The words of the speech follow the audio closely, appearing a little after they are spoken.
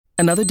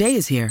Another day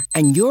is here,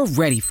 and you're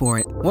ready for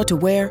it. What to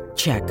wear?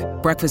 Check.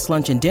 Breakfast,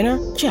 lunch, and dinner?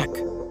 Check.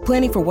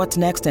 Planning for what's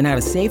next and how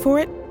to save for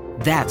it?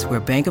 That's where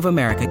Bank of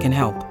America can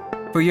help.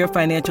 For your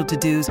financial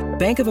to-dos,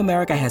 Bank of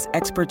America has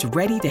experts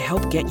ready to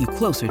help get you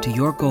closer to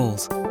your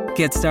goals.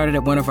 Get started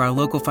at one of our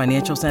local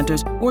financial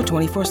centers or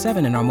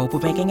 24/7 in our mobile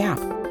banking app.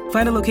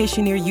 Find a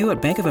location near you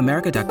at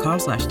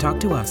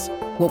bankofamerica.com/talktous.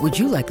 What would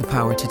you like the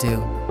power to do?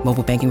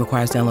 Mobile banking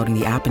requires downloading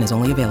the app and is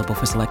only available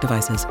for select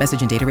devices.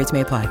 Message and data rates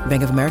may apply.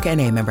 Bank of America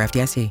N.A., member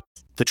FDIC.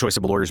 The choice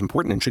of a lawyer is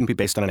important and shouldn't be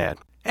based on an ad.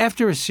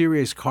 After a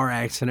serious car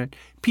accident,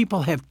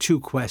 people have two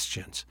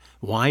questions.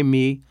 Why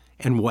me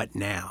and what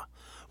now?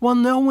 Well,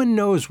 no one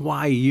knows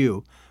why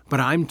you, but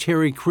I'm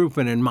Terry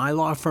Crouppen, and my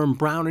law firm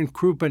Brown &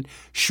 Crouppen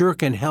sure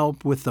can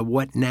help with the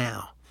what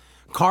now.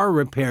 Car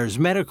repairs,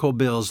 medical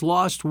bills,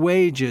 lost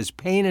wages,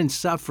 pain and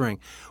suffering.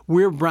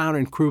 We're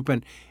Brown &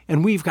 Crouppen,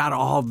 and we've got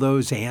all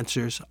those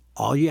answers.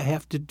 All you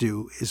have to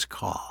do is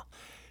call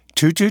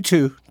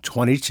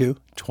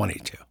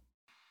 222-2222.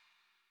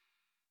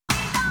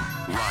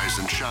 Rise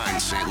and shine,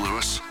 St.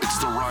 Louis. It's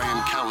the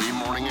Ryan Kelly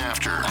Morning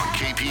After on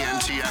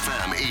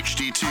KPNT-FM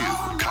HD2,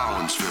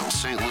 Collinsville,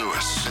 St.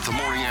 Louis. At the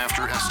Morning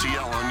After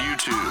STL on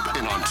YouTube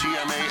and on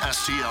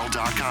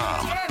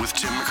TMASTL.com with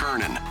Tim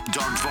McKernan,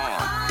 Doug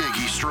Vaughn,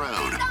 Iggy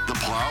Strode, The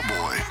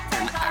Plowboy,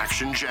 and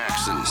Action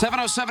Jackson.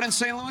 7:07 in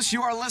St. Louis.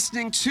 You are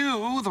listening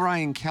to the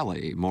Ryan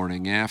Kelly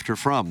Morning After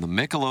from the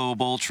Michelob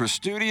Ultra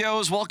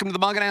Studios. Welcome to the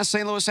Munganess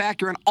St. Louis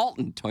Acura and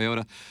Alton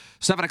Toyota.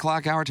 7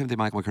 o'clock hour. Timothy,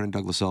 Michael McKernan,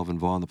 Douglas Elvin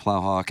Vaughn, the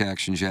Plowhawk,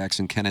 Action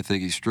Jackson, Kenneth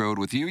Iggy Strode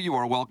with you. You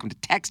are welcome to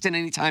text in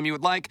anytime you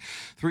would like.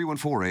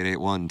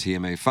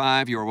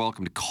 314-881-TMA5. You are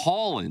welcome to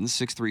call in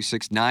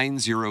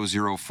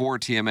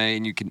 636-9004-TMA.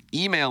 And you can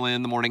email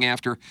in the morning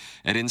after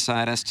at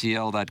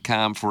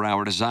InsideSTL.com for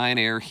our design,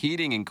 air,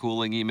 heating, and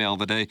cooling email of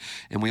the day.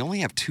 And we only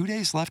have 2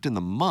 days left in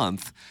the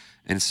month.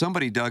 And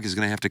somebody, Doug, is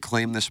going to have to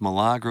claim this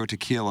Milagro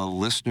Tequila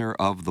Listener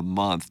of the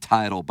Month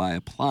title by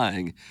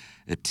applying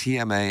at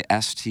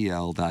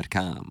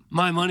TMASTL.com.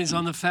 My money's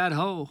on the Fat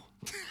Ho.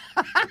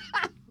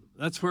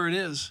 That's where it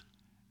is.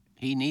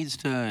 He needs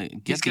to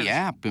get the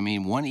app. I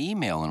mean, one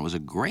email, and it was a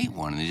great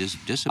one, and it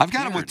just disappeared. I've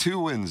got him with 2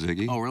 wins,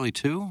 Iggy. Oh, really,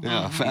 2?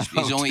 Yeah,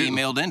 He's only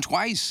emailed in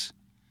twice.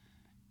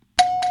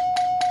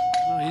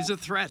 Oh, he's a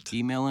threat.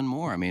 Email in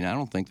more. I mean, I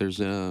don't think there's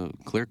a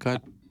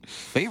clear-cut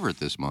favorite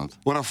this month.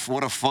 What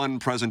a fun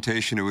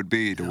presentation it would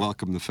be to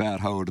welcome the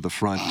Fat Ho to the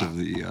front of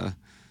the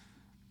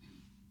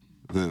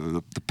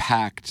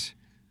packed.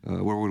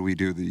 Where would we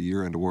do the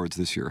year-end awards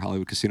this year?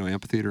 Hollywood Casino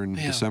Amphitheater in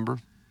December?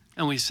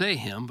 And we say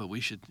him, but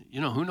we should,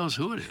 who knows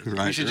who it is.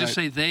 Right, we should just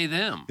say they,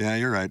 them. Yeah,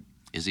 you're right.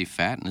 Is he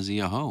fat and is he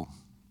a hoe?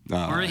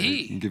 Or a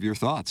he. You can give your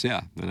thoughts,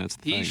 yeah. And that's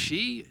the he, thing.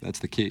 she. That's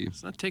the key.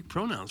 Let's not take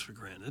pronouns for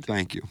granted.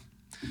 Thank you.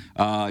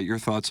 Your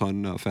thoughts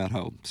on Fat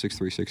Ho,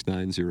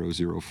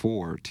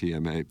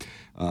 636-9004-TMA.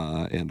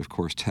 And, of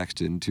course,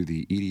 text into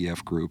the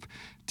EDF group,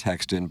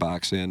 text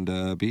inbox,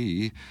 and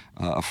be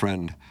a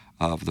friend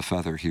of the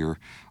Feather here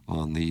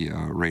on the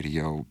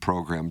radio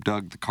program.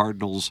 Doug, the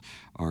Cardinals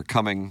are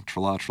coming,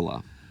 tra-la.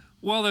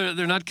 Well,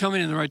 they're not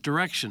coming in the right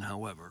direction,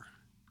 however.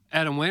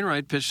 Adam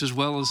Wainwright pitched as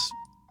well as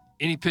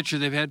any pitcher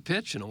they've had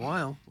pitch in a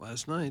while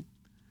last night.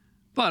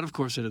 But, of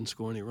course, they didn't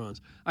score any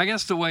runs. I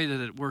guess the way that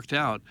it worked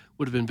out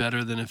would have been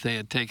better than if they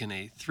had taken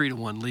a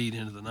 3-1 lead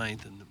into the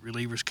ninth and the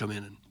relievers come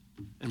in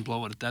and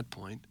blow it at that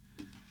point.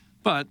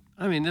 But,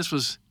 I mean, this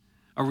was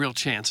a real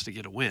chance to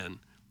get a win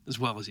as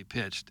well as he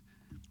pitched.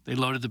 They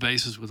loaded the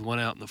bases with 1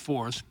 out in the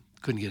 4th.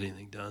 Couldn't get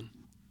anything done.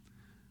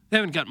 They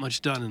haven't got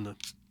much done in the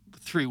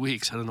 3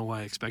 weeks. I don't know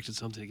why I expected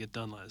something to get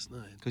done last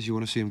night. Because you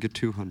want to see him get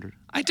 200.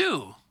 I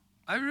do.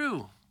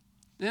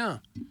 Yeah.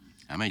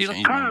 I may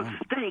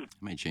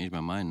change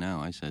my mind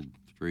now. I said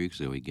 3 weeks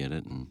ago he'd get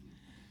it, and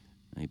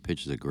he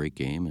pitches a great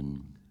game,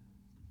 and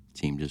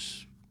team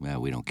just,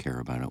 we don't care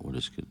about it.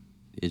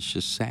 It's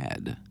just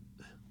sad.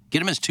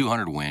 Get him his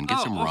 200 win. Get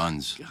some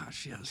runs.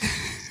 Gosh, yes.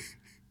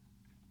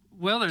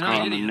 Well, they're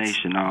not idiots.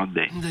 Nation all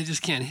day. They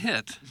just can't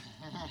hit.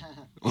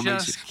 What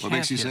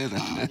makes you say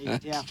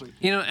that?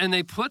 And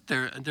they put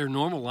their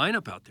normal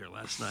lineup out there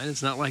last night.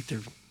 It's not like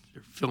they're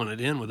filling it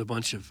in with a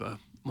bunch of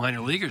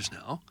minor leaguers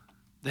now.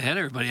 They had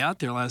everybody out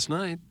there last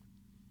night.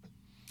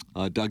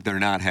 Doug, they're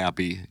not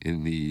happy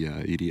in the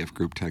EDF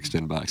group text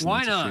inbox.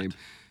 Why not? Shame.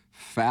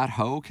 Fat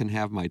Ho can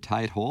have my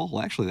tight hole?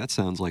 Well, actually, that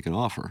sounds like an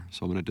offer,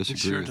 so I'm going to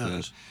disagree with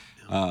that.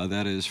 Yeah.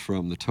 That is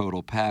from the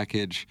total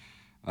package.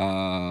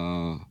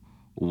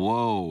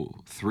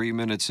 Whoa, 3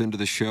 minutes into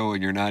the show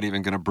and you're not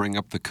even going to bring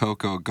up the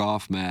Coco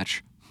golf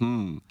match.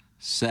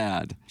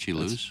 Sad. She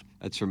lose?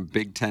 That's from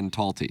Big Ten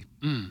Talty.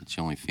 It's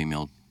the only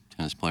female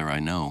tennis player I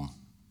know.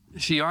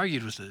 She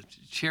argued with the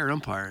chair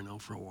umpire,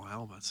 for a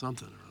while about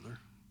something or other.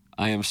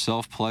 I am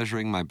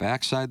self-pleasuring my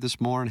backside this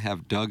morning,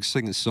 have Doug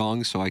sing a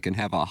song so I can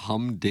have a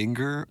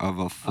humdinger of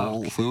a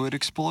full fluid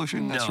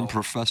explosion. That's from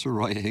Professor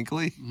Roy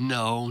Hinckley.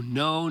 No.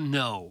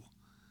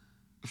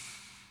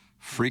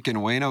 Freaking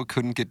Wayno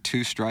couldn't get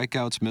 2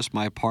 strikeouts, missed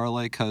my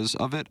parlay because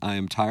of it. I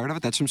am tired of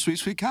it. That's from Sweet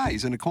Sweet Kai.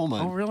 He's in a coal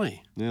mine. Oh,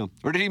 really? Yeah.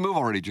 Or did he move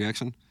already,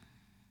 Jackson?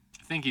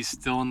 think he's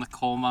still in the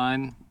coal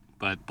mine,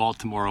 but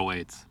Baltimore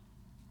awaits.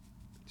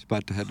 He's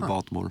about to head to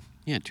Baltimore.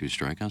 He had 2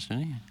 strikeouts,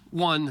 didn't he?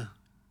 1.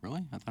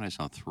 Really? I thought I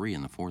saw 3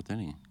 in the 4th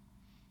inning.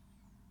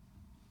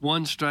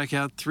 1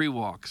 strikeout, 3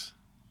 walks.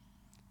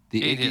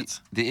 The 8 Iggy,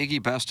 hits. The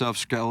Iggy best of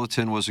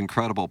skeleton was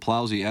incredible.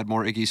 Plowsy, add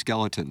more Iggy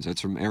skeletons.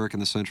 That's from Eric in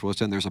the Central West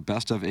End. There's a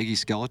best of Iggy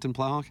skeleton,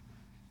 Plowk?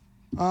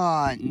 No,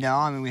 I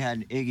mean, we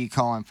had Iggy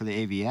calling for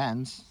the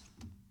AVNs.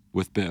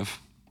 With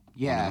Biff.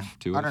 Yeah.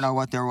 Two I don't know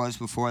what there was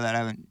before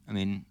that.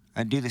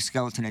 I do the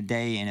skeleton a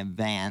day in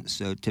advance,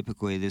 so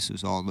typically this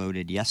was all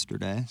loaded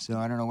yesterday. So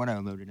I don't know what I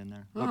loaded in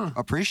there.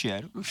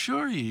 Appreciate it. Well,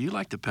 sure, you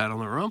like to pat on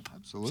the rump.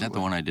 Absolutely. Is that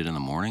the one I did in the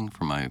morning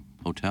from my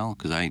hotel?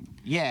 Because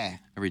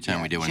every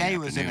time we did one Jay in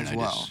the was in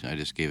afternoon, as well. I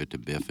just gave it to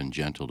Biff and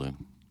Gentle to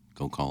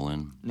go call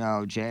in.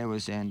 No, Jay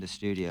was in the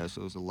studio,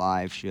 so it was a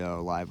live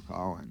show, live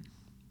call-in.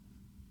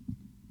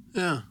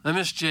 Yeah, I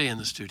miss Jay in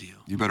the studio.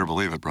 You better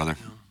believe it, brother.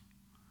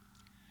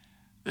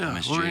 Yeah, I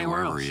miss or Jay anywhere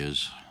wherever else. he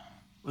is.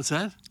 What's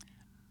that?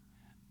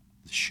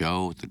 The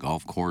show, at the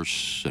golf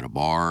course, at a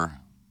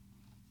bar.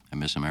 I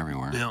miss him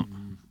everywhere. Yeah.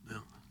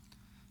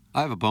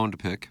 I have a bone to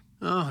pick.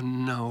 Oh,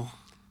 no.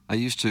 I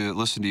used to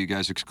listen to you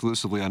guys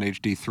exclusively on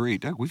HD3.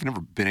 Doug, we've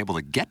never been able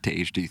to get to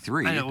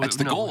HD3. I know, That's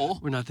the goal.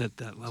 We're not at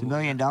that It's level.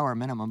 $1 million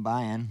minimum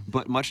buy-in.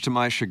 But much to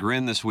my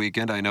chagrin this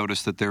weekend, I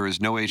noticed that there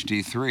is no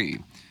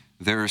HD3.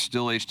 There is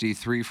still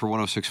HD3 for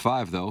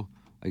 106.5, though.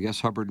 I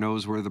guess Hubbard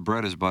knows where the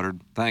bread is buttered.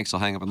 Thanks,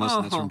 I'll hang up and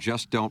listen. That's from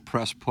Just Don't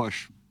Press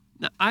Push.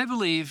 Now, I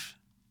believe,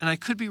 and I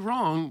could be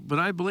wrong, but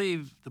I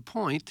believe the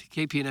point,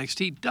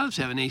 KPNXT does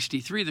have an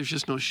HD3. There's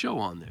just no show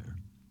on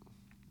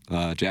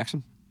there.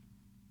 Jackson?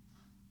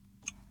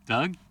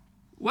 Doug?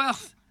 Well,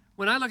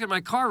 when I look at my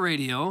car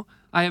radio,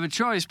 I have a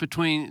choice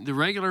between the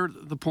regular,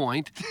 the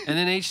point, and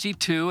then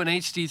HD2 and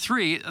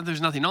HD3. There's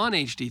nothing on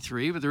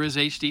HD3, but there is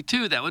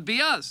HD2. That would be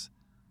us.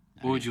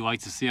 What would you like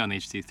to see on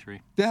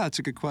HD3? Yeah, that's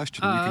a good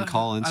question. You can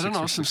call in. I don't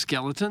know, some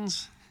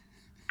skeletons.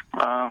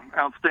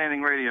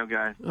 Outstanding radio,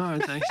 guys. All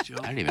right, thanks, Joe.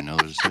 I didn't even know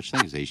there was such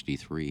thing as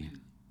HD3.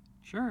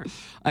 Sure.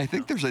 I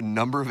think there's a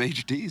number of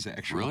HDs,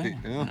 actually. Really?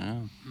 Yeah.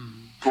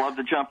 Love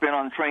to jump in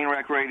on train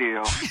wreck radio.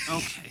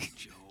 Okay,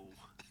 Joe.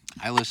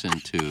 I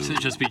listened to... Should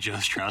it just be Joe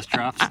Strauss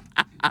drops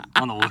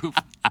on the loop?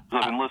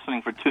 I've been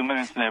listening for 2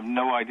 minutes and I have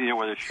no idea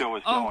where the show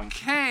is going.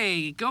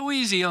 Okay, go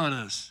easy on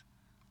us.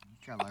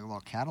 Got like a little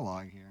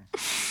catalog here.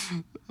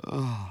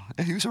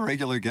 He was a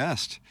regular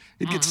guest.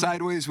 He'd get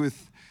sideways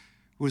with,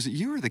 was it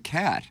you or the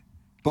cat?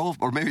 Both,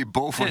 or maybe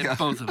both. Yeah,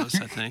 both of us,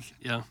 I think.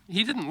 Yeah.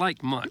 He didn't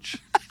like much.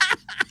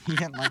 He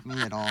didn't like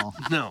me at all.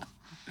 No.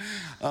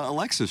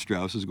 Alexis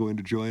Strauss is going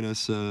to join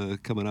us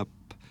coming up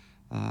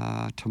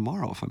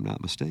tomorrow, if I'm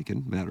not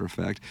mistaken, matter of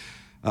fact.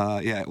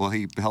 Yeah, well,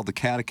 he held the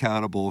cat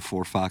accountable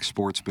for Fox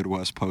Sports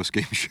Midwest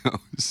postgame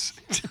shows.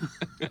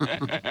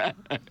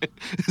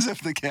 As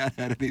if the cat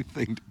had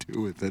anything to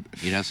do with it.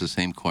 He'd ask the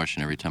same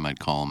question every time I'd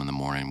call him in the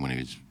morning when he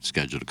was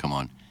scheduled to come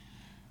on.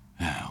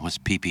 What's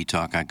PP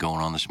talk got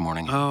going on this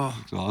morning? Oh.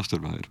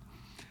 Exhausted by it.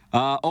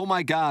 Oh,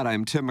 my God,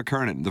 I'm Tim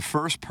McKernan, the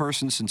first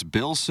person since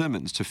Bill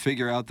Simmons to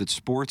figure out that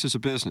sports is a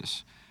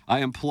business. I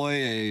employ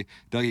a,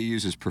 Dougie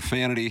uses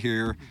profanity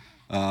here.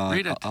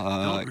 Read it.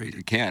 Don't read it.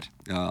 You can't.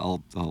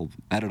 I'll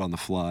edit on the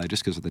fly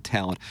just because of the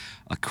talent.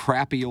 A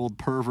crappy old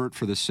pervert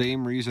for the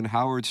same reason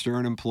Howard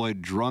Stern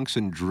employed drunks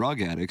and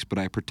drug addicts, but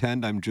I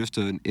pretend I'm just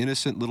an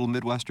innocent little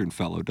Midwestern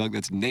fellow. Doug,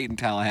 that's Nate in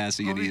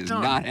Tallahassee, and he is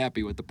not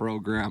happy with the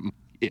program.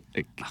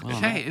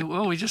 Okay,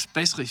 well, we just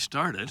basically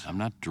started. I'm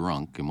not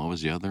drunk. And what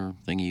was the other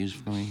thing he used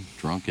for me?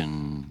 Drunk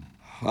and...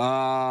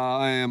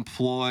 I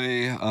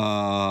employ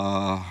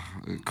a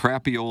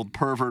crappy old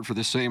pervert for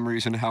the same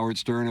reason Howard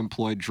Stern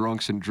employed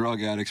drunks and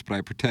drug addicts, but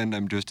I pretend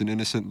I'm just an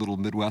innocent little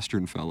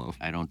Midwestern fellow.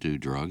 I don't do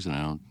drugs, and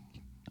I'm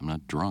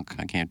not drunk.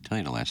 I can't tell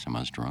you the last time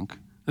I was drunk.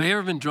 Have you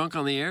ever been drunk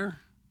on the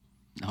air?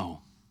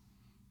 No.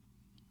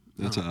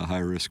 That's a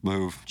high-risk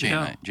move. Jay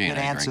and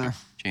answer.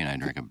 I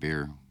drank a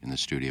beer in the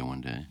studio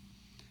one day.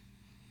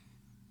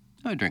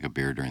 I drink a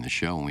beer during the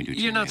show when we do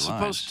You're TNA not Lives.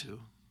 supposed to.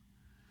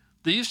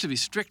 There used to be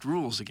strict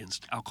rules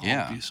against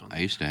alcohol abuse on I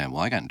used to have.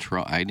 Well, I got in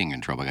trouble. I didn't get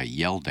in trouble. I got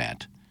yelled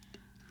at.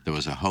 There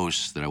was a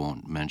host that I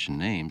won't mention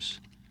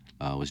names,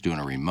 was doing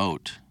a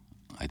remote,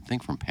 I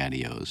think from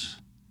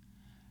Patios,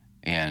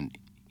 and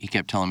he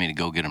kept telling me to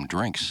go get him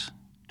drinks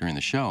during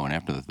the show. And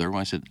after the third one,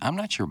 I said, "I'm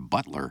not your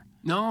butler.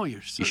 No, You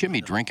shouldn't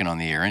be drinking on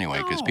the air anyway,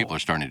 because people are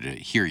starting to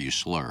hear you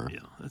slur. Yeah,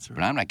 that's right.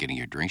 But I'm not getting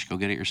your drinks. Go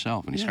get it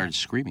yourself." And he started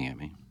screaming at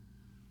me.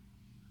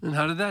 And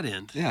how did that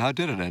end? Yeah, how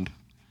did it end?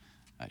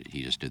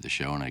 He just did the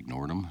show, and I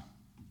ignored him.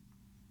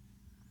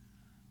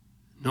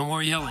 No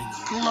more yelling.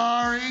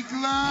 Glory,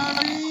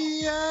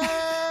 glory,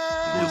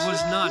 It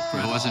was not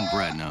Brett. It wasn't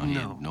Brett, no. He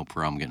No. had no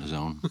problem getting his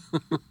own.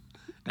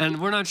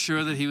 And we're not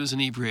sure that he was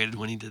inebriated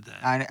when he did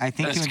that. I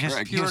think That's he was just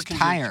correct. he was Pure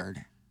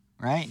tired,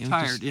 right? He was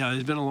Tired, just- yeah.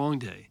 It's been a long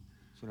day.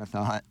 That's what I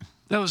thought.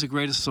 That was the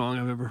greatest song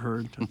I've ever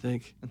heard, I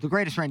think. The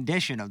greatest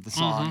rendition of the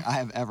song I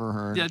have ever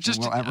heard. Yeah, and just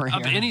will ever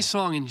of hear. any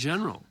song in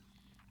general.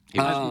 He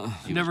was,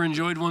 I've never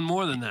enjoyed one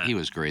more than that. he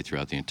was great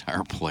throughout the entire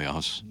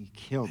playoffs. He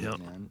killed it,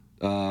 man.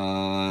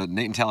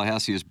 Nate in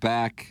Tallahassee is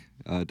back.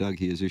 Doug,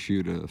 he has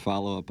issued a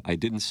follow-up. I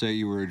didn't say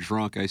you were a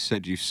drunk. I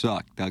said you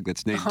suck. Doug,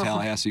 that's Nate in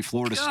Tallahassee.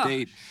 Florida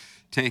State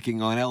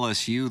taking on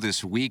LSU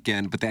this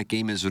weekend, but that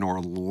game is in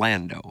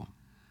Orlando.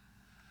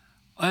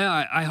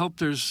 I hope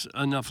there's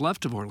enough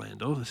left of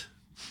Orlando.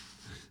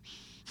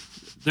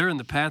 They're in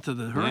the path of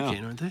the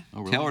hurricane, aren't they?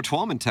 Oh, really? Taylor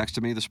Twellman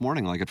texted me this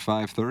morning like at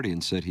 5:30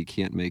 and said he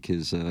can't make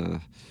his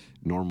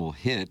normal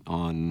hit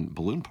on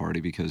Balloon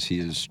Party because he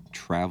is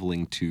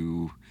traveling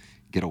to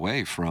get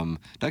away from...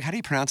 Doug, how do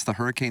you pronounce the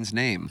hurricane's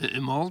name?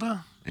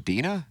 Imelda?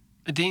 Adina?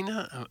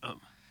 Adina?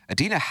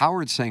 Adina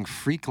Howard saying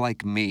freak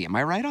like me. Am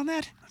I right on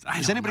that?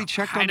 Has anybody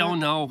checked on that? I don't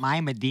know.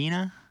 My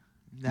Medina?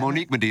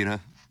 Monique Medina.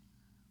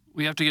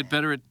 We have to get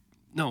better at...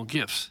 No,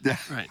 gifts. Yeah.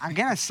 Right. I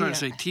gotta see started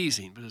to it. say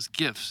teasing, but it's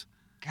gifts.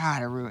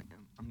 God, I'm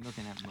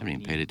looking at I haven't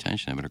even paid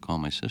attention. I better call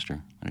my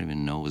sister. I didn't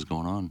even know what was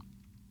going on.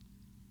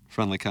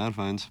 Friendly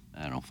confines.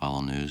 I don't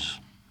follow news.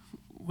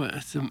 What?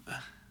 Is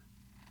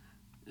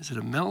it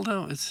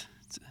Imelda? It's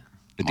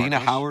Adina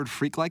Howard,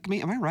 freak like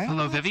me. Am I right?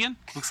 Hello, Vivian.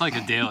 Looks like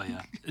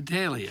Adelia.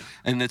 Adelia.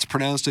 And it's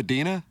pronounced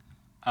Adina?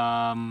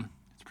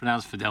 It's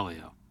pronounced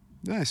Fidelio.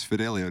 Nice.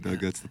 Fidelio, Doug.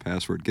 That's the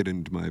password. Get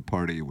into my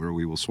party where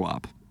we will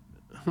swap.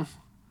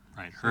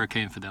 Right.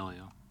 Hurricane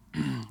Fidelio.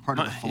 Part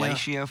of the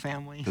Fellatio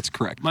family? That's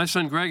correct. My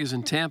son Greg is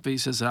in Tampa. He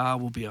says,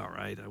 we'll be all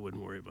right. I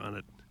wouldn't worry about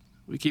it.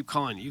 We keep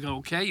calling. You go,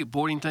 okay? You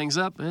boarding things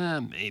up?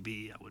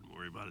 Maybe. I wouldn't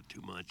worry about it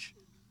too much.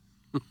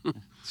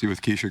 Is he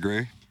with Keisha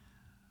Gray?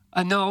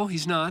 No,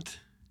 he's not.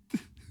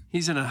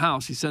 He's in a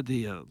house. He said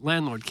the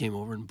landlord came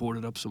over and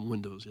boarded up some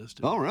windows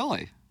yesterday. Oh,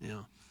 really?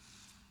 Yeah.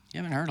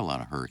 You haven't heard a lot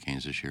of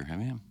hurricanes this year,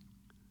 have you?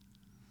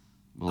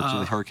 Well,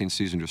 the hurricane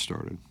season just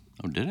started.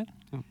 Oh, did it?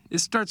 Yeah. It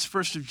starts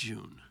 1st of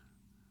June.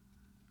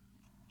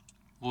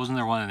 Wasn't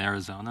there one in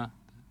Arizona?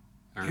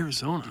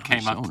 Arizona?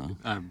 Came up,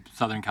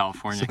 Southern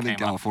California. Southern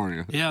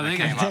California. Yeah, they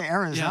came got up.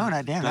 Arizona,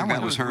 Yeah. damn.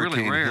 That was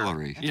Hurricane really rare.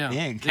 Hillary. Yeah,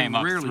 big. Came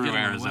up rarely through get on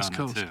the Arizona, West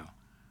Coast. too.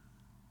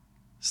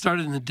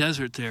 Started in the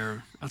desert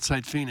there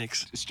outside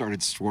Phoenix. It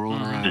started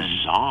swirling around.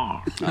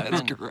 Bizarre.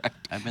 That's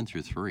correct. I've been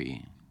through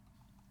 3.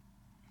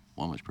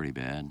 One was pretty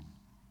bad.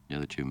 The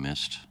other 2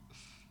 missed.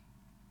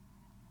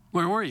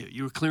 Where were you?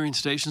 You were clearing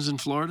stations in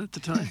Florida at the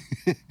time?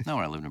 No,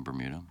 I lived in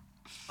Bermuda.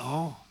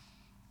 Oh.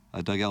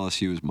 Doug,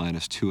 LSU is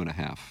minus 2.5.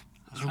 I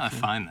was trying to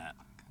find that.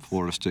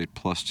 Florida State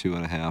plus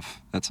 2.5.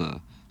 That's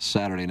a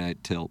Saturday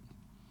night tilt.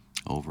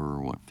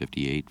 Over,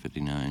 58,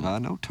 59?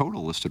 No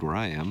total listed where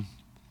I am.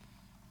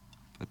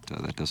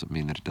 But that doesn't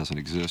mean that it doesn't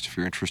exist. If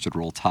you're interested,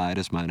 Roll Tide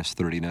is minus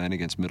 39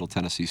 against Middle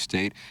Tennessee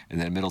State.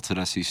 And then Middle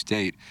Tennessee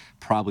State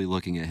probably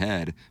looking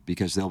ahead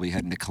because they'll be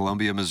heading to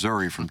Columbia,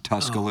 Missouri from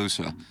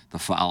Tuscaloosa the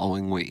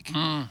following week.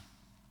 The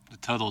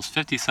total is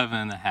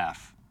 57.5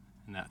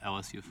 in that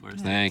LSU Florida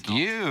State. Thank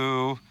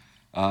you.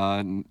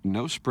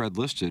 No spread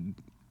listed,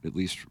 at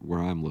least where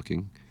I'm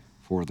looking,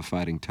 for the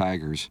Fighting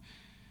Tigers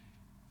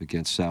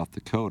against South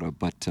Dakota.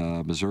 But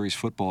Missouri's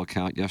football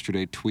account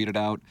yesterday tweeted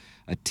out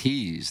a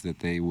tease that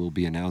they will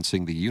be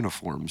announcing the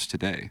uniforms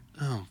today.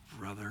 Oh,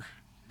 brother.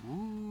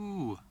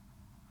 Ooh.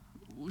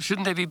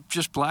 Shouldn't they be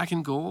just black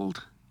and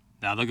gold?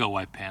 No, they'll go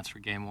white pants for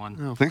game 1.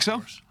 Oh, Think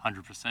so?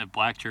 100%.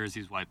 Black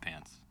jerseys, white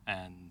pants,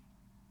 and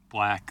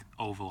black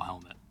oval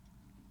helmet.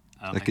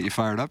 That get you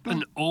fired up, then?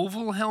 An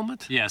oval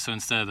helmet? Yeah, so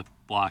instead of the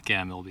block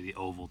M, it'll be the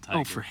oval tiger.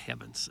 Oh, for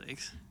heaven's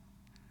sakes.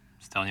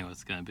 Just telling you what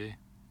it's going to be.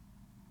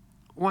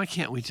 Why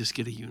can't we just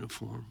get a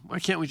uniform? Why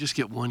can't we just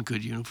get one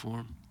good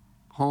uniform?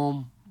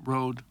 Home,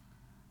 road,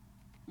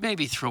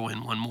 maybe throw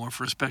in one more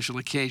for a special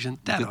occasion.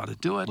 That ought to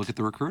do it. Look at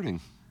the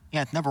recruiting.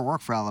 Yeah, it never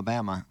worked for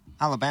Alabama.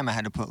 Alabama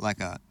had to put like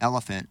a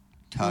elephant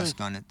tusk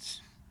on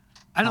its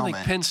I don't think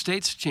helmet. Penn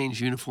State's changed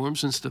uniforms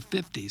since the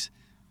 50s.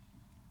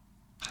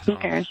 Who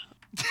cares?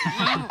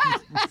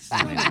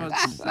 Blue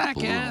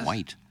and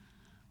white.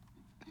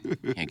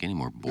 Can't get any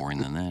more boring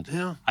than that.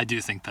 Yeah. I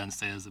do think Penn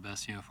State has the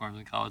best uniforms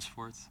in college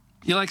sports.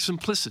 You like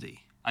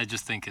simplicity. I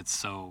just think it's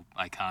so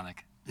iconic.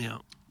 Yeah.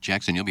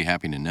 Jackson, you'll be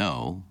happy to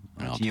know,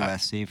 and That's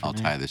USC for I'll me.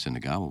 tie this into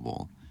Gobble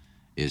Bowl,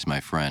 is my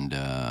friend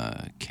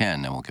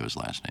Ken, I won't give his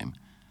last name,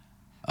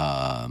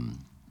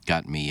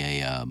 got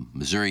me a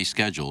Missouri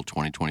schedule,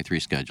 2023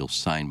 schedule,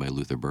 signed by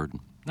Luther Burden.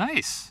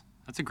 Nice.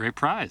 That's a great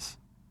prize.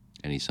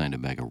 And he signed a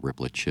bag of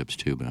Riplet chips,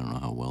 too, but I don't know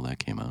how well that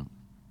came out.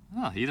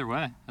 Oh, either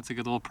way, that's a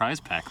good little prize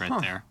pack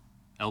right there.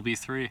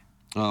 LB3.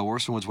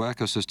 Warson Woods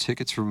Wacko says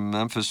tickets from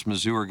Memphis,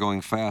 Mizzou are going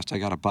fast. I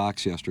got a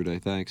box yesterday.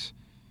 Thanks.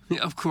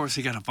 Yeah, of course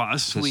he got a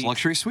boss This suite.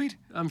 luxury suite?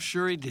 I'm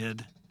sure he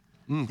did.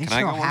 They Can still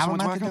I go, have Warson them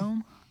Woods at the Wacko?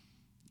 Dome?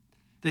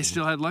 They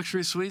still had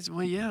luxury suites?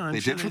 Well, yeah. I'm They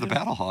sure did for the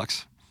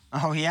Battlehawks.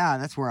 Oh yeah,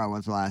 that's where I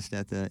was last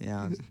at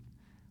where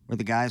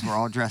the guys were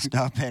all dressed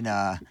up in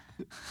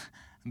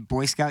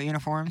Boy Scout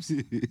uniforms.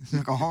 It's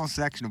like a whole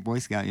section of Boy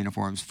Scout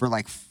uniforms for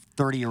like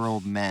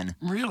 30-year-old men.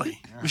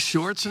 Really? With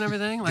shorts and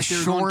everything? Like The they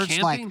were going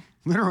shorts, like camping?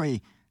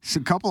 literally, so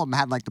a couple of them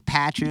had like the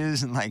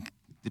patches and like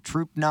the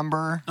troop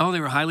number. Oh, they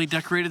were highly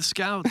decorated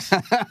scouts.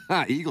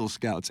 Eagle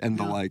Scouts and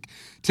the like.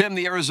 Tim,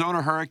 the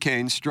Arizona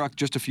hurricane struck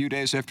just a few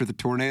days after the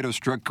tornado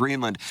struck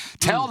Greenland.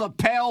 Tell the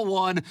pale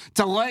one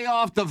to lay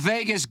off the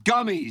Vegas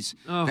gummies.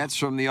 Oh. That's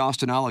from the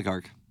Austin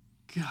Oligarch.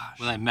 Gosh.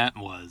 What I meant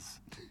was,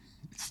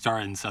 it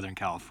started in Southern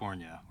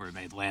California, where it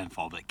made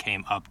landfall, but it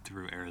came up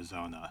through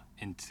Arizona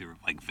into,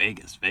 like,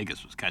 Vegas.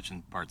 Vegas was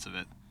catching parts of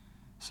it.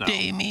 So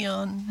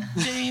Damien.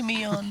 I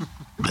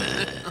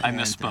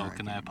misspoke,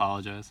 and I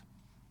apologize.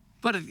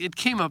 But it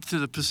came up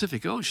through the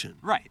Pacific Ocean.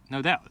 Right,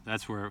 no doubt.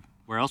 That's where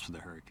else would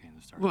the hurricane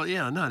have started? Well,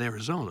 yeah, not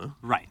Arizona.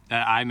 Right.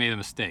 I made a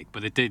mistake,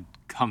 but it did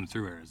come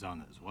through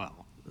Arizona as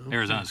well. Okay.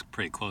 Arizona's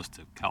pretty close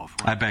to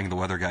California. I banged the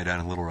weather guy down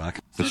in Little Rock.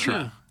 That's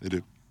true. I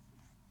do.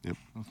 Yep.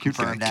 Cute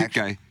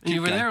guy. And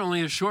you were there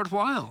only a short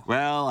while.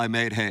 Well, I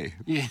made hay.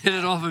 You hit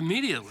it off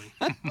immediately.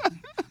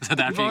 So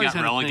after you got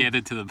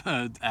relegated to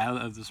the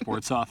out of the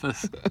sports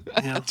office?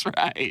 Yeah. That's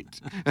right.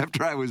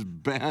 After I was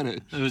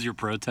banished. That was your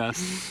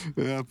protest?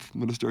 Yep. I'm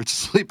going to start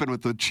sleeping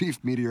with the chief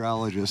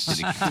meteorologist.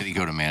 Did he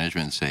go to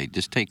management and say,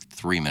 just take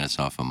 3 minutes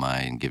off of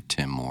mine and give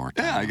Tim more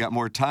time? Yeah, I got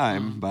more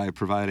time by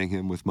providing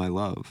him with my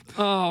love.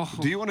 Oh.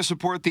 Do you want to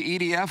support the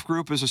EDF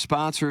Group as a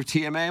sponsor of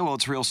TMA? Well,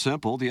 it's real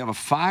simple. Do you have a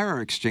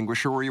fire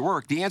extinguisher where you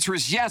work? The answer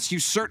is yes, you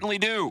certainly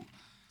do.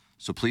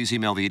 So please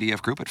email the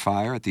EDF Group at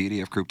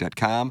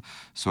fire@theedfgroup.com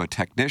so a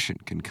technician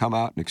can come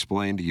out and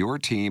explain to your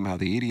team how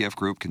the EDF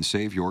Group can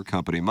save your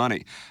company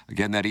money.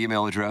 Again, that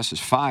email address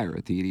is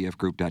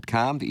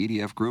fire@theedfgroup.com. The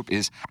EDF Group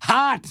is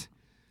hot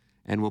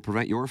and will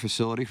prevent your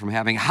facility from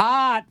having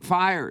hot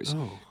fires.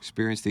 Oh.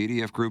 Experience the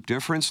EDF Group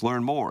difference.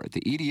 Learn more at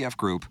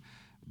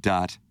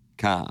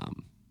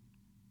theedfgroup.com.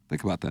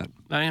 Think about that.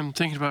 I am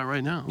thinking about it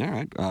right now. All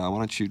right. Why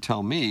don't you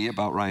tell me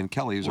about Ryan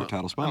Kelly, who's our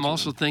title sponsor? I'm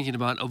also thinking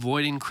about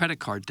avoiding credit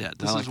card debt.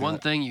 This is one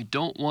thing you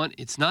don't want.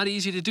 It's not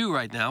easy to do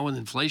right now with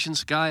inflation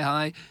sky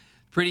high.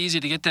 Pretty easy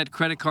to get that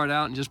credit card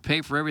out and just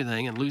pay for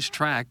everything and lose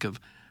track of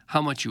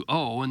how much you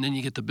owe. And then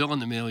you get the bill in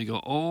the mail. You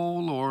go, oh,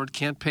 Lord,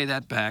 can't pay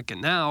that back.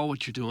 And now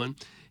what you're doing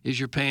is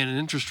you're paying an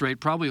interest rate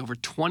probably over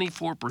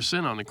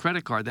 24% on a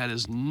credit card. That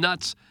is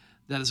nuts.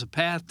 That is a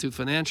path to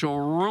financial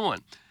ruin.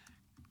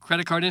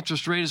 Credit card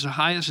interest rate is the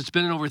highest it's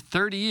been in over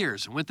 30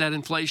 years. And with that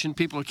inflation,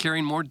 people are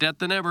carrying more debt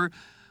than ever.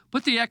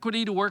 Put the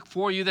equity to work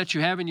for you that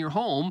you have in your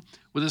home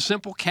with a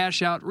simple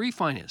cash-out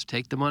refinance.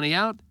 Take the money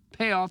out,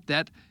 pay off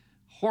that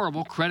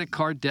horrible credit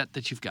card debt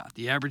that you've got.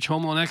 The average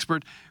home loan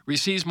expert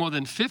receives more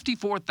than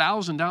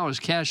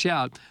 $54,000 cash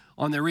out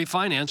on their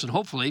refinance, and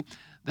hopefully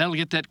that'll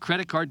get that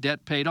credit card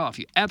debt paid off.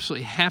 You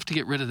absolutely have to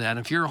get rid of that.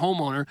 If you're a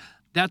homeowner,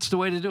 that's the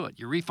way to do it.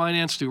 You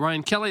refinance through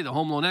Ryan Kelly, the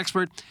home loan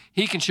expert.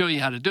 He can show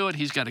you how to do it.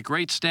 He's got a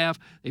great staff.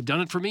 They've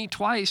done it for me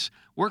twice.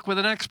 Work with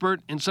an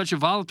expert in such a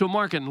volatile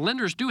market. And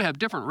lenders do have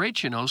different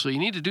rates, so you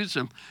need to do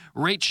some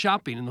rate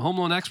shopping. And the home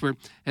loan expert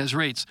has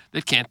rates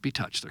that can't be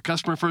touched. Their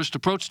customer-first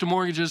approach to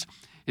mortgages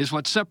is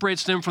what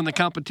separates them from the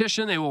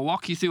competition. They will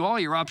walk you through all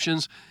your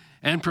options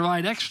and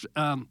provide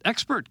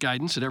expert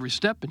guidance at every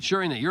step,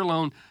 ensuring that your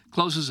loan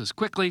closes as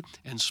quickly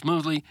and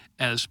smoothly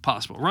as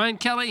possible. Ryan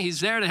Kelly,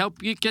 he's there to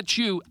help you get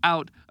you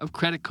out of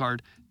credit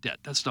card debt.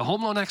 That's the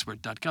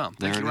homeloanexpert.com.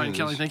 Thank you, Ryan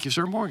Kelly. Thank you,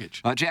 Sir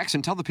Mortgage.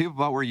 Jackson, tell the people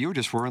about where you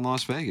just were in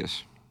Las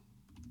Vegas.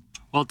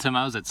 Well, Tim,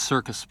 I was at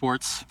Circus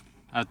Sports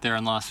out there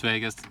in Las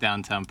Vegas, the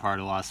downtown part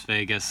of Las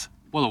Vegas.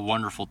 What a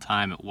wonderful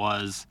time it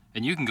was.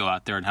 And you can go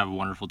out there and have a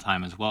wonderful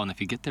time as well. And if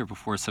you get there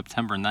before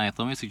September 9th,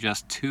 let me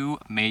suggest two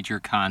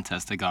major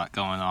contests they got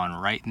going on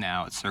right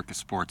now at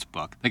Circus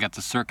Sportsbook. They got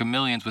the Circa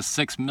Millions with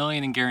 $6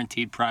 million in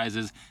guaranteed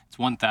prizes. It's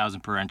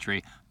 $1,000 per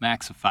entry,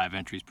 max of 5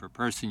 entries per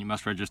person. You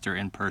must register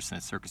in person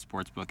at Circus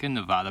Sportsbook in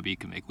Nevada, but you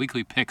can make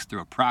weekly picks through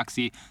a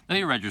proxy that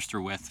you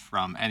register with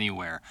from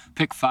anywhere.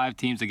 Pick 5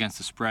 teams against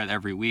the spread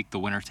every week. The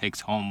winner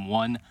takes home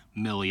 $1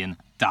 million.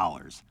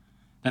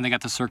 Then they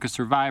got the Circus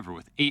Survivor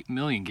with $8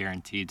 million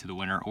guaranteed to the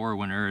winner, or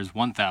winner is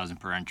 $1,000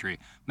 per entry,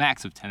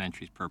 max of 10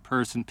 entries per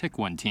person. Pick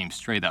one team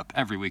straight up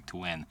every week to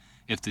win.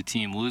 If the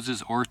team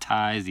loses or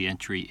ties, the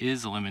entry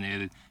is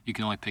eliminated. You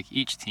can only pick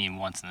each team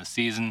once in the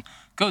season.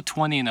 Go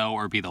 20-0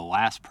 or be the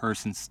last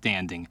person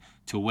standing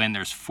to win.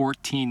 There's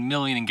 $14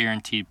 million in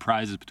guaranteed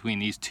prizes between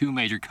these two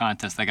major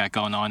contests I got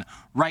going on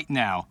right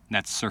now, and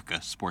that's Circa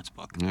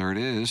Sportsbook. There it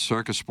is,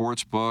 Circa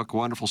Sportsbook,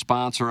 wonderful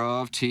sponsor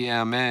of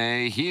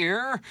TMA.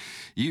 Here,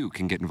 you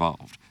can get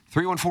involved.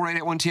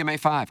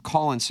 314-881-TMA5.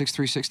 Call in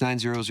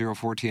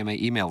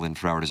 636-9004-TMA. Email in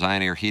for our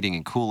Design, Air, Heating,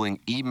 and Cooling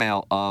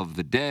email of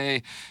the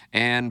day.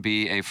 And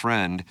be a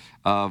friend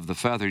of the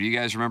Feather. Do you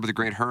guys remember the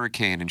great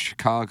hurricane in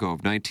Chicago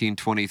of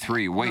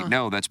 1923? Wait,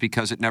 no, that's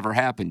because it never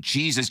happened.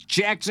 Jesus,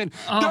 Jackson,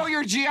 know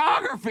your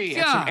geography.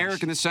 It's from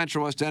Eric in the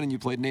Central West End, and you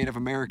played Native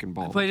American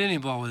ball. I played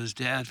Indian ball with his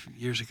dad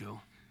years ago.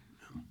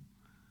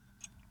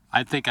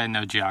 I think I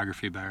know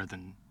geography better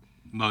than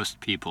most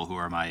people who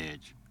are my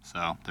age.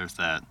 So there's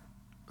that.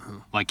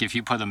 Like, if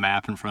you put a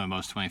map in front of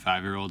most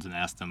 25-year-olds and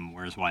asked them,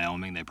 where's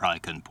Wyoming, they probably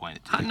couldn't point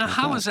it to you. Now,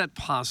 how is that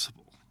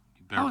possible?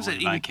 How is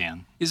it? I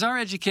can. Is our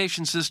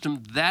education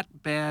system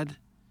that bad?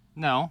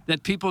 No.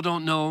 That people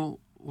don't know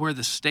where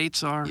the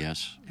states are?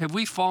 Yes. Have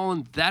we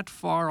fallen that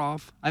far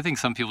off? I think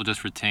some people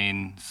just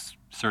retain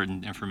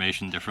certain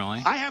information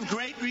differently. I have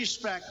great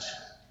respect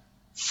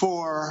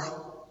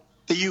for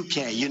the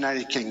UK,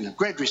 United Kingdom.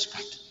 Great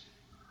respect.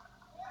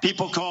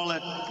 People call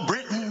it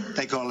Britain.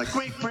 They call it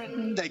Great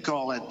Britain.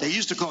 They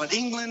used to call it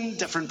England,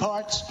 different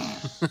parts.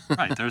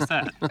 Right, there's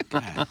that.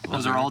 God,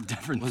 Those are all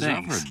different was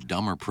things. Was ever a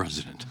dumber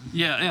president?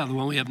 Yeah, the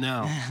one we have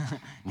now.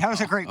 That was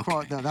a great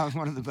quote, though. That was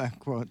one of the best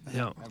quotes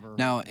Yeah. ever.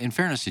 Now, in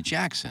fairness to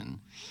Jackson,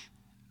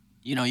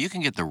 you can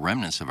get the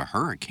remnants of a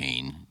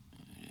hurricane,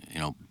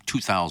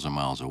 2,000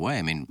 miles away.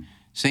 I mean,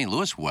 St.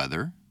 Louis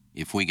weather,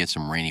 if we get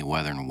some rainy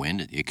weather and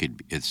wind,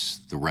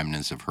 it's the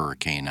remnants of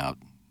hurricane out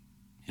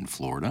in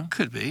Florida.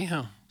 Could be,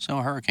 yeah. So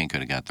a hurricane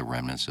could have got the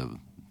remnants of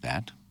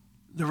that.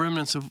 The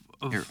remnants of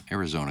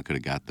Arizona could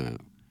have got the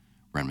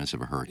remnants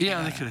of a hurricane.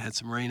 Yeah, they could have had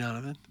some rain out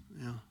of it.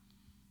 Yeah.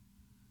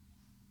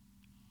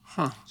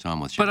 Huh. So I'm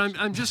with you. But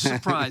I'm just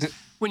surprised.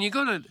 When you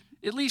go to,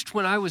 at least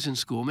when I was in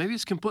school, maybe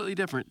it's completely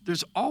different.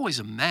 There's always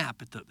a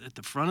map at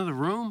the front of the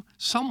room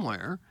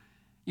somewhere.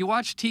 You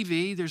watch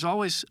TV, there's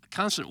always a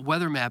constant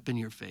weather map in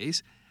your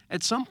face.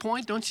 At some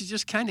point, don't you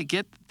just kind of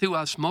get through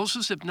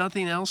osmosis, if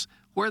nothing else,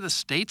 where the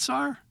states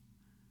are?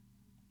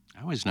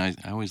 I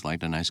always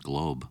liked a nice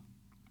globe.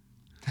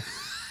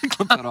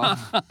 Clip that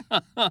off.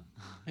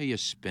 Hey, you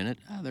spin it.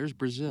 There's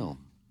Brazil.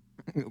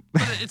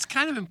 But it's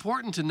kind of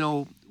important to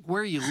know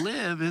where you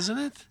live, isn't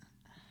it?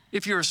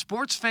 If you're a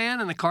sports fan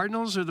and the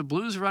Cardinals or the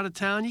Blues are out of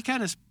town, you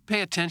kind of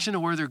pay attention to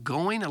where they're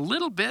going a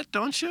little bit,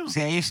 don't you?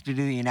 See, I used to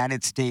do the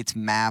United States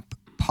map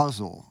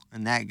puzzle,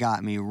 and that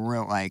got me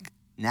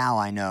now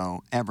I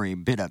know every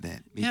bit of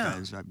it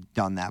because I've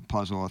done that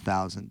puzzle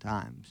 1,000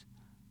 times.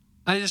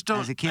 I just don't.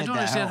 As a kid, I don't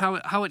that understand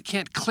helped. how it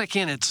can't click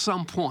in at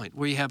some point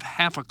where you have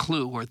half a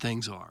clue where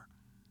things are.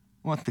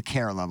 What's the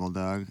care level,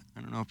 Doug?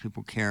 I don't know if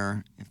people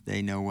care if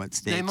they know what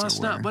states They must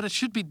are where. not, but it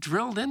should be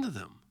drilled into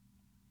them.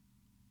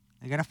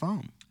 They got a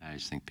phone. I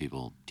just think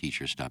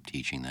teachers stopped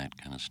teaching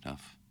that kind of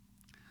stuff.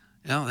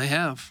 Yeah, they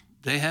have.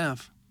 They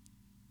have.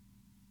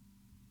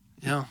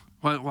 Yeah.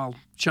 While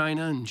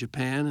China and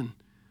Japan and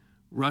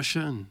Russia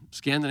and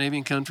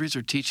Scandinavian countries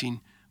are teaching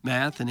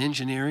math and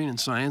engineering and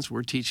science,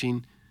 we're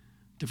teaching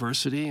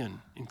diversity and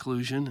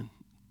inclusion and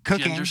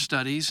Cooking. gender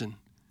studies. And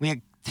We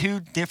had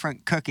 2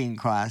 different cooking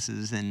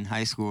classes in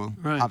high school.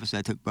 Right. Obviously,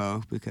 I took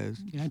both because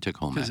I took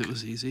home because ec. it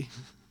was easy.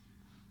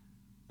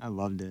 I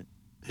loved it.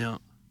 Yeah.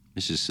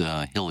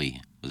 Mrs. Hilly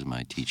was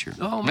my teacher.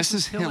 Oh,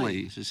 Mrs.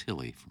 Hilly. Mrs.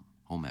 Hilly from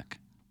home ec.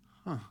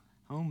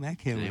 Home ec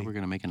Today Hilly. we're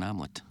going to make an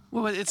omelet.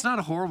 Well, it's not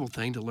a horrible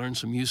thing to learn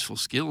some useful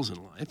skills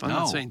in life. I'm No.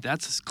 not saying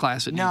that's a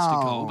class that needs to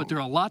go, but there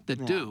are a lot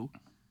that do.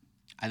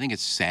 I think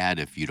it's sad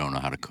if you don't know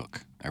how to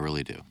cook. I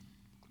really do.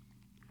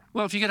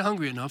 Well, if you get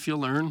hungry enough, you'll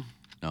learn.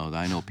 No,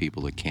 I know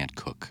people that can't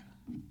cook.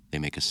 They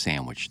make a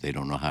sandwich. They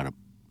don't know how to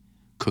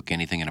cook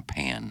anything in a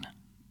pan.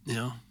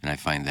 Yeah. And I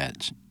find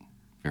that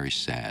very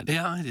sad.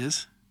 Yeah, it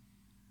is.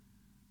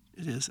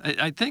 It is.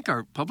 I think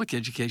our public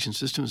education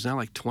system is now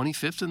like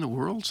 25th in the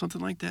world,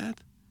 something like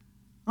that.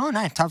 Oh,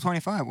 nice. Top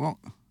 25. Well,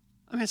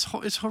 I mean,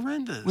 it's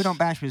horrendous. we don't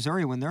bash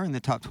Missouri when they're in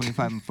the top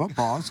 25 in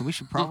football, so we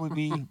should probably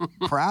be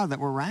proud that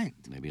we're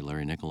ranked. Maybe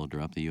Larry Nickel will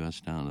drop the U.S.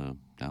 down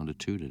to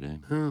 2 today.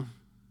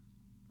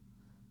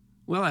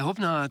 Well, I hope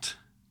not.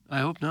 I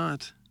hope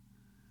not.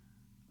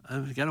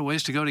 I've got a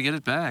ways to go to get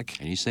it back.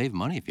 And you save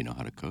money if you know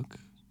how to cook.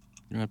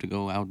 You don't have to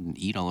go out and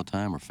eat all the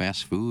time or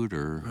fast food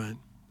or... Right.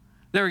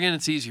 There again,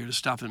 it's easier to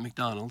stop at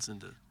McDonald's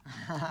and to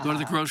go to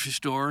the grocery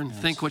store and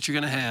think what you're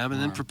going to have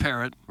and then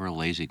prepare it. We're a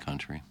lazy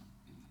country.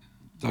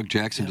 Doug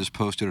Jackson just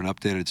posted an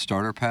updated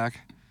starter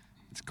pack.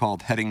 It's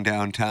called Heading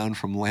Downtown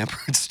from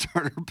Lambert's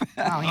Starter Pack.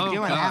 Oh, he's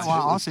doing that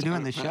while also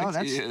doing the show.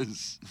 He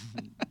is.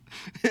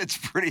 It's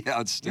pretty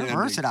outstanding.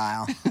 You're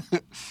versatile.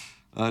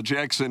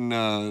 Jackson,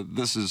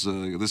 this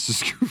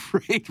is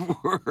great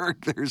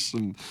work. There's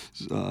some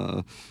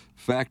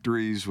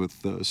factories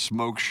with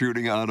smoke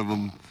shooting out of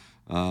them.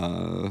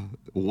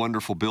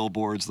 Wonderful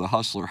billboards, the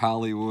Hustler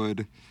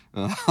Hollywood,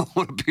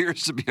 what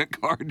appears to be a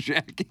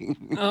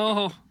carjacking.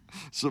 Oh.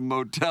 Some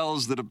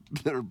motels that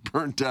are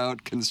burnt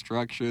out,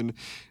 construction,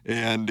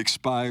 and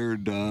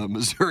expired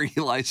Missouri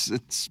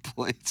license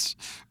plates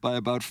by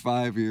about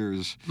 5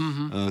 years.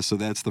 Mm-hmm. So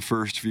that's the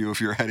first view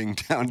if you're heading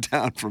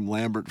downtown from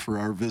Lambert for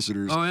our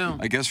visitors. Oh, yeah.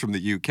 I guess from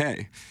the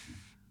UK.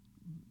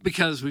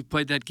 Because we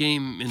played that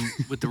game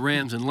with the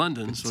Rams in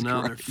London, so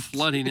now they're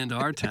flooding into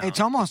our town.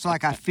 It's almost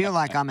like I feel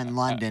like I'm in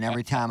London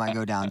every time I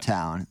go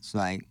downtown. It's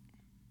like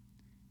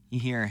you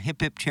hear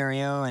hip hip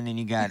cheerio, and then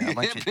you got a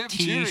bunch of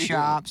tea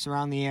shops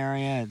around the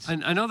area.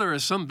 I know there are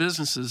some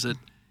businesses that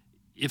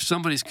if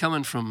somebody's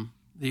coming from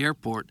the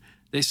airport,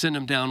 they send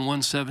them down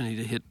 170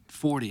 to hit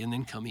 40 and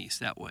then come east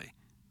that way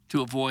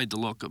to avoid the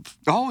look of.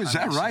 Oh, is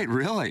that right?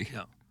 Really?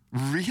 Yeah.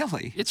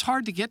 Really? It's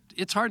hard to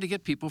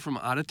get people from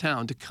out of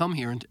town to come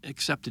here and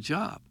accept a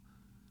job.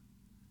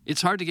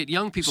 It's hard to get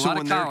young people out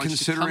of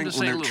college to come to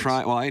St. Louis.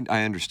 Trying, well,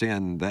 I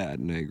understand that,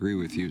 and I agree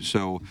with you.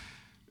 So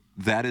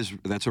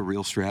that's a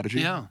real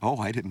strategy? Yeah. Oh,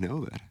 I didn't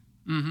know that.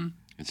 Mm-hmm.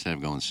 Instead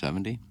of going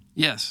 70?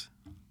 Yes.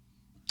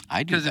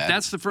 I do Because if that.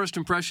 that's the first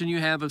impression you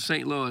have of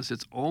St. Louis,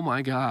 it's, oh,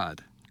 my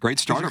God. Great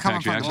starter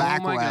pack, From the Jackson.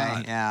 back Oh, my way.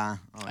 God. Yeah.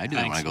 I do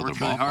that when I go to the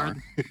Worked really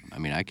hard. ballpark. I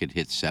mean, I could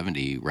hit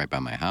 70 right by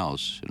my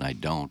house, and I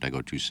don't. I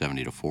go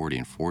 270 to 40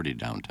 and 40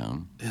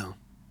 downtown. Yeah.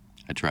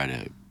 I try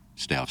to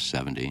stay off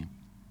 70.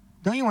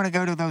 Don't you want to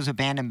go to those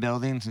abandoned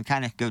buildings and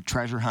kind of go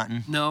treasure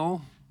hunting?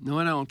 No,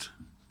 I don't.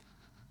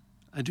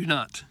 I do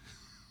not.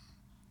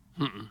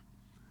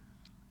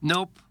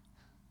 Nope.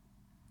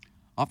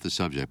 Off the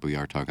subject, we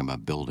are talking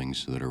about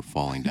buildings that are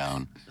falling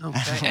down.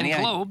 Okay. Any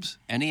And i- globes.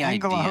 Any And idea?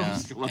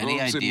 globes. Any Globes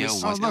in idea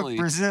Miss- Oh, what? look,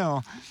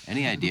 Brazil.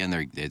 Any idea? And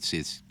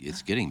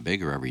it's getting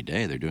bigger every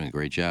day. They're doing a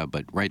great job.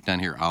 But right down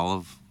here,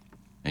 Olive,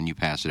 and you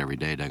pass it every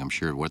day, Doug. I'm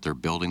sure what they're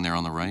building there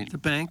on the right. The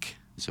bank.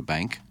 It's a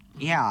bank.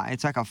 Yeah,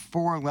 it's like a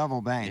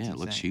 4-level bank. Yeah, it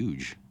looks insane.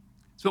 huge.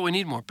 So we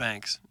need more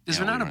banks. Is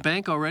Yeah, there we not a don't-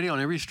 bank already on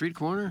every street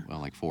corner? Well,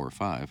 like 4 or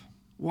 5.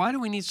 Why do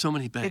we need so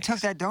many They banks? took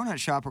that donut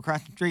shop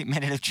across the street,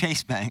 made it a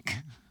Chase Bank.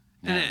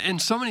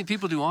 And so many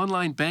people do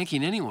online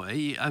banking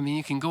anyway. I mean,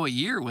 you can go a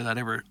year without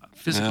ever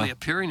physically Yeah.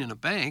 appearing in a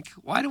bank.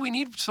 Why do we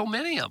need so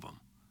many of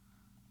them?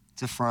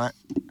 It's a front.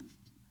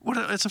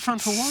 It's a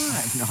front for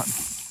what? No, I'm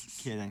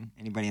kidding.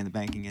 Anybody in the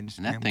banking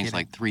industry? And that I'm thing's kidding.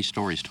 like 3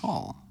 stories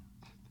tall.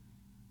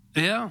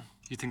 Yeah.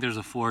 Do you think there's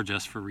a floor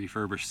just for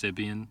refurbished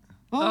Sibian?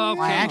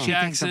 Okay, I actually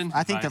Jackson.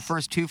 think the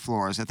first 2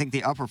 floors. I think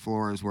the upper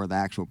floor is where the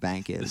actual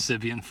bank The is.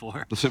 Sibian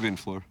floor? The Sibian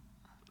floor.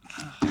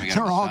 And we got a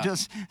They're all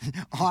massage- just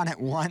on at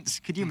once.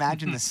 Could you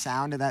imagine the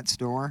sound of that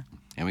store?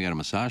 And we got a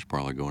massage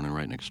parlor going in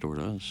right next door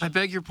to us. I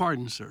beg your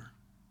pardon, sir.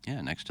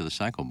 Yeah, next to the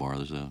cycle bar,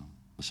 there's a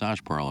massage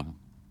parlor.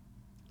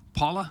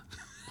 Paula?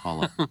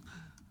 Paula. I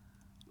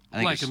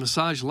think Like it's- a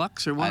Massage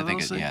Lux or one I of think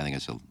those it, things? yeah, I think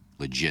it's a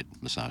legit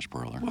massage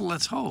parlor. Well,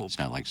 let's hope. It's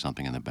not like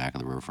something in the back of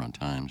the Riverfront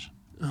Times.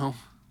 Oh.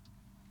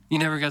 You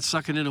never got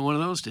sucking into one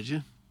of those, did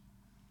you?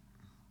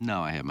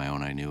 No, I had my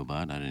own I knew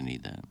about. I didn't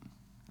need that.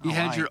 You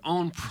had your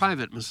own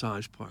private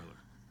massage parlor.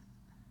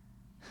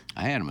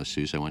 I had a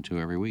masseuse I went to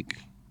every week.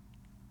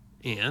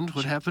 And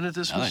what happened at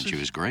this I thought masseuse? she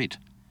was great.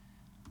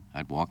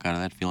 I'd walk out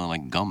of that feeling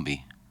like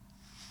Gumby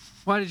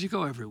Why did you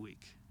go every week?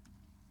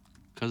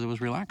 because it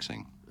was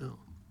relaxing. Oh.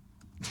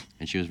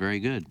 And she was very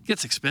good.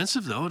 Gets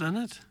expensive, though, doesn't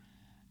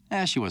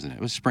it? She wasn't. It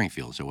was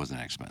Springfield, so it wasn't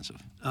that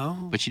expensive.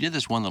 Oh. But she did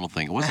this one little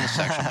thing. It wasn't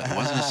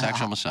a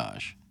sexual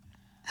massage.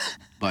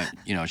 But,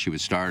 she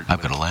would start.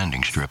 I've got a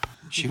landing strip.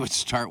 She would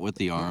start with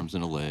the arms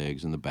and the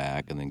legs and the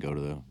back and then go to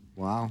the,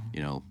 Wow.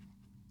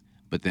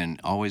 But then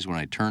always when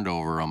I turned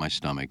over on my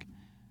stomach,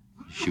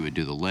 she would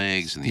do the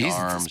legs and the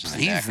arms and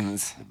the neck,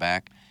 the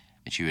back.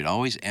 And she would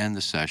always end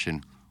the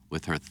session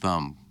with her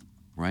thumb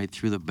right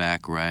through the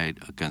back, right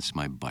against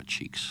my butt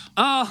cheeks.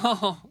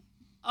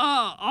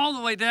 Oh, all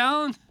the way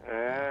down?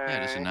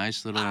 Yeah, just a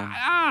nice little.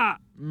 Mm.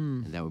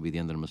 And that would be the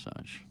end of the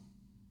massage.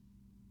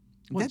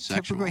 That's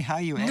typically how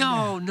you end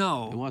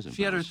No. It wasn't.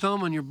 She had but it her was-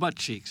 thumb on your butt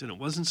cheeks, and it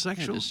wasn't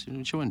sexual. She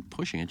wasn't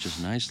pushing it,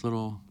 just nice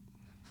little.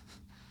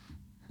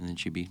 And then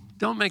she'd be.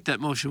 Don't make that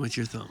motion with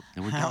your thumb.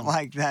 And we're I don't done.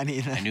 like that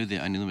either. I knew the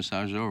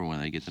massage was over when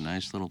they get the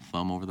nice little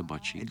thumb over the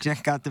butt cheek.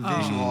 Jack got the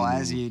visual Oh.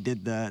 as you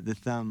did the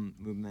thumb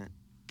movement.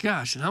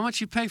 Gosh, and how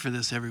much you pay for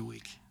this every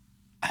week?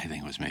 I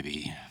think it was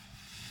maybe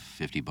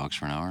 $50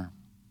 for an hour.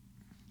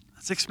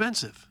 That's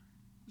expensive.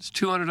 It's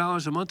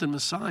 $200 a month in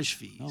massage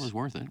fees. Well, it was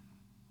worth it.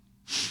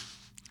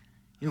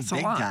 You're That's a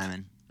big lot.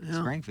 timing. Yeah.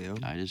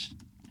 Springfield. I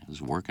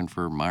was working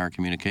for Meyer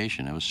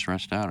Communication. I was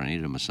stressed out. I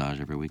needed a massage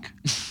every week.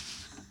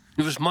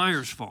 It was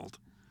Meyer's fault.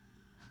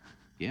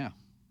 Yeah.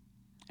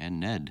 And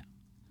Ned.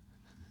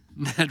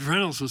 Ned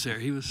Reynolds was there.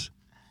 He was.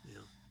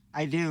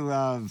 I do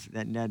love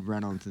that Ned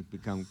Reynolds has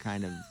become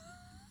kind of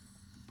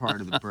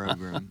part of the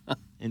program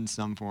in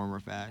some form or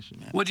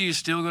fashion. What, do you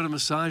still go to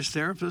massage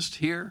therapist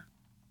here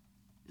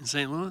in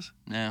St. Louis?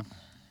 No.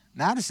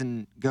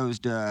 Madison goes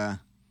to,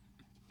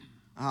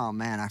 oh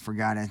man, I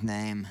forgot his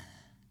name.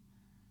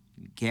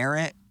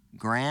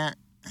 Grant,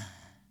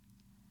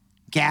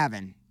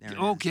 Gavin. There it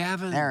is.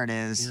 Gavin. There it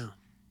is. Yeah.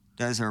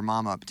 Does her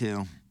mom up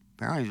too.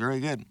 Apparently he's very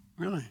good.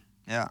 Really?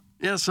 Yeah.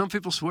 Yeah, some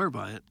people swear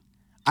by it.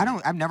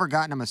 I've never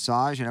gotten a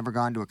massage. I've never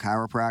gone to a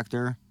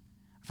chiropractor.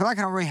 I feel like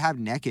I don't really have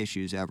neck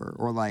issues ever,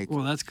 or like.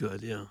 Well, that's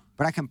good, yeah.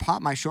 But I can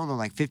pop my shoulder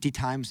like 50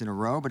 times in a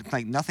row, but it's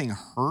like nothing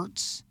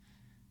hurts.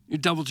 You're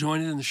double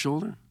jointed in the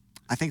shoulder?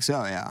 I think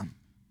so, yeah.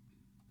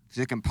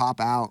 Because it can pop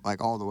out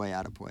like all the way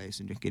out of place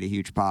and just get a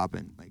huge pop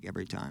in like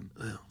every time.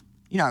 Yeah.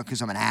 You know,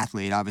 because I'm an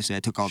athlete. Obviously, I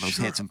took all those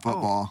hits in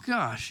football. Oh,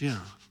 gosh, yeah.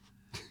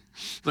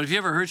 But if you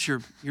ever hurt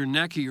your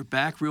neck or your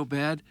back real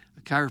bad,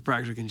 a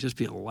chiropractor can just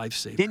be a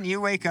lifesaver. Didn't you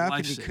wake up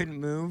and you Lifesaver. couldn't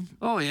move?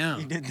 Oh, yeah.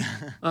 You did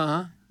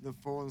Uh-huh. the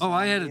full. Oh,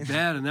 I had it Zombie.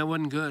 bad, and that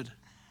wasn't good.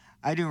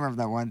 I do remember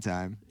that one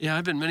time. Yeah,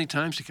 I've been many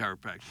times to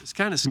chiropractor. It's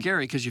kind of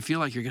scary because you feel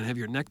like you're going to have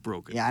your neck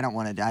broken. Yeah, I don't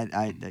want to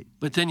die.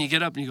 But then you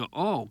get up and you go,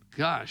 oh,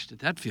 gosh, did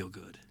that feel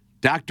good?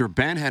 Dr.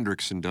 Ben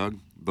Hendrickson, Doug.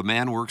 The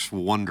man works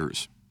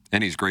wonders.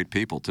 And he's great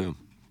people, too.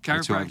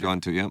 That's who I've Chiropractor?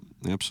 gone to. Yep,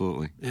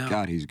 absolutely. Yeah.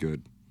 God, he's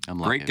good. I'm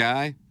lucky. Great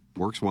guy.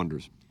 Works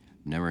wonders.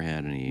 Never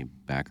had any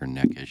back or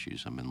neck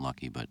issues. I've been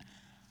lucky, but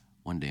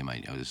one day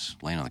I was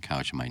laying on the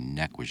couch and my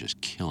neck was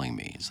just killing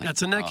me. It's like,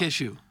 That's a neck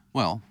issue.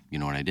 Well, you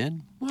know what I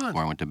did? What?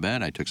 Before I went to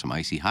bed, I took some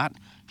icy hot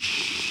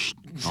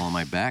all on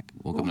my back.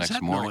 Woke What up was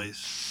next that morning.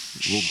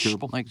 noise? A little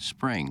gerbil, like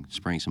spraying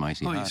some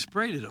icy hot. Oh, you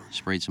sprayed it on.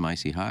 Sprayed some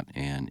icy hot,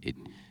 and it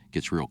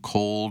gets real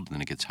cold,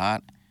 then it gets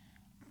hot.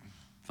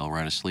 Fell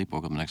right asleep,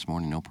 woke up the next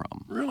morning, no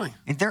problem. Really?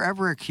 Is there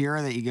ever a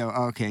cure that you go,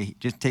 oh, okay,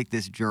 just take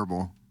this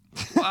gerbil?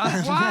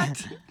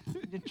 What?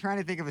 Just trying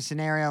to think of a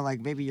scenario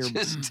like maybe you're.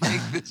 Just take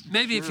this.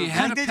 Maybe if you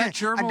had a pet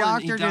gerbil a and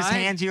he doctor just died?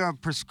 hands you a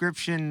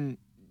prescription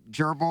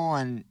gerbil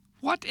and.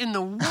 What in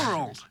the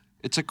world?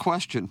 It's a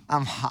question.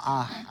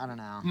 I don't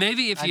know.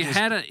 Maybe if I you just-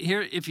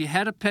 if you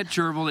had a pet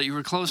gerbil that you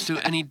were close to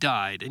and he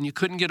died and you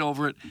couldn't get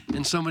over it,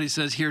 and somebody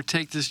says, "Here,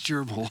 take this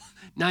gerbil,"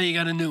 now you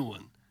got a new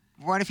one.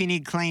 What if you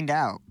need cleaned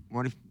out?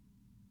 What if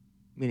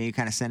you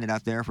kind of send it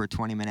up there for a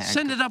 20-minute?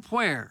 Send it up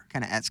where?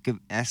 Kind of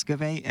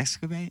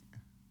excavate.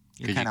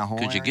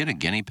 Could you get a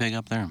guinea pig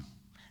up there?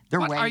 They're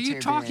What way are you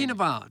too talking big.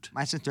 about?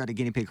 My sister had a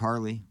guinea pig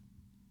Harley.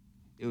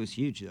 It was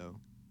huge though.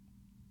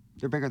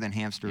 They're bigger than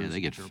hamsters. Yeah,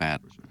 they get and gerbils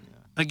fat. for sure,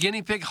 yeah. A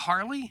guinea pig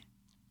Harley?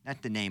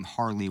 Not the name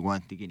Harley,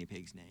 what the guinea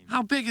pig's name.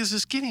 How big is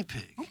this guinea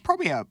pig?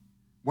 Probably a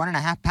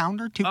 1.5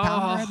 pounder, 2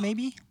 pounder,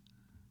 maybe.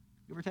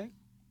 Give or take.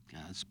 Yeah,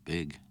 it's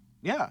big.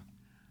 Yeah,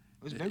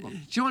 it was a big one. Do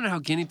you wonder how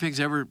guinea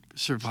pigs ever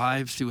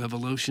survive through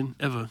evolution?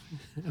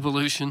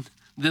 Evolution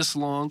this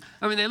long?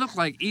 I mean, they look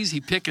like easy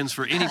pickings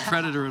for any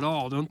predator at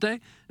all, don't they?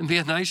 And be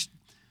a nice,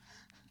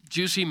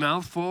 juicy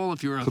mouthful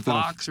if you're a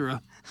fox or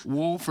a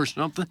wolf or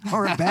something.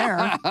 Or a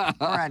bear.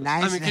 Or a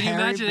nice I mean, can you hairy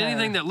imagine bear.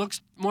 anything that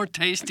looks more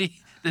tasty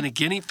than a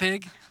guinea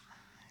pig?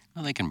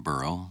 Well, they can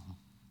burrow,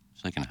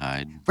 so they can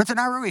hide. But they're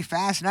not really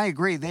fast, and I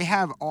agree. They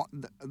have all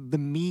the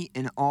meat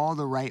in all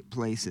the right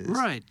places.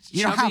 Right.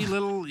 You don't Chubby have,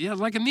 little,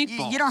 like a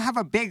meatball. you don't have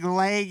a big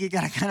leg. You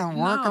got to kind of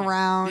work No,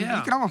 around. yeah.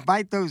 You can almost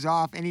bite those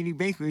off, and then you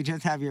basically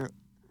just have your...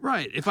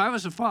 Right. If I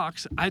was a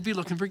fox, I'd be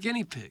looking for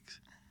guinea pigs.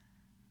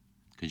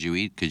 Could you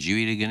eat a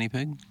guinea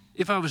pig?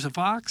 If I was a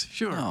fox,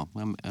 sure. No,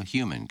 I'm a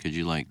human. Could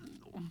you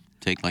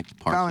take the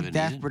parts I of was it and eat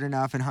it? desperate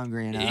enough and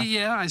hungry enough.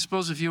 Yeah, I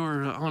suppose if you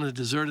were on a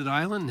deserted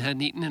island and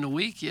hadn't eaten in a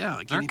week, yeah,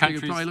 a guinea pig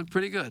would probably look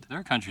pretty good. There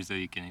are countries that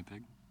eat guinea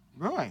pig.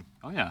 Really?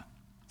 Oh, yeah.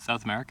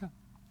 South America.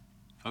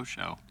 Faux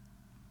show.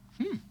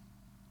 I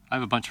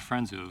have a bunch of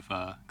friends who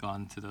have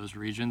gone to those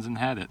regions and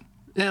had it.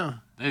 Yeah.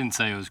 They didn't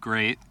say it was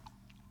great.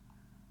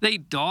 They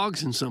eat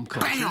dogs in some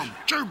countries.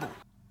 Gerbil.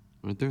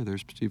 Right there. There's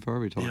Steve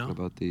Harvey talking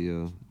about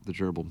the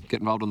gerbil.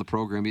 Get involved in the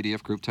program.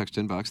 EDF Group text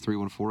inbox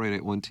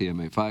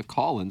 314-881-TMA5.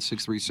 Call in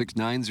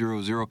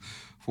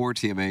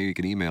 636-9004-TMA. You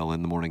can email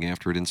in the morning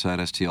after at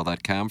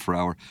InsideSTL.com for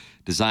our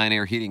design,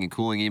 air, heating, and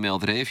cooling email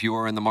today. If you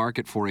are in the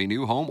market for a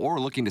new home or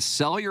looking to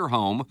sell your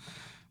home,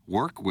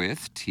 work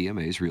with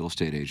TMA's real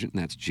estate agent,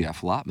 and that's Jeff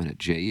Lottman at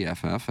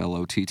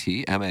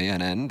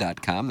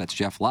JEFFLOTTMANN.com. That's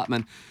Jeff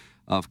Lottman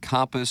of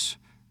Compass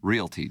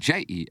Realty,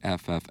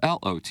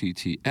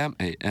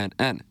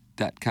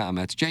 JEFFLOTTMANN.com.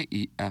 That's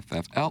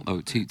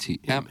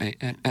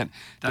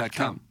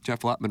JEFFLOTTMANN.com. Jeff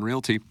Lottman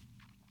Realty.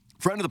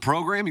 Friend of the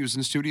program. He was in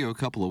the studio a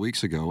couple of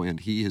weeks ago, and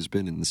he has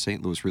been in the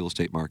St. Louis real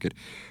estate market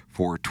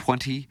for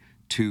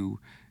 22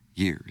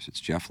 years. It's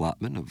Jeff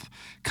Lottman of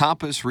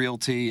Compass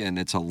Realty, and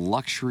it's a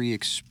luxury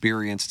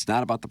experience. It's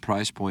not about the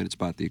price point, it's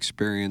about the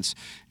experience,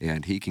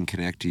 and he can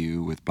connect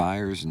you with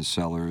buyers and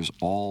sellers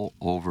all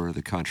over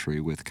the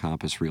country with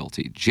Compass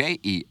Realty.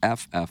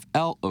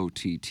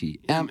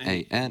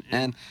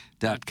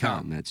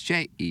 JEFFLOTTMANN.com. That's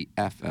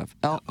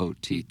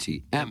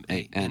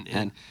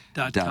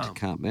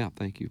JEFFLOTTMANN.com. Yeah,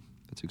 thank you.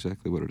 That's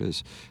exactly what it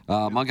is.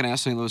 Munganess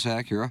St. Louis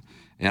Acura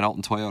and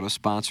Alton Toyota,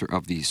 sponsor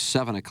of the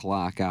 7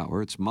 o'clock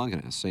hour. It's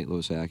Munganess St.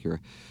 Louis Acura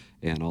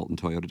and Alton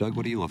Toyota. Doug,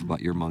 what do you love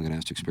about your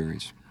Munganess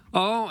experience?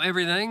 Oh,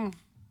 everything.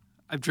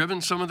 I've driven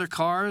some of their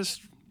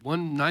cars,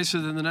 one nicer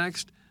than the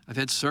next. I've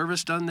had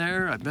service done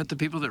there. I've met the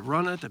people that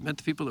run it. I've met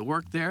the people that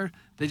work there.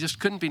 They just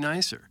couldn't be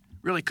nicer.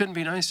 Really couldn't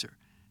be nicer.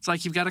 It's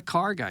like you've got a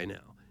car guy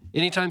now.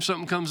 Anytime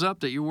something comes up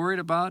that you're worried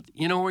about,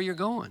 you know where you're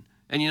going.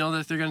 And you know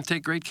that they're going to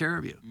take great care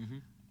of you. Mm-hmm.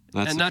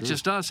 That's and the not truth.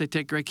 just us, they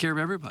take great care of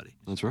everybody.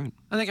 That's right.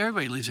 I think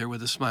everybody leaves there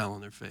with a smile on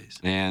their face.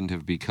 And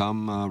have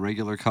become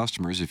regular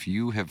customers. If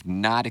you have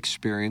not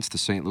experienced the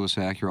St. Louis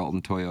Acura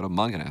Alton Toyota,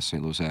 Munganess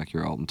St. Louis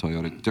Acura Alton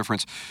Toyota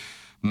difference,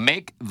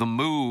 make the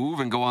move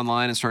and go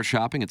online and start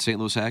shopping at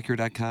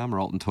stlouisacura.com or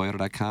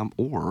altontoyota.com,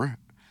 or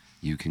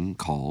you can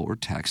call or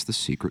text the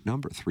secret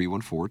number,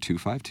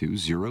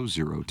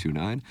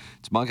 314-252-0029.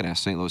 It's Munganess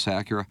St. Louis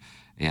Acura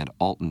and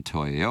Alton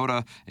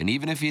Toyota. And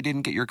even if you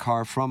didn't get your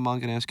car from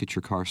Munganess, get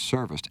your car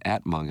serviced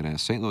at Munganess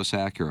St. Louis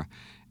Acura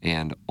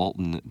and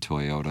Alton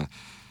Toyota.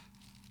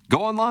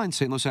 Go online,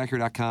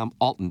 stlouisacura.com,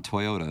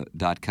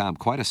 altontoyota.com.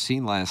 Quite a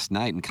scene last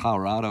night in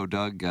Colorado,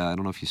 Doug. I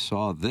don't know if you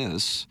saw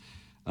this.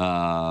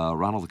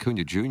 Ronald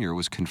Acuna Jr.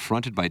 was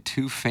confronted by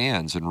two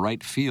fans in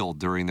right field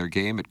during their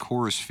game at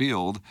Coors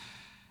Field,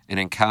 an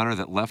encounter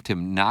that left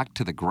him knocked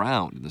to the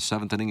ground. In the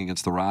seventh inning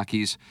against the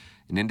Rockies,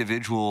 an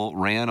individual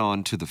ran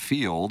onto the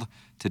field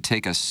to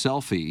take a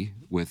selfie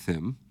with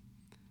him.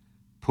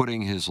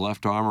 putting his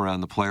left arm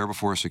around the player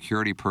before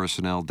security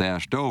personnel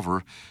dashed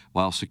over.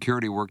 While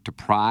security worked to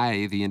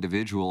pry the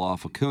individual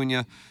off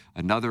Acuna,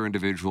 another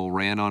individual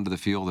ran onto the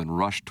field and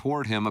rushed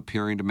toward him,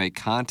 appearing to make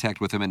contact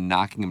with him and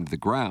knocking him to the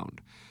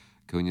ground.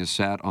 Acuna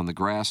sat on the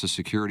grass as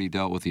security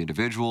dealt with the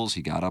individuals.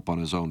 He got up on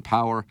his own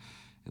power.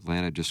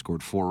 Atlanta just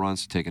scored 4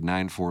 runs to take a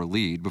 9-4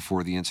 lead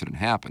before the incident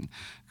happened.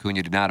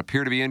 Acuna did not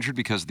appear to be injured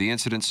because of the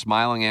incident,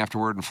 smiling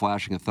afterward and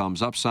flashing a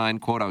thumbs-up sign.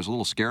 Quote, "I was a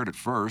little scared at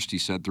first," he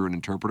said through an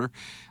interpreter.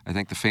 "I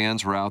think the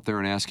fans were out there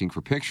and asking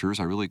for pictures.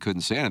 I really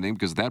couldn't say anything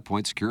because at that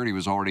point security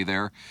was already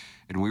there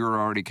and we were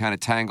already kind of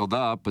tangled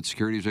up, but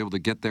security was able to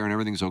get there and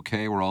everything's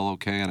okay. We're all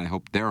okay, and I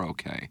hope they're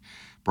okay."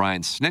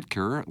 Brian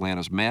Snitker,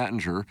 Atlanta's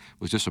manager,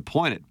 was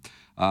disappointed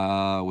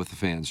with the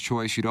fans'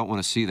 choice. "You don't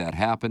want to see that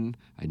happen.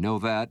 I know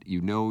that.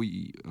 You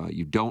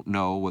don't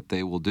know what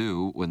they will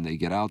do when they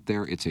get out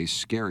there. It's a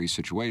scary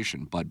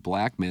situation." Bud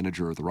Black,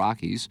 manager of the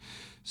Rockies,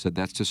 said,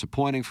 "That's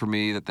disappointing for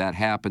me that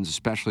happens,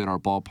 especially in our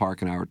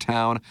ballpark in our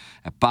town.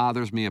 It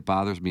bothers me. It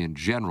bothers me in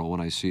general when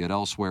I see it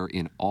elsewhere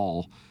in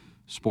all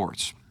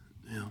sports."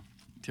 Yeah,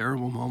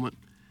 terrible moment.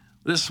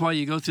 This is why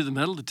you go through the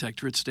metal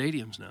detector at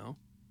stadiums now.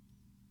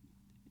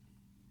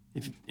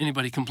 If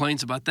anybody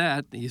complains about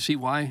that, you see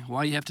why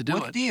you have to do it.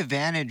 What's the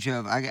advantage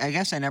of? I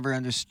guess I never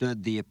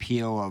understood the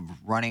appeal of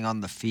running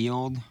on the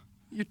field.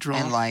 You're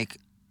drunk. And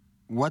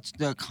what's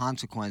the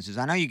consequences?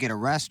 I know you get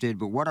arrested,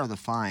 but what are the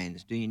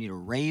fines? Do you need to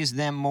raise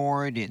them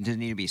more? Does it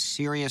need to be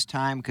serious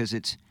time? Because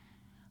it's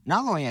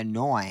not only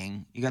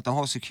annoying, you got the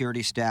whole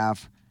security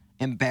staff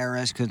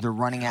embarrassed because they're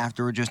running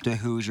after just a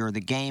Hoosier.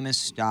 The game is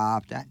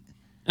stopped. And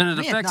it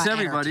affects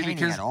everybody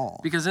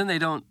because then they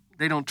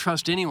don't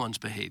trust anyone's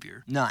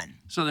behavior. None.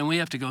 So then we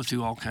have to go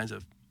through all kinds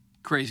of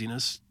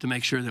craziness to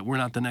make sure that we're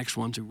not the next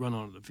ones who run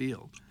onto the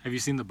field. Have you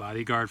seen the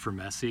bodyguard for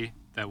Messi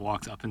that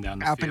walks up and down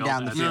the field? Up and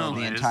down the field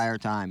the entire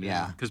time,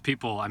 yeah. Because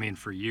people,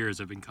 for years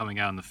have been coming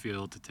out on the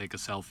field to take a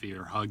selfie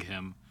or hug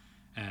him,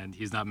 and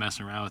he's not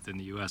messing around with it in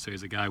the U.S., so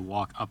he's a guy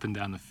walk up and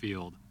down the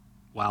field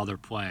while they're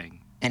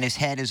playing. And his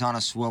head is on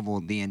a swivel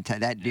the entire.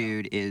 That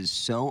dude is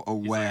so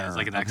aware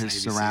of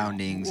his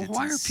surroundings. Well,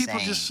 why are people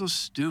just so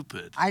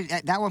stupid?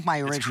 That was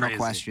my original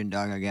question,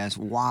 Doug. I guess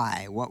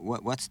why?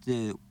 What's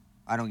the?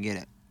 I don't get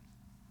it.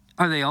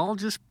 Are they all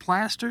just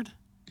plastered?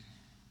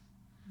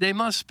 They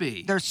must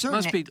be. There's certain.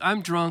 Must be.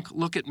 I'm drunk.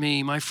 Look at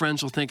me. My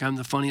friends will think I'm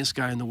the funniest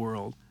guy in the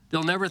world.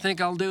 They'll never think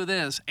I'll do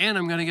this, and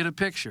I'm going to get a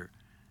picture.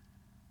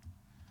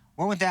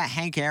 What with that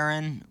Hank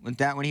Aaron? With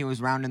that when he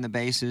was rounding the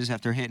bases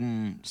after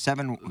hitting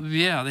 7?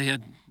 Yeah, they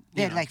had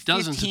like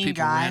dozens 15 of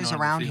people guys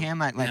around him,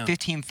 like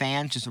 15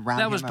 fans just around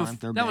him on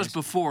third base. That was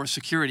before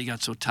security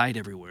got so tight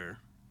everywhere.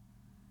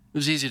 It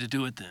was easy to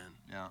do it then.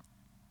 Yeah.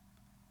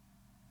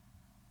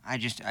 I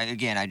just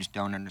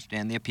don't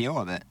understand the appeal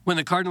of it. When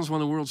the Cardinals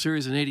won the World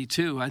Series in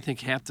 '82, I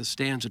think half the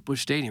stands at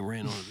Busch Stadium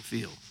ran onto the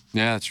field.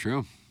 Yeah, that's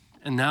true.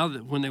 And now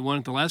that when they won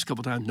it the last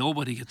couple times,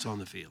 nobody gets on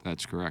the field.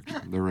 That's correct.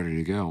 They're ready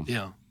to go.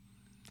 Yeah.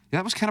 Yeah,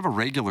 that was kind of a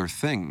regular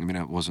thing.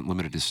 It wasn't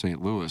limited to St.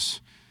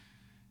 Louis.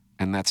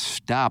 And that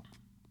stop,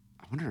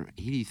 I wonder,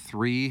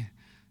 83,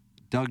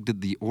 Doug, did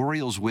the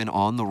Orioles win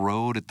on the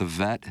road at the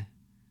Vet?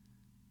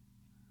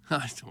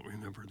 I don't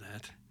remember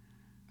that.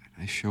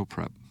 Nice show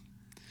prep.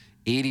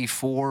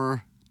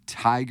 84,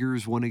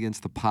 Tigers won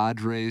against the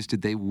Padres.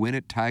 Did they win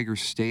at Tiger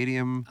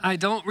Stadium? I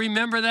don't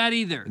remember that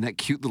either. And that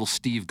cute little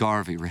Steve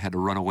Garvey had to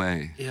run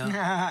away.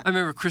 Yeah. I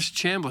remember Chris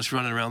Chambliss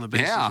running around the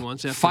bases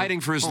once. After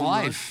fighting for his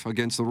life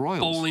against the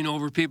Royals. Bowling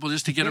over people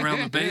just to get around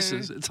the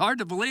bases. It's hard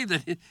to believe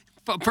that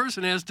a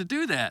person has to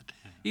do that.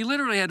 He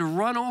literally had to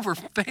run over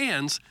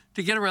fans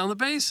to get around the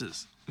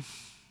bases.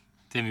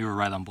 Tim, you were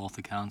right on both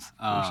accounts.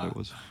 Of course I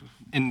was.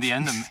 At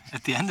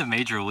the end of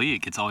Major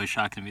League, it's always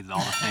shocking to me that all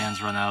the fans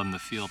run out in the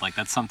field. Like,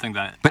 that's something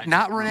that... But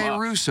not Rene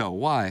Russo.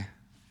 Why?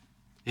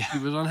 Yeah. He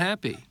was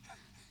unhappy.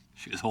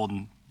 She was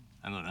holding...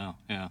 I don't know.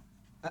 Yeah.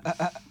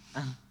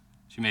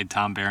 She made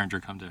Tom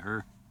Berenger come to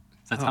her.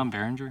 Is that Tom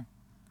Berenger?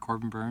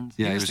 Corbin Burns?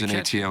 Yeah, he was an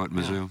ATO at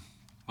Mizzou. Yeah.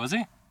 Was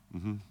he?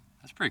 Mm-hmm.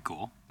 That's pretty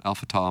cool.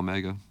 Alpha Tau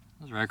Omega.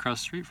 That was right across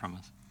the street from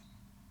us.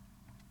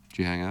 Did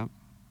you hang out?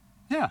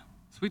 Yeah.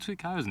 Sweet Sweet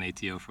Kai was an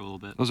ATO for a little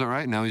bit. Was that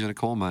right? Now he's in a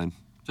coal mine.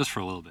 Just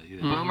for a little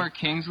bit. Boomer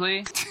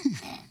Kingsley?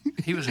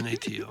 He was an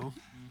ATO.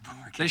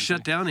 They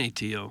shut down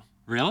ATO.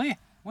 Really?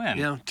 When?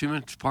 Yeah, too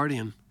much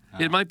partying. Oh.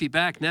 It might be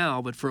back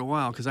now, but for a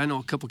while, because I know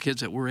a couple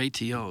kids that were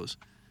ATOs.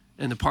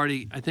 And the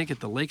party, I think at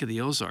the Lake of the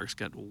Ozarks,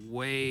 got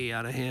way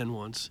out of hand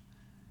once.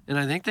 And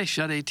I think they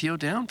shut ATO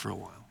down for a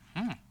while.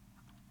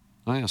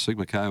 Oh, yeah,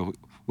 Sigma Chi.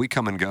 We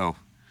come and go.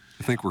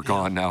 I think we're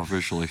gone now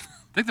officially.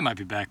 I think they might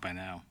be back by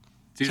now.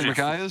 Sigma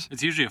Chi is?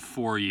 It's usually a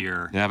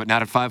 4-year. Yeah, but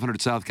not at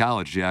 500 South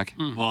College, Jack.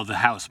 Well, the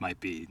house might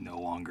be no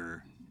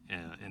longer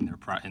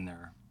in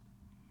their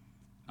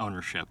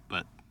ownership,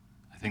 but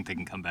I think they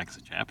can come back as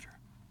a chapter.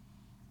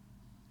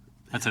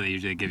 That's how they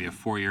usually give you a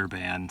 4-year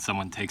ban.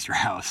 Someone takes your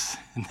house,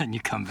 and then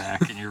you come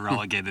back and you're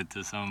relegated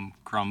to some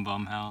crumb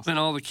bum house. And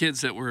all the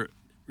kids that were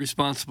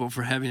responsible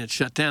for having it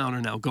shut down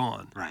are now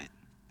gone. Right,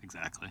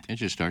 exactly.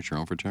 Can't you start your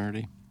own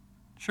fraternity?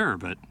 Sure,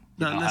 but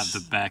You don't have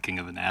the backing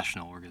of a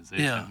national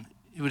organization. Yeah,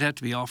 it would have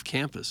to be off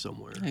campus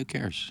somewhere. Who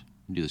cares?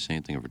 You do the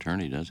same thing a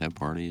fraternity does, have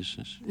parties.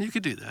 You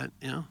could do that,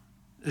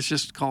 It's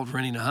just called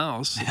renting a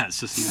house. Yeah, it's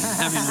just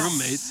having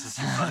roommates.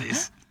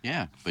 Buddies.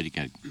 Yeah, but you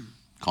can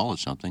call it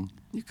something.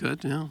 You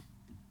could, yeah.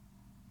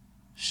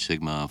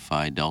 Sigma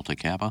Phi Delta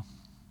Kappa.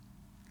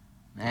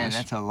 Man,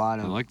 that's a lot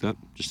of... I like that.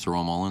 Just throw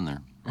them all in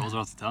there. Rolls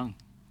off the tongue.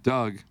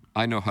 Doug,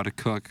 I know how to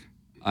cook.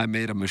 I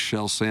made a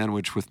Michelle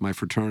sandwich with my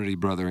fraternity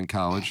brother in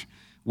college.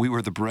 We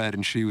were the bread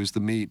and she was the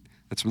meat.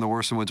 That's from the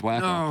Worcester Woods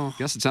Wacko. Oh,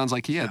 Guess it sounds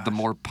like he had the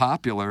more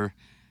popular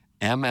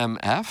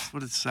MMF. That's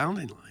what it's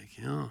sounding like,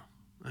 yeah.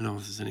 I don't know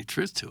if there's any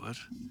truth to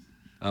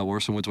it.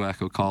 Worcester Woods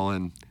Wacko, call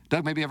in.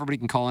 Doug, maybe everybody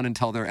can call in and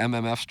tell their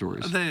MMF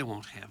stories. They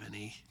won't have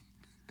any.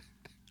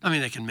 I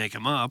mean, they can make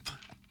them up.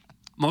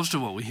 Most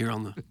of what we hear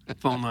on the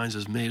phone lines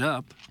is made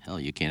up. Hell,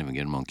 you can't even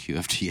get them on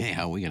QFTA.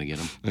 How are we going to get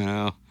them? I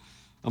know.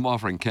 I'm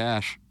offering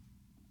cash.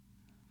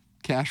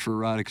 Cash for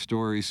erotic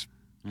stories.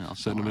 Yeah, I'll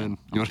send them in.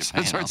 You want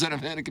to start sending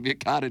them in? It could be a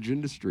cottage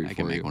industry. I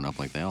can make one up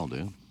like they all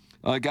do.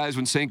 Guys,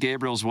 when St.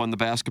 Gabriel's won the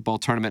basketball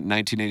tournament in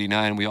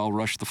 1989, we all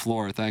rushed the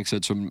floor. Thanks,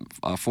 said some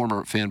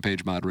former fan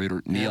page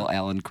moderator Neil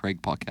Allen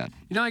Craig Paquette.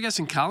 I guess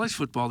in college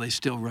football, they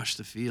still rush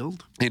the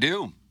field. They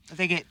do.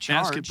 They get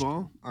charged.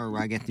 Basketball. Or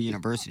I get the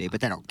university,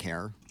 but they don't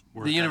care.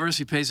 The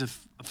university pays a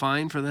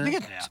fine for that? They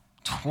get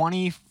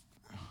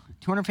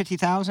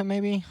 250,000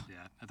 maybe? Yeah,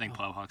 I think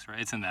Plowhawks, right?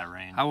 It's in that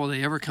range. How will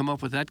they ever come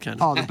up with that kind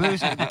of... Oh, the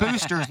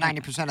boosters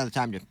 90% of the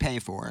time to pay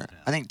for it.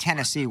 I think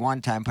Tennessee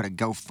one time put a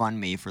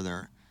GoFundMe for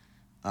their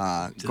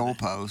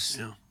goalposts.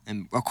 Yeah.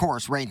 And, of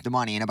course, ranked the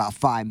money in about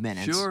 5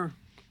 minutes. Sure.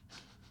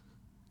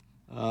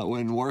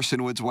 When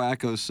Worcester Woods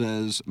Wacko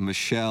says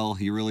Michelle,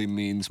 he really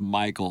means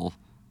Michael,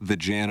 the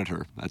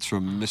janitor. That's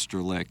from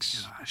Mr.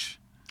 Licks. Gosh.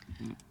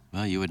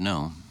 Well, you would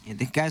know. Yeah,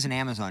 the guy's an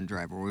Amazon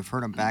driver. We've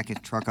heard him back his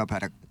truck up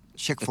at a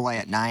Chick-fil-A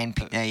at 9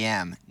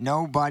 a.m.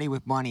 Nobody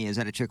with money is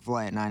at a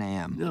Chick-fil-A at 9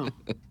 a.m. No.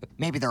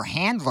 Maybe their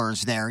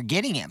handler's there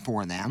getting it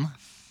for them.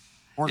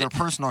 Or their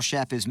personal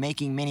chef is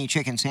making mini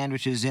chicken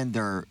sandwiches in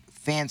their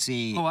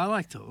fancy, I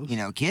like those.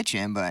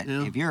 Kitchen. But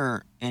if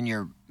you're in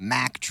your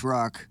Mack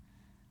truck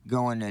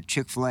going to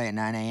Chick-fil-A at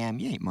 9 a.m.,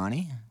 you ain't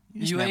money.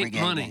 You ain't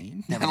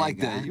money. I like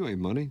that. You ain't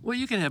money. Well,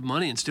 you can have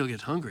money and still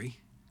get hungry.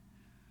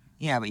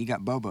 Yeah, but you got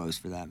Bobos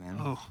for that, man.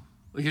 Oh,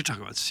 well, you're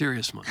talking about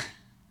serious money.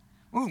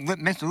 Well,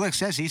 Mr. Lick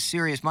says he's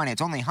serious money.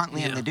 It's only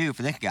Huntley and the Dew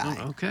for this guy.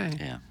 Oh, okay.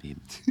 Yeah, he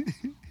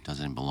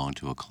doesn't belong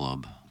to a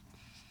club.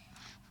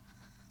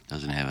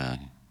 Doesn't have a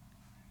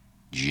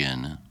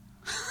gin.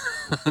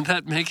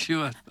 That makes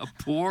you a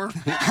poor?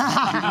 You don't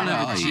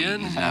have a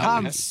gin?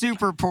 I'm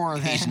super poor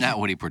then. He's not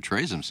what he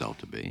portrays himself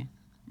to be.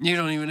 You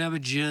don't even have a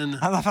gin.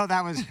 I love how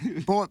that was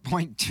bullet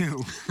point 2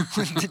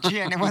 with the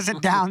gin. It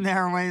wasn't down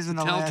there ways in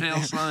the Telltale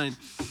list. sign.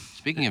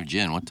 Speaking of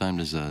gin, what time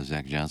does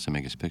Zach Johnson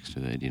make his picks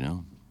today? Do you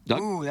know?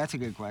 Doug? Ooh, that's a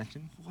good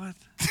question. What?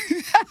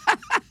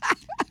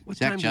 What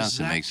Zach time Johnson does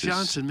Zach makes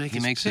Johnson make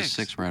his makes picks? his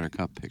 6 Ryder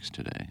Cup picks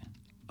today.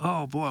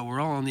 Oh, boy,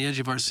 we're all on the edge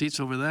of our seats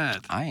over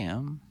that. I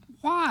am.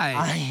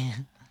 Why?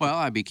 Well,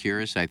 I'd be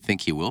curious. I think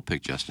he will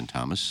pick Justin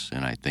Thomas,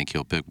 and I think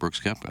he'll pick Brooks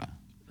Koepka.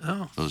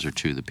 Oh. Those are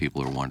two that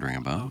people are wondering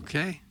about.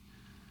 Okay.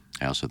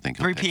 I also think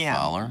he'll 3 pick p.m.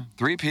 Fowler.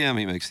 3 p.m.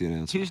 he makes the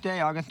announcement.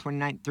 Tuesday, August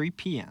 29th, 3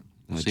 p.m.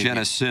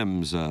 Jenna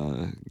Sims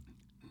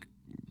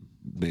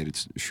made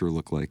it sure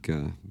look like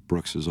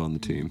Brooks is on the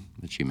team.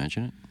 Did she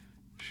mention it?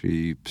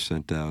 She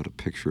sent out a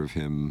picture of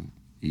him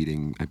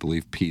eating, I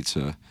believe,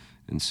 pizza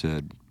and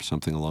said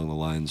something along the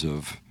lines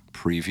of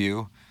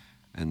preview,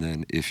 and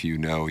then if you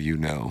know, you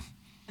know.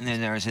 And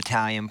then there's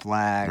Italian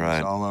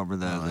flags all over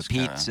the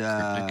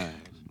pizza.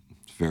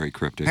 It's very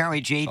cryptic.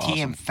 Apparently JT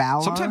and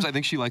Fowler. Sometimes I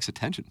think she likes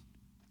attention.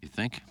 You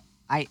think?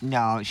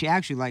 No, she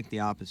actually liked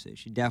the opposite.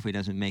 She definitely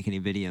doesn't make any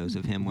videos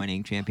of him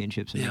winning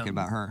championships and making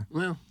about her.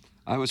 Well,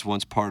 I was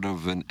once part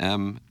of an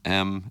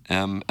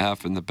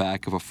MMMF in the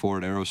back of a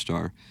Ford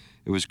Aerostar.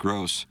 It was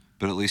gross,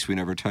 but at least we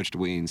never touched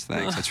Weens.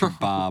 Thanks. That's from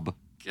Bob.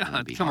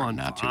 God, Be come hard on,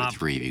 not to Bob. the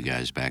 3 of you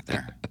guys back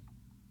there.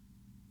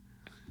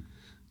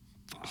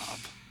 Bob.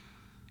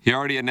 He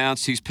already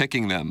announced he's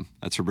picking them.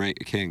 That's a Ray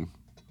King.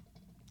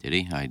 Did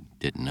he? I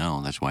didn't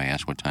know. That's why I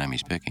asked what time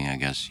he's picking. I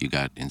guess you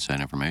got inside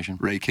information.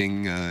 Ray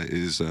King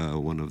is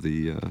one of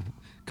the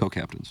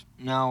co-captains.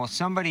 No,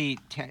 somebody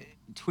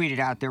tweeted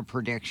out their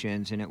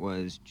predictions, and it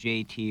was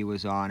JT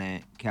was on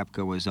it,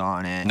 Koepka was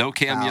on it. No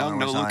Cam Fowler Young,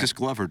 no was on Lucas it.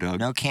 Glover, Doug.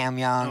 No Cam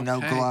Young, no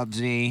Okay.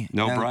 Glovesy.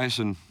 No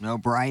Bryson. No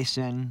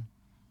Bryson.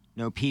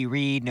 No P.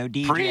 Reed, no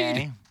DJ.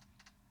 Preed.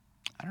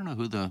 I don't know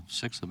who the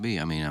 6th will be.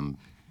 I mean,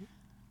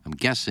 I'm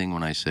guessing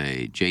when I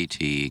say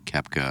JT,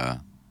 Koepka,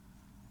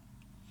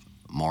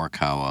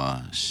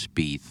 Morikawa,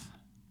 Spieth,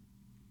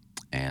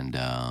 and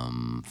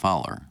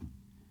Fowler.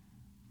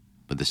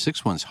 But the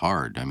 6th one's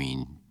hard. I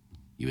mean,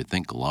 you would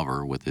think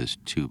Glover with his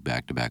 2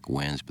 back-to-back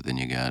wins, but then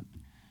you got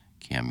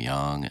Cam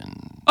Young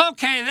and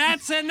Okay,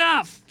 that's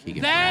enough.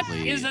 Keegan That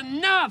Bradley. is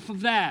enough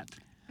of that.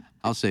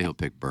 I'll say he'll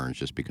pick Burns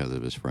just because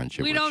of his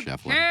friendship We with don't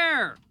Scheffler.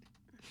 care.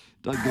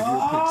 Doug, give your picks.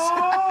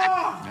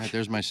 All right,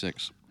 there's my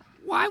 6.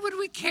 Why would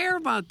we care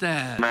about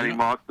that?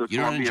 You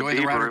don't enjoy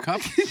the Ryder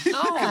Cup?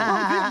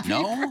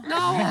 No?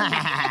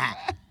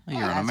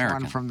 You're an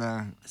American. One from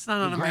the It's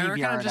not an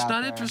American. I'm just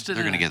not interested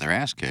They're in going to it. get their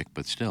ass kicked,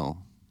 but still.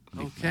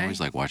 Okay. I always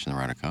like watching the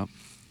Ryder Cup.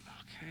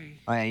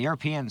 Oh, yeah,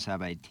 Europeans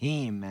have a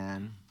team,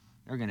 man.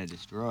 They're going to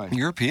destroy.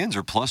 Europeans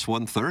are plus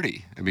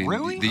 130. I mean,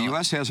 Really? the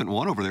U.S. hasn't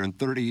won over there in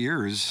 30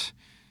 years.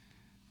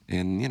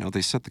 And,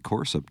 they set the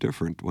course up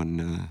different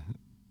when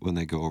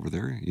they go over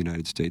there.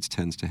 United States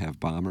tends to have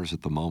bombers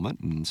at the moment.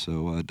 And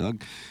so,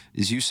 Doug,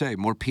 as you say,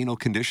 more penal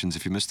conditions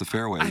if you miss the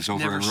fairways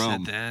over in Rome. I've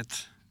never said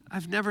that.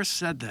 I've never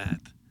said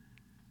that.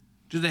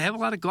 Do they have a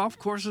lot of golf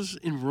courses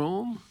in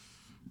Rome?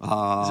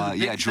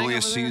 Yeah,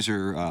 Julius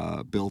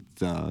Caesar built,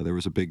 there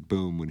was a big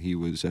boom when he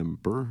was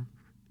emperor.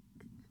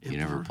 You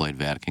never played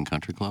Vatican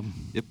Country Club?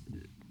 Yep.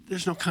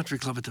 There's no country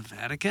club at the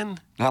Vatican.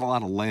 Not a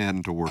lot of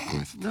land to work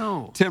with.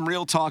 No. Tim,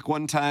 real talk,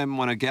 one time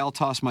when a gal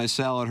tossed my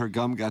salad, her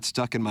gum got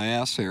stuck in my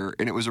ass hair,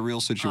 and it was a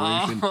real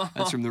situation. Oh.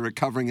 That's from the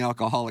recovering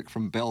alcoholic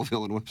from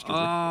Belleville in Worcester.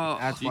 Oh.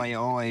 That's why you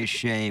always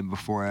shave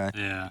before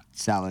a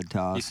salad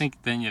toss. You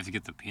think then you have to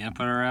get the peanut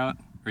butter out,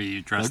 or you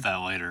address that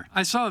later?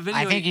 I saw a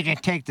video. I think you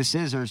just take the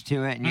scissors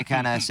to it and you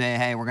kind of say,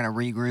 hey, we're going to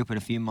regroup in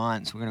a few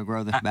months. We're going to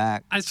grow this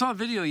back. I saw a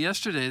video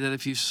yesterday that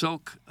if you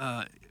soak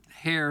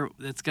hair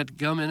that's got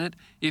gum in it,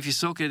 if you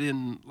soak it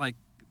in like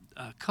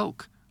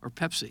Coke or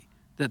Pepsi,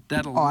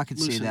 that'll I could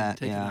loosen see it and that,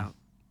 take it yeah. out.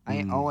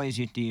 I always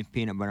used to use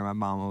peanut butter. My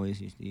mom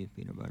always used to use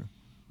peanut butter.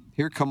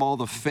 Here come all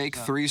the fake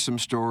threesome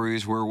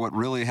stories where what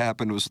really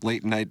happened was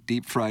late-night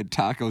deep-fried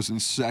tacos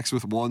and sex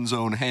with one's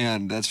own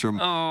hand. That's from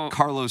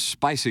Carlos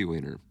Spicy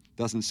Wiener.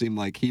 Doesn't seem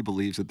like he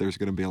believes that there's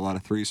going to be a lot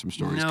of threesome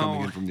stories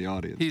coming in from the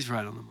audience. He's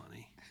right on the money.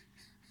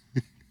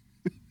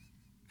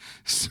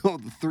 So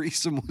the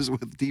threesome was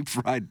with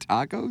deep-fried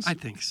tacos? I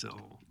think so.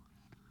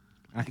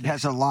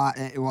 That's a lot.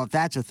 Well, if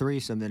that's a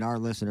threesome, then our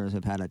listeners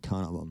have had a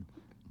ton of them.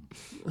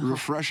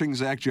 Refreshing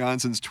Zach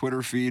Johnson's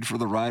Twitter feed for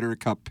the Ryder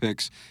Cup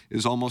picks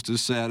is almost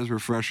as sad as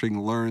refreshing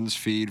Learn's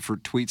feed for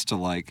tweets to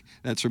like.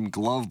 That's from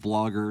glove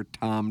blogger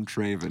Tom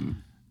Traven.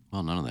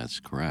 Well, none of that's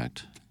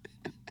correct.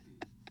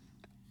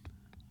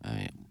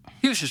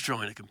 He was just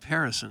drawing a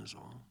comparison is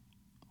all.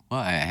 Well,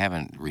 I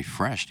haven't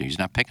refreshed. He's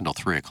not picking till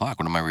 3 o'clock.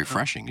 What am I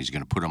refreshing? He's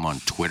going to put him on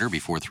Twitter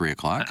before 3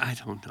 o'clock? I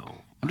don't know.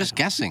 I'm just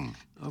guessing.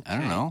 Okay. I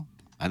don't know.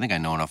 I think I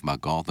know enough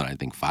about golf that I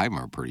think 5 of them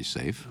are pretty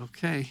safe.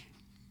 Okay.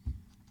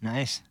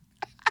 Nice.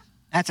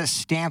 That's a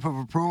stamp of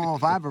approval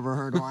if I've ever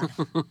heard one.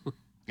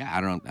 Yeah,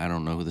 I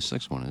don't know who the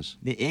 6th one is.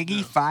 The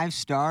Iggy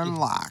 5-star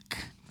lock.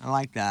 I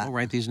like that. I'll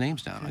write these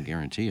names down. I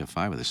guarantee you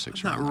 5 of the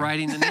 6 I'm are not there.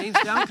 writing the names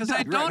down because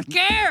I don't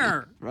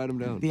care. Write them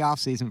down. The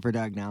off-season for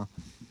Doug now.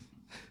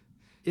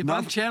 If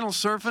I'm channel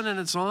surfing and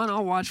it's on,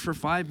 I'll watch for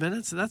 5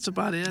 minutes. That's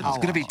about it. It's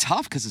going to be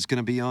tough because it's going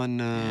to be on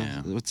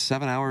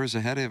 7 hours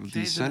ahead of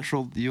the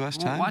central U.S.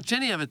 Won't time. watch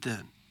any of it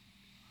then.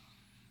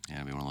 Yeah,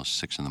 it'll be one of those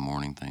 6 in the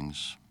morning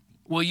things.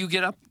 Will you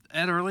get up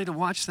that early to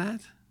watch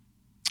that?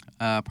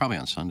 Probably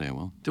on Sunday I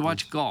will. To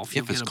watch golf?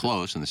 If it's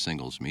close and the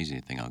singles means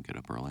anything, I'll get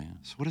up early.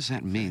 So what does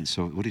that mean?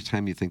 So what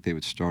time do you think they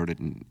would start it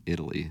in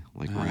Italy?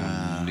 Like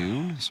around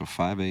noon? So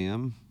 5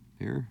 a.m.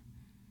 here?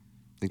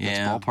 I think that's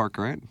ballpark,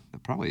 right?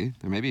 Probably.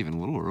 Or maybe even a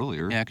little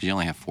earlier. Yeah, because you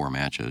only have 4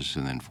 matches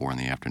and then 4 in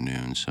the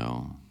afternoon,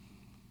 so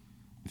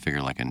you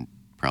figure like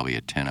probably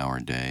a 10-hour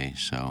day,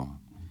 so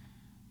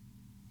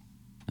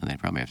and they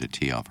probably have to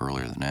tee off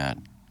earlier than that.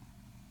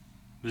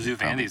 Mizzou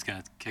Vandy's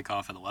going to kick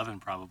off at 11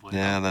 probably.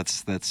 Yeah,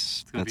 that's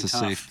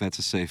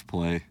a safe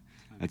play.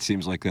 That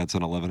seems like that's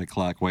an 11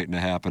 o'clock waiting to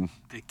happen.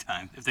 Big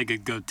time. If they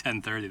could go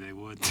 10:30, they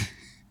would.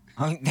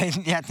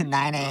 Yeah, to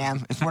 9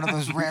 a.m. It's one of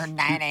those rare 9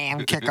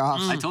 a.m.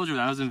 kickoffs. I told you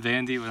when I was in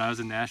Vandy, when I was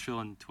in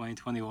Nashville in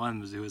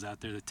 2021, Mizzou was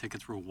out there. The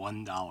tickets were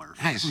 $1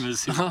 Nice. for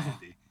Mizzou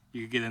Vandy.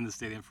 You could get in the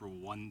stadium for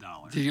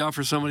 $1. Did you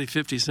offer somebody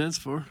 50 cents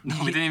for? No,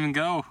 we didn't even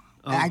go.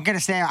 I'm going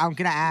to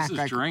ask, This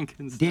is drink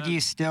instead. did you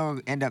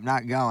still end up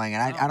not going?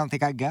 And I don't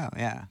think I'd go,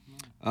 yeah.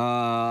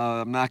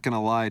 I'm not going to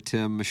lie,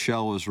 Tim.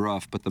 Michelle was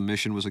rough, but the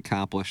mission was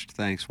accomplished.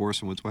 Thanks,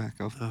 Warson Woods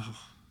Wacko.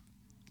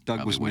 Doug,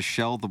 Probably was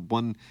Michelle the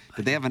one?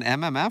 Did they have an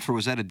MMF or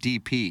was that a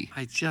DP?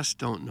 I just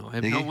don't know. I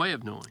have no way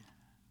of knowing.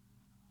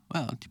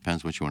 Well, it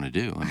depends what you want to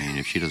do. I mean,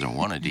 if she doesn't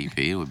want a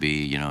DP, it would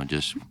be,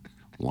 just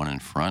one in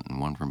front and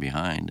one from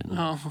behind. And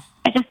Oh,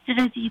 I just did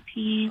a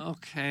DP.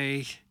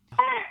 okay.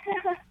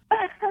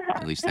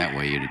 at least that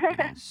way you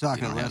Suck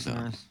you it, don't have the,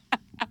 listeners.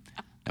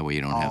 that way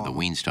you don't have the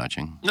weens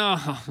touching. No.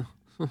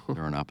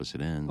 They're on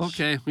opposite ends.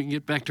 Okay, we can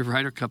get back to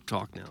Ryder Cup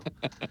talk now.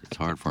 It's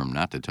hard for them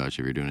not to touch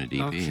if you're doing a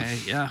DP. Okay,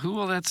 yeah. Who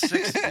will that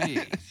 6 be?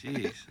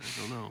 Jeez,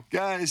 I don't know.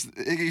 Guys,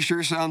 Iggy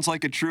sure sounds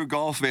like a true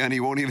golf fan. He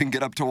won't even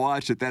get up to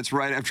watch it. That's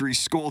right after he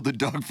scolded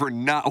Doug for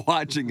not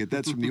watching it.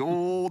 That's from the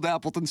old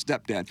Appleton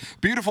stepdad.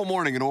 Beautiful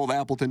morning in Old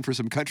Appleton for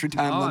some country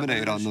time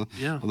lemonade on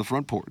the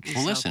front porch.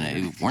 Well,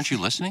 listen, weren't you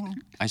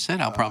listening? I said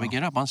I'll probably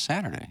get up on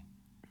Saturday.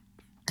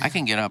 I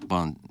can get up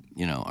on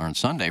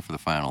Sunday for the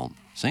final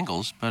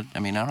singles, but I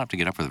mean, I don't have to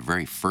get up for the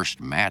very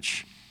first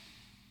match.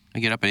 I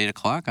get up at 8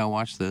 o'clock. I'll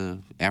watch the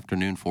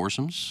afternoon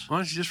foursomes. Why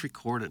don't you just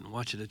record it and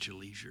watch it at your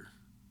leisure?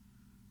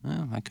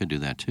 Well, I could do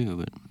that too,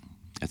 but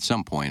at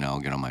some point I'll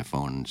get on my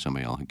phone and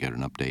somebody will get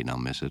an update and I'll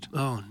miss it.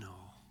 Oh no.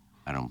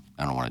 I don't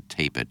want to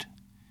tape it,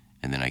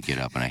 and then I get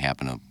up and I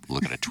happen to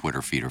look at a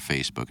Twitter feed or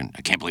Facebook, and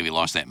I can't believe he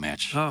lost that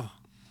match. Oh.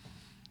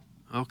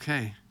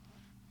 Okay.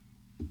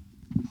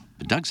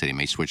 But Doug said he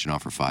may switch it on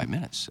for 5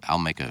 minutes. I'll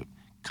make a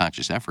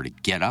conscious effort to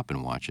get up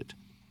and watch it.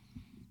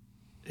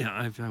 Yeah,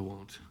 I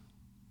won't.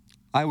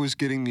 I was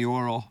getting the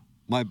oral.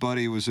 My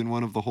buddy was in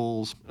one of the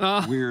holes.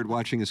 Weird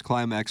watching his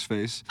climax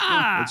face.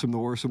 That's him the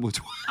worst one.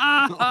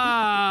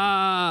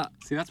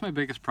 See, that's my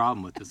biggest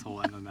problem with this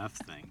whole MMF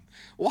thing.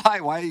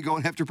 Why? Why are you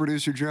going after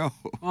producer Joe?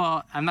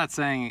 Well, I'm not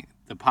saying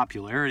the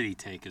popularity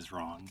take is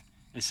wrong.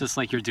 It's just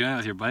like you're doing it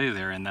with your buddy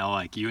there, and now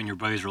like you and your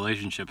buddy's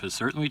relationship has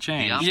certainly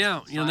changed.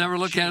 Yeah, you'll never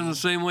look at him the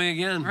same way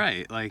again.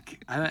 Right.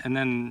 Like, and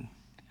then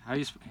how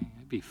you?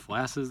 It'd be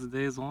flaccid as the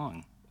day is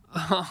long.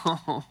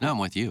 No, I'm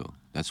with you.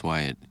 That's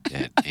why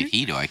at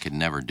Hito I could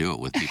never do it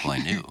with people I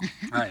knew.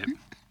 Right.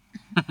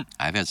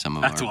 I've had some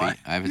of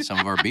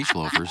our beach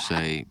loafers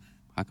say,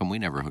 "How come we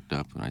never hooked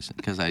up?" And I said,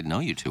 "Because I know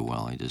you too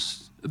well.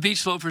 The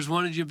beach loafers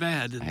wanted you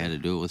bad. I had to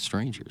do it with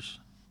strangers.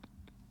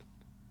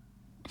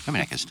 I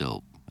mean,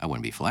 I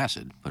wouldn't be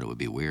flaccid, but it would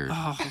be weird."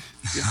 Oh,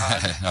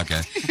 God.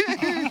 Okay.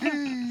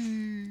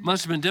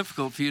 Must have been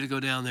difficult for you to go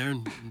down there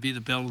and be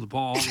the belle of the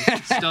ball,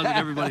 the stud that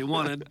everybody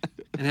wanted,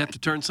 and have to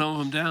turn some of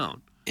them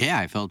down. Yeah,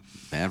 I felt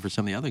bad for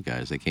some of the other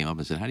guys. They came up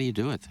and said, "How do you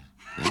do it?"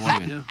 They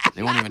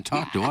won't even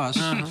talk to us.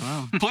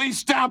 Uh-huh. Please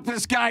stop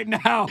this guy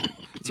now.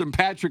 It's from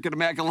Patrick and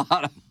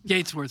Immaculata.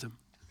 Gatesworth.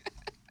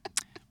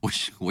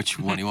 Which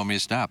one do you want me to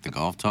stop? The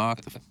golf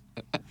talk?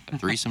 The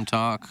threesome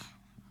talk?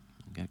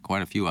 Got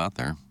quite a few out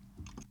there.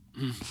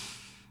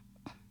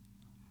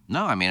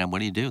 No, I mean, what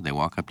do you do? They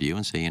walk up to you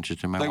and say, "You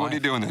interested in my wife?" What do you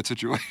do in that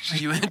situation? Are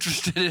you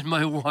interested in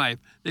my wife?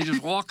 They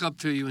just walk up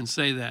to you and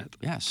say that.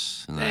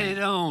 Yes. And They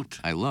don't.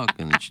 I look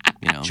and,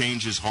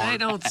 Change is hard. They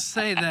don't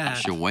say that.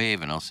 She'll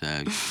wave and I'll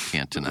say, "I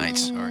can't tonight,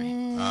 sorry."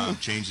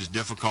 Change is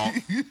difficult.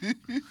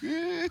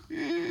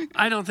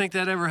 I don't think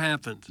that ever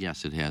happened.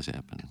 Yes, it has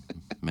happened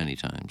many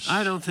times.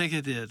 I don't think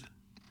it did.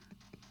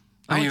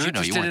 How Are would you you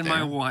know you interested weren't in my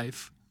there?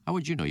 wife? How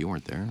would you know you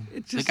weren't there?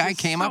 It The just guy is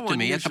came so up to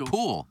me at the unusual.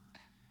 pool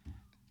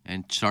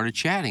and started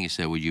chatting. He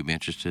said, "Would you be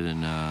interested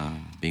in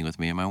being with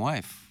me and my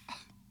wife?"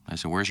 I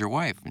said, "Where's your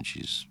wife?" And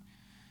she's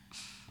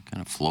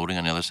kind of floating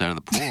on the other side of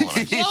the pool.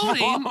 And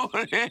Floating?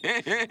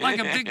 Like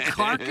a big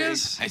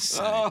carcass? I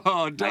said,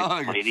 Oh,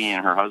 Doug. Lady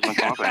and her husband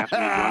come up and asked me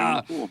to join in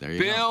the pool. There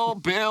you go.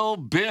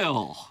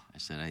 Bill. I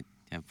said, "I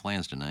have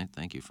plans tonight.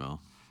 Thank you, Phil."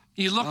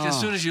 You looked, as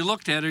soon as you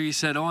looked at her, you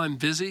said, "Oh, I'm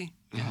busy."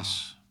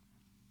 Yes.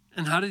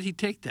 And how did he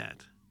take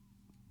that?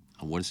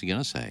 What is he going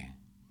to say?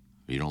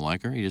 You don't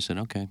like her? He just said,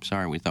 "Okay,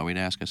 sorry, we thought we'd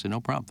ask." I said,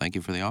 "No problem. Thank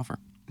you for the offer."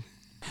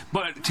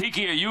 But,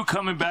 Tiki, are you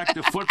coming back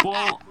to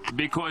football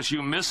because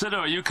you miss it, or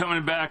are you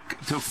coming back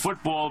to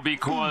football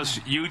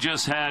because you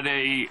just had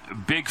a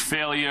big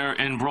failure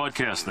in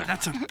broadcasting?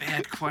 That's a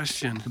bad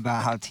question.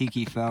 About how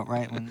Tiki felt,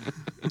 right? When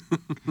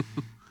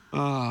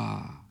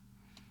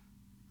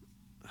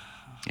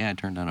Yeah, I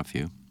turned down a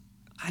few.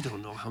 I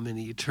don't know how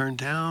many you turned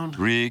down.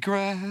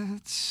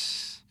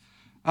 Regrets.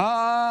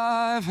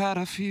 I've had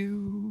a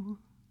few.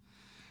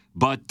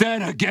 But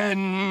then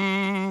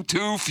again,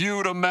 too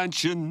few to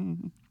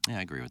mention. Yeah,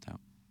 I agree with that.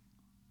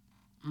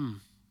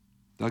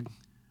 Doug?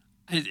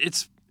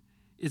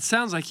 It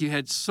sounds like you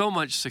had so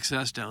much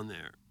success down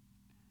there,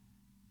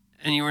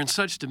 and you were in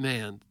such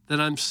demand that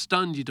I'm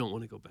stunned you don't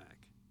want to go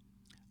back.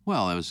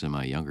 Well, that was in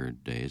my younger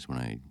days when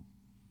I,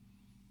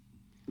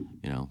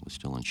 was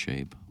still in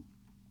shape.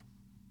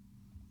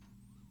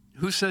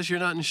 Who says you're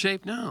not in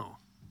shape now?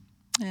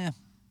 Yeah.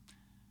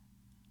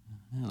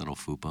 A little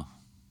fupa.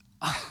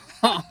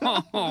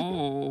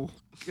 Oh,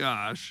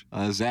 gosh.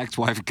 Zach's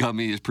wife,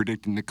 Gummy, is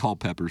predicting the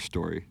Culpepper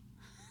story.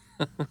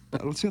 I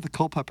don't see how the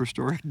Culpepper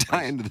story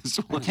tie into this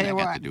one. I tell you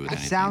got what, to do with a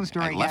anything. sound I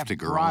story left got a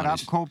girl brought and up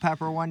he's-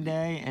 Culpepper one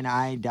day, and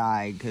I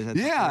died because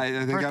Yeah,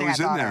 I think I was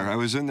in there. I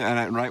was. was in there,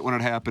 and right when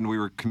it happened, we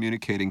were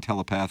communicating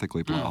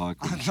telepathically. I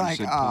was She like,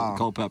 said oh.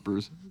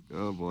 Culpeppers.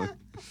 Oh, boy.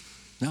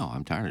 No,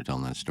 I'm tired of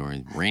telling that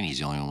story. Rainy's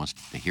the only one who wants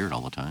to hear it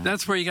all the time.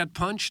 That's where you got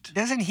punched?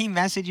 Doesn't he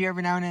message you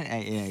every now and then?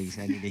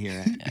 Yeah, I need to hear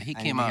it. Yeah, he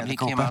I came need to out. hear the He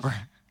came out. Culpepper.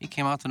 He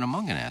came out to the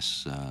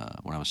Munganess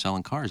when I was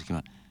selling cars. He came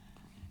out.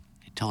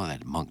 Hey, tell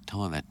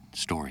her that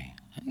story.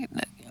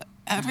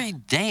 Every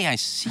day I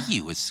see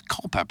you, it's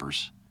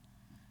Culpeppers.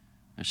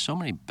 There's so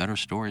many better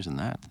stories than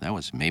that.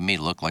 That made me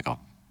look like a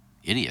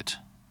idiot.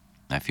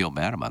 I feel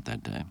bad about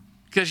that day.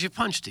 Because you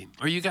punched him,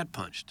 or you got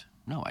punched.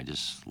 No, I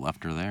just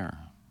left her there.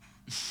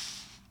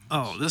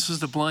 Oh, this was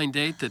the blind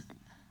date that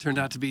turned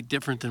out to be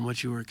different than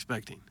what you were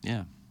expecting.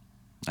 Yeah,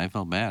 I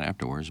felt bad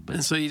afterwards, but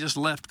And so you just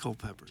left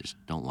Culpeppers. just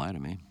don't lie to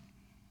me.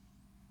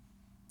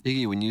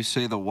 Iggy, when you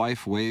say the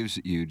wife waves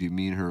at you, do you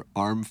mean her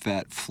arm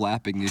fat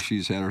flapping as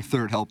she's had her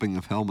third helping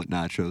of helmet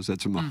nachos?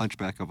 That's from the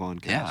Hunchback of Von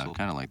Castle. Yeah,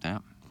 kind of like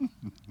that.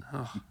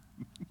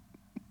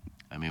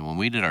 I mean, when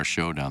we did our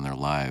show down there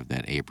live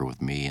that April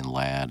with me and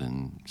Ladd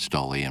and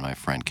Stolly and my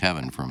friend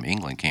Kevin from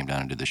England came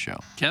down and did the show.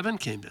 Kevin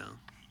came down.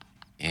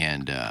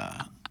 And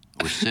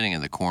we're sitting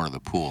in the corner of the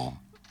pool,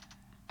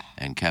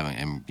 and Kevin,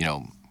 and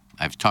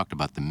I've talked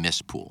about the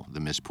mist pool. The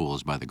mist pool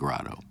is by the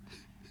grotto.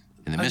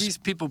 And Are these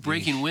people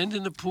breaking wind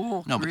in the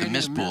pool? No, but the creating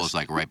mist a pool is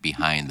like right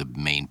behind the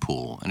main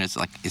pool, and it's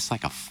like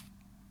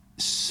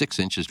 6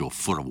 inches to a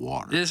foot of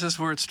water. This is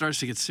where it starts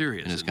to get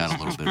serious. And it's got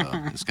a little bit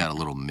of it's got a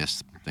little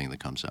mist thing that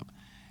comes up.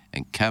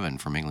 And Kevin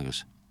from England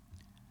goes,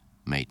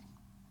 "Mate,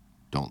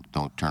 don't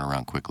turn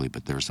around quickly,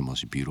 but there's the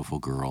most beautiful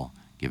girl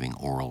giving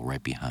oral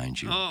right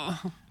behind you."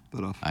 Oh.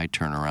 I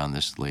turn around,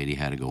 this lady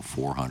had to go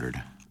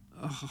 400.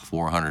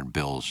 400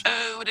 bills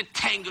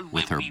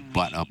with her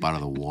butt up out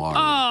of the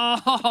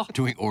water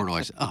doing oral.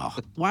 I said,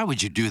 why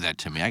would you do that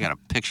to me? I got to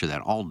picture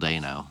that all day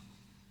now.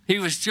 He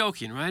was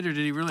joking, right? Or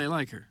did he really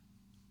like her?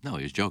 No,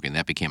 he was joking.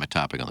 That became a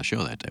topic on the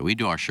show that day. We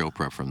do our show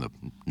prep from the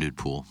nude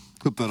pool.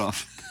 Clip that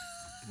off.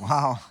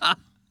 Wow.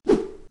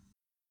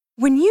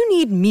 When you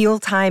need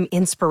mealtime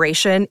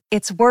inspiration,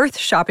 it's worth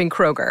shopping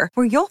Kroger,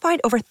 where you'll find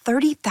over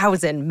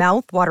 30,000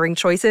 mouth-watering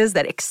choices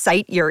that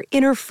excite your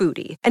inner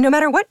foodie. And no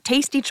matter what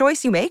tasty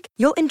choice you make,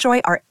 you'll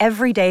enjoy our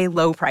everyday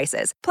low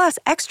prices, plus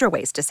extra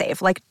ways to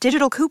save, like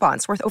digital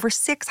coupons worth over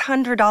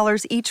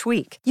 $600 each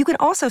week. You can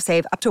also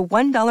save up to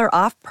 $1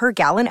 off per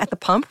gallon at the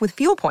pump with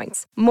fuel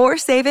points. More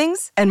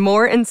savings and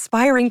more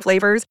inspiring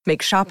flavors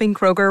make shopping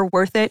Kroger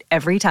worth it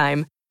every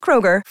time.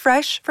 Kroger,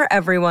 fresh for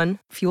everyone.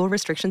 Fuel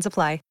restrictions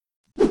apply.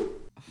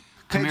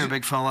 Come here,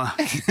 big fella.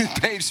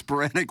 Paige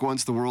Spiranac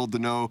wants the world to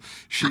know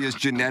she is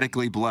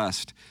genetically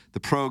blessed. The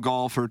pro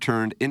golfer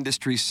turned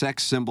industry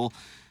sex symbol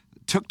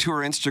took to her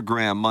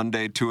Instagram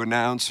Monday to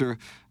announce her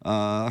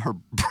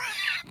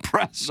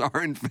breasts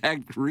are in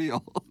fact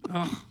real.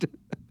 Oh.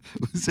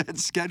 Was that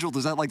scheduled?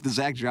 Is that like the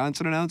Zach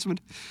Johnson announcement?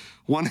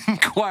 One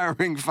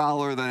inquiring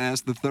follower then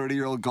asked the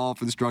 30-year-old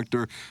golf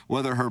instructor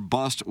whether her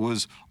bust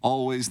was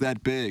always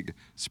that big.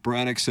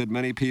 Spiranac said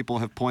many people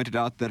have pointed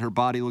out that her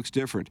body looks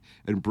different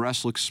and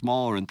breasts look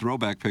smaller in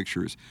throwback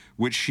pictures,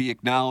 which she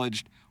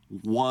acknowledged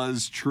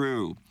was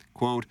true.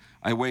 Quote,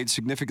 I weighed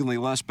significantly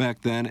less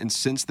back then, and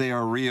since they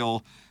are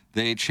real,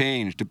 they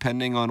change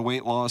depending on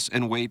weight loss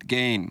and weight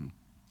gain.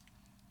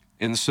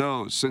 And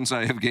so, since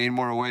I have gained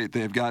more weight, they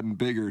have gotten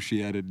bigger,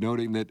 she added,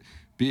 noting that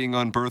being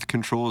on birth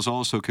control has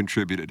also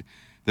contributed.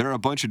 There are a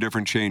bunch of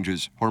different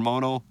changes,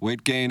 hormonal,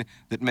 weight gain,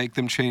 that make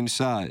them change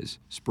size,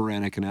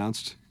 Spiranac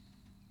announced.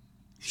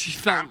 She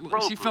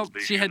felt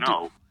she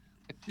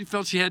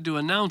had to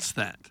announce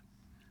that.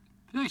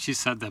 I feel like she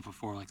said that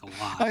before, like a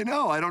lot. I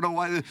know. I don't know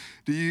why.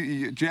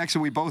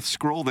 Jackson, we both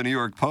scrolled the New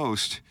York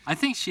Post. I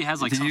think she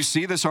has like. Did you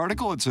see this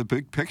article? It's a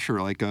big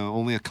picture, like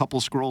only a couple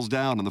scrolls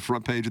down on the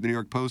front page of the New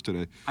York Post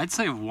today. I'd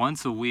say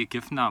once a week,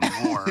 if not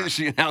more.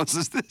 She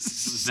announces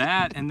this.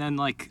 That and then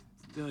like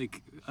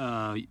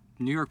New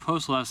York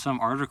Post will have some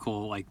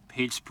article like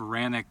Paige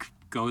Spiranac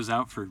goes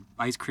out for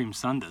ice cream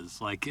sundaes.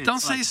 Like don't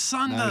say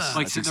sundae. Nice.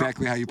 That's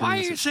exactly how you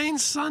pronounce it. Why are you saying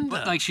sundae?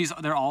 But like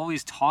they're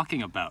always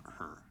talking about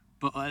her.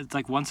 But it's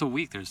like once a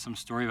week there's some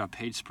story about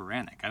Paige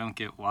Spiranac. I don't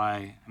get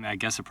why. I mean, I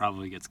guess it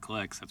probably gets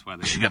clicks. That's why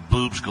she got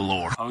boobs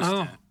galore. Post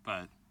it.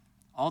 But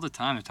all the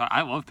time,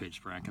 I love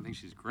Paige Spiranac. I think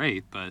she's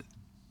great. But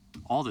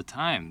all the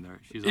time,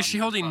 is she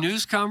holding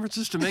news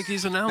conferences to make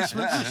these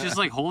announcements? She's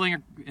like holding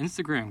her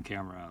Instagram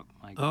camera up.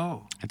 Like,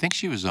 oh, I think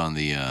she was on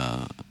the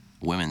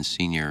Women's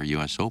Senior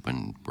U.S.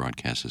 Open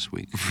broadcast this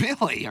week.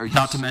 Really?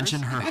 Not to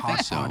mention her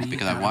hot body.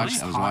 Because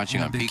I was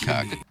watching on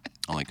Peacock.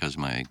 Only because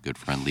my good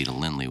friend Lita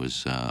Lindley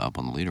was up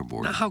on the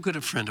leaderboard. Now, how good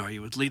a friend are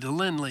you with Lita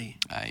Lindley?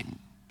 I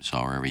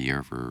saw her every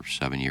year for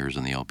 7 years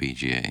in the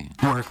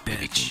LPGA. Work,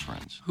 bitch.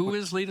 Friends. Who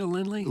is Lita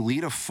Lindley?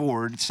 Lita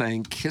Ford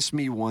saying, kiss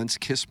me once,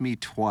 kiss me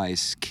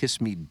twice, kiss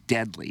me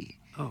deadly.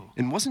 Oh.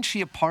 And wasn't she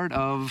a part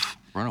of...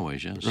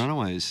 Runaways, yes.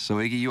 Runaways. So,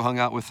 Iggy, you hung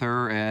out with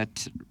her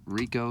at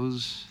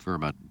Rico's? For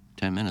about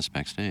 10 minutes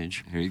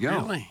backstage. Here you go.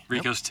 Really?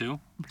 Rico's 2?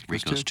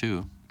 Rico's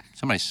 2.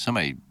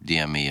 Somebody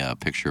DM me a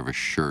picture of a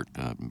shirt,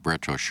 a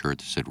retro shirt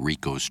that said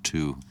Rico's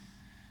 2,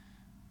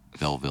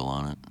 Belleville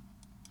on it.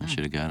 I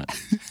should have got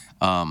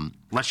it.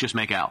 Let's just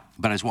make out.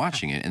 But I was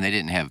watching it, and they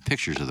didn't have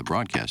pictures of the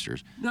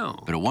broadcasters. No.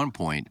 But at one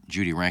point,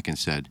 Judy Rankin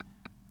said,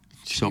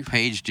 so,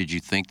 Paige, did you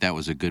think that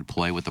was a good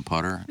play with the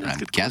putter? Yeah, I'm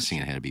guessing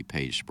it had to be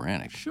Paige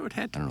Spiranac. Sure, it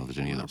had to. I don't know if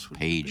there's any other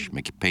Paige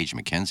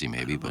McKenzie,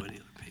 maybe, but any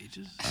other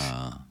pages.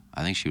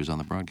 I think she was on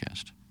the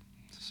broadcast.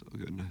 So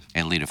good.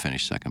 And Lita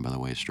finished second, by the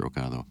way, stroke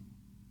out of the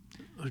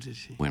Oh, did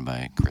she? win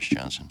by Chris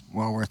Johnson.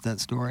 Well worth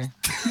that story.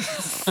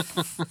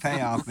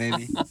 Payoff,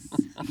 baby.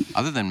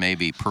 Other than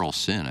maybe Pearl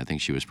Sin, I think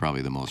she was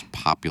probably the most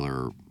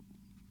popular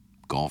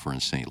golfer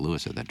in St.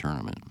 Louis at that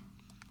tournament.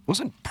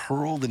 Wasn't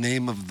Pearl the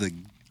name of the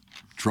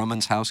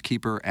Drummond's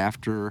housekeeper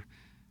after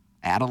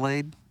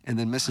Adelaide? And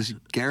then Mrs.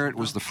 Garrett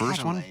was the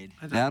first one?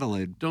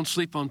 Adelaide. Don't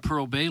sleep on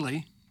Pearl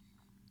Bailey.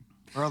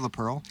 Pearl the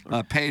Pearl.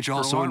 Paige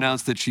also Pearl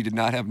announced that she did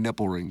not have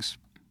nipple rings.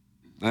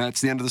 That's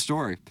the end of the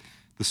story.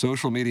 The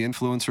social media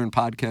influencer and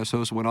podcast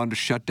host went on to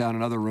shut down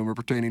another rumor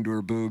pertaining to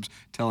her boobs,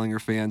 telling her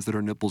fans that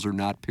her nipples are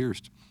not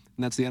pierced.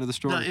 and that's the end of the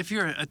story. Now, if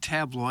you're a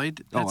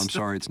tabloid, Oh, I'm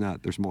sorry, it's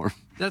not. There's more.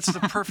 That's the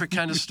perfect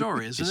kind of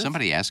story, isn't it? Is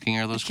somebody asking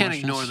her those You can't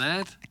questions? ignore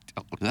that.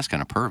 That's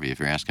kind of pervy if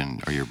you're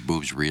asking, are your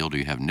boobs real? Do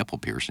you have nipple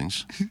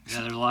piercings?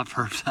 Yeah, there's a lot of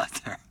pervs out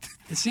there.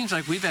 It seems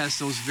like we've asked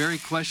those very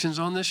questions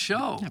on this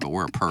show. Yeah, but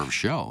we're a perv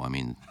show. I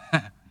mean,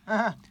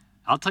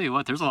 I'll tell you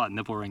what, there's a lot of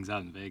nipple rings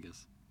out in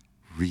Vegas.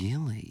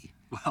 Really?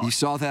 Well, you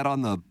saw that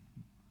on the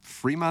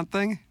Fremont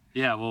thing?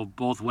 Yeah, well,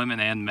 both women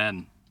and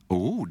men.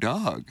 Oh,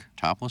 Doug.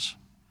 Topless?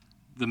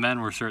 The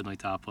men were certainly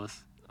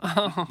topless.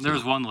 Oh. There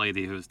was one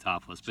lady who was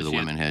topless. So But the she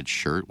women had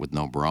shirt with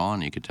no bra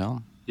on, you could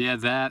tell? Yeah,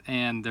 that,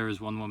 and there was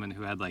one woman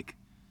who had, like,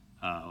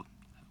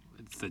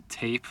 it's the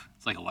tape.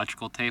 It's like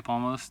electrical tape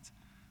almost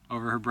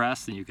over her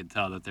breast, and you could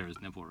tell that there was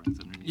nipple rings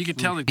underneath. You could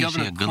tell that You see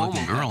Governor a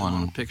good-looking Cuomo girl had them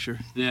on- on a picture.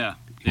 Yeah.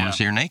 You want to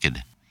see her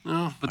naked?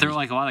 Oh. But there were,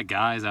 like, a lot of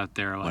guys out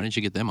there. Like, Why didn't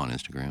you get them on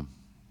Instagram?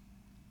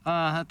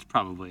 That's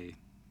probably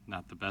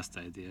not the best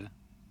idea.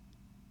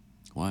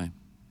 Why?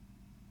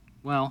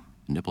 Well,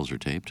 Nipples are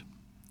taped.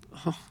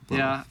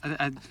 yeah.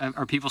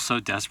 Are people so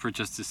desperate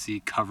just to see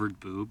covered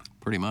boob?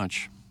 Pretty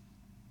much.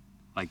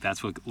 Like,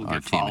 that's what will Our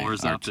get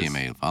followers our up? is-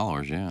 TMA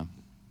followers, yeah.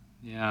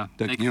 Yeah.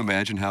 Doug, can you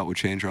imagine how it would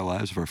change our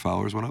lives if our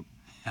followers went up?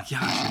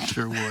 Yeah, it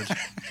sure would.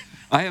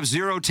 I have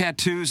 0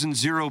 tattoos and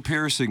 0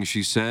 piercings,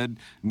 she said,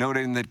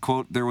 noting that,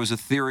 quote, there was a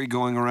theory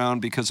going around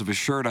because of a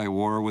shirt I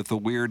wore with a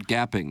weird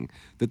gapping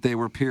that they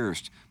were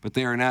pierced, but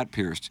they are not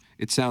pierced.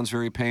 It sounds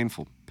very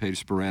painful,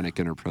 Paige Sporanic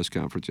in her press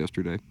conference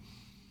yesterday.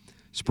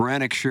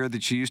 Sporanic shared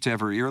that she used to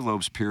have her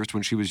earlobes pierced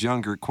when she was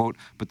younger, quote,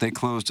 but they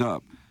closed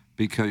up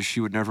because she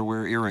would never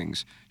wear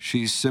earrings.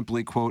 She's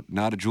simply, quote,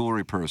 not a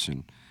jewelry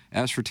person.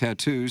 As for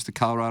tattoos, the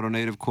Colorado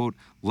native, quote,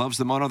 loves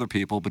them on other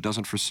people but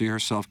doesn't foresee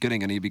herself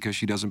getting any because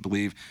she doesn't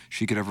believe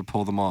she could ever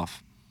pull them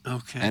off.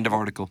 Okay. End of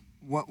article.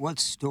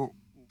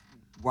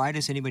 Why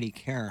does anybody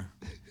care?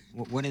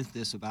 What is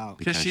this about?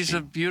 Because she's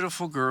a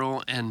beautiful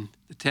girl, and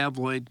the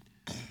tabloid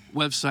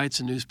websites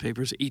and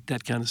newspapers eat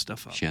that kind of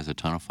stuff up. She has a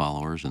ton of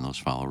followers, and those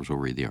followers will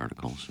read the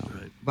article. So.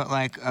 Right. But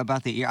like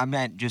about the ear, I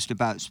meant just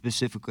about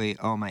specifically.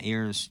 Oh, my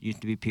ears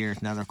used to be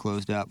pierced, now they're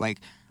closed up. Like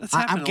That's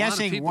happened I'm to a lot of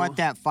guessing people. what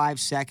that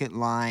 5-second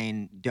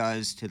line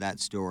does to that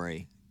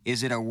story.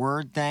 Is it a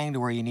word thing to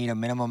where you need a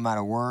minimum amount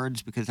of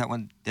words? Because that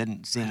one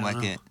didn't seem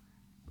like it.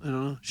 I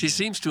don't know. She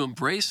seems to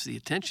embrace the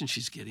attention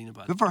she's getting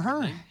about Good for her.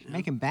 everything. She's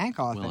making bank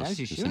off Well, it as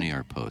you it's should. an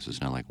ER post. It's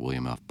not like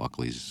William F.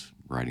 Buckley's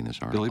writing this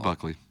article. Billy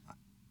Buckley.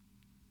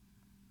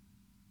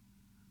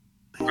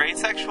 Great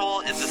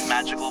sexual is this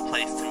magical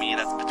place to me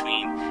that's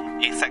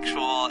between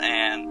asexual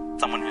and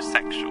someone who's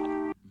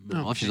sexual.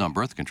 Well, if she's on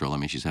birth control, that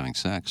means she's having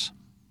sex.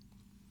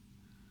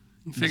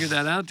 You figured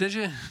that out, did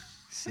you?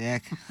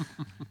 Sick.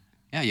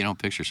 Yeah, you don't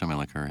picture somebody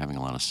like her having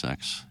a lot of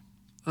sex.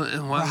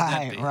 And why would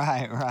that be?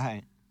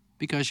 Right.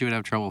 Because you would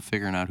have trouble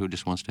figuring out who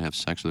just wants to have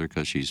sex with her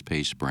because she's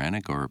Paige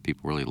Sporanic or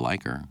people really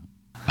like her.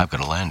 I've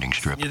got a landing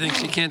strip. You think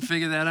she can't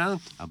figure that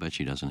out? I'll bet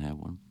she doesn't have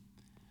one.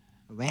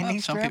 A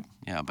landing Some strip? people,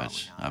 yeah,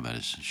 I bet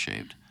it's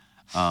shaved.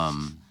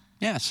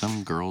 Yeah,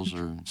 some girls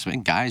are,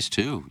 some guys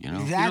too, you know.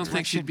 That's You don't what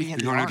think she'd should be- in You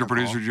the going after article.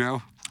 producer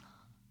Joe?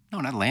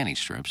 No, not landing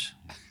strips.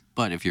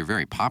 But if you're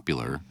very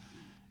popular,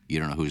 you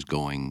don't know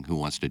who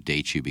wants to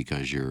date you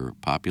because you're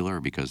popular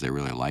or because they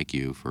really like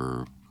you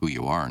for who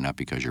you are, not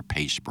because you're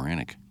Paige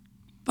Sporanic.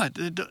 But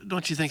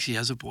don't you think she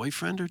has a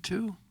boyfriend or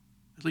two?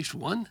 At least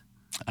one?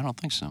 I don't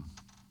think so.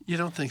 You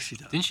don't think she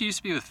does? Didn't she used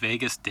to be with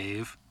Vegas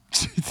Dave?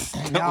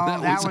 No,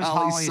 that was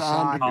Holly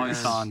Saunders. Holly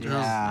Saunders.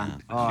 Yeah.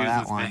 Oh, she was that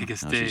with one.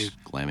 Vegas Now Dave, she's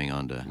glamming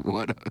onto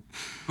What?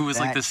 who was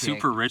like That the chick.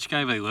 super rich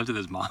guy, but he lived at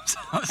his mom's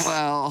house.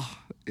 Well,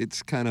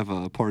 it's kind of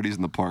a parties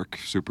in the park,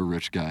 super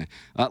rich guy.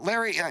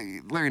 Larry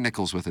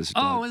Nichols with us.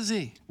 Oh, is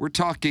he? We're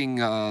talking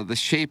the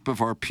shape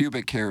of our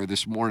pubic hair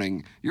this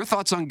morning. Your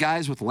thoughts on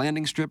guys with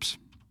landing strips?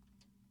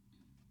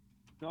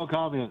 No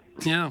comment.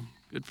 Yeah.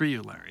 Good for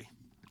you, Larry.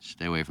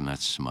 Stay away from that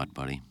smut,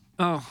 buddy.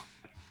 Oh,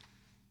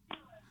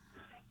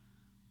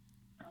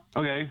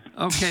 Okay.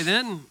 okay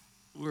then.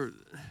 You're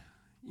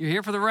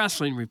here for the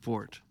wrestling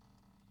report.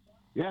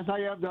 Yes, I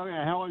am, Doug.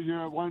 And how was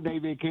your one-day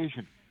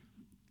vacation?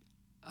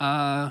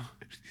 It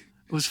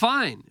was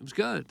fine. It was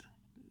good.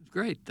 It was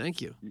great.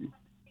 Thank you.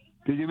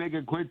 Did you make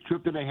a quick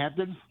trip to the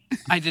Hamptons?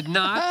 I did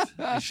not.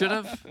 I should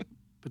have,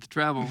 but the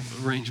travel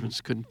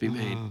arrangements couldn't be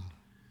made.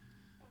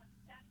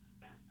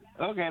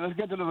 Okay, let's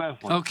get to the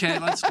wrestling. Okay,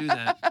 let's do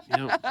that.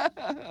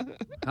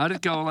 How'd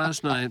it go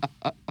last night?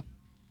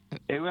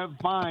 It went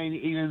fine.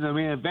 Even the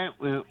main event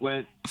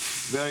went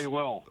very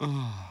well.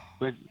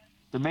 But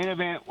the main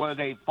event was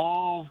a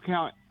Falls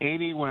Count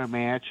Anywhere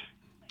match.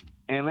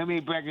 And let me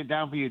break it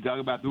down for you, Doug,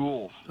 about the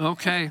rules.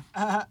 Okay.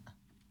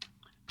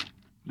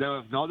 There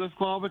was no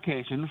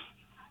disqualifications,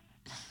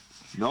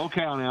 no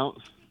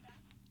countouts,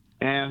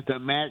 and the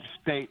match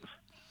states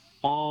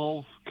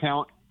Falls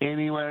Count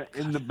Anywhere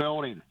in the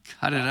building.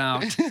 Cut it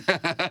out.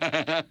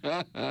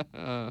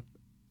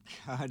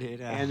 Cut it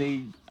out.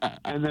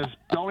 And the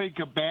starting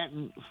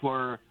combatants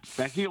were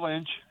Becky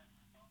Lynch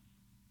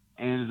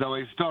and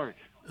Zoe Stark.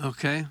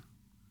 Okay.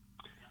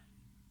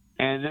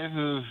 And this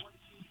is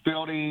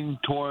building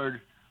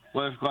toward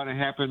was going to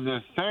happen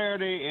this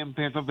Saturday in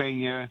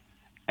Pennsylvania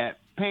at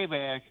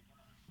Payback,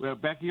 where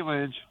Becky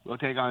Lynch will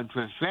take on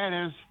Trish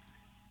Stratus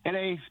in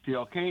a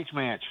steel cage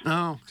match.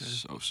 Oh, okay.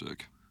 So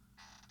sick.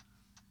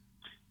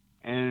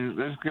 And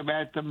let's get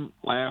back to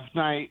last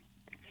night.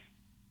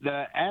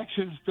 The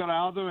action spilled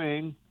out of the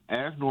ring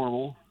as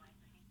normal,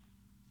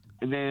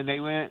 and then they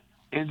went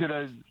into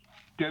the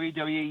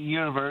WWE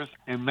Universe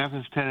in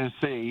Memphis,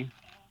 Tennessee,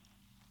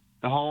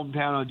 the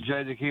hometown of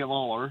Judge Akeem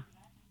Lawler.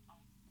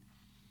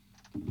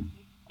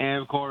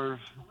 And, of course,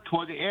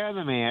 toward the end of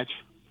the match,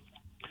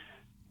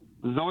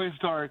 Zoe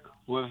Stark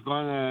was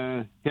going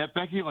to hit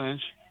Becky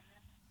Lynch.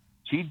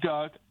 She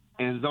ducked,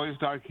 and Zoe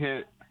Stark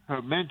hit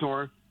her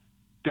mentor,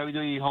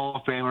 WWE Hall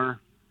of Famer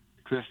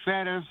Trish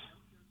Stratus.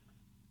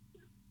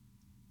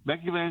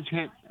 Becky Lynch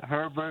hit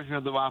her version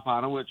of the Rock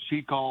Bottom, which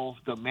she calls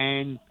the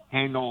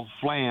Manhandle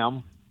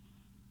Slam,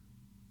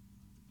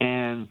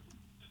 and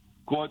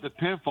scored the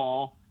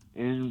pinfall,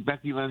 and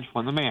Becky Lynch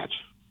won the match.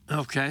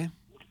 Okay.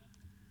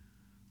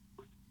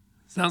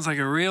 Sounds like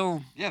a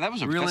real. Yeah, that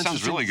sounds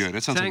interesting really good.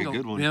 That sounds tangle. like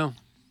a good one. Yeah.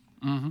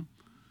 Mm-hmm.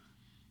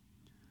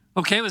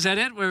 Okay, was that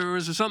it? Or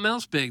was there something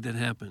else big that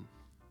happened?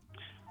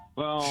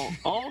 Well,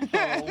 also,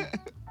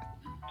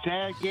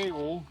 Chad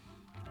Gable,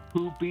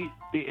 who beat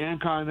the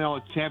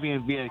Intercontinental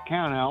Champion via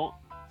countout,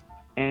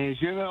 and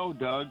as you know,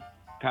 Doug,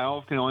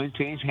 titles can only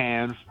change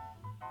hands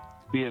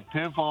via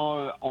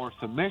pinfall or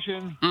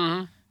submission.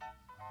 Mm-hmm.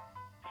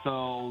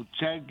 So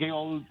Chad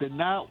Gable did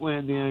not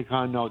win the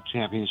Intercontinental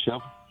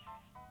Championship,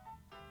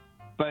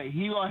 but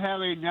he will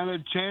have another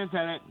chance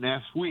at it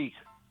next week.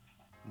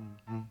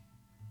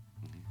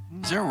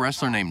 Is there a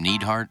wrestler named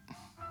Neidhart?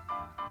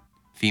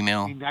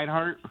 Female?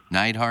 Neidhart?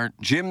 Neidhart?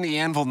 Jim the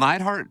Anvil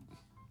Neidhart?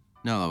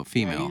 No,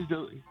 female.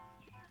 Yeah,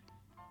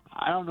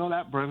 I don't know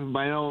that person, but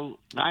I know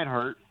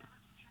Neidhart.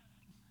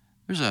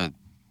 There's a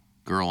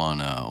girl on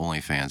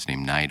OnlyFans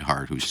named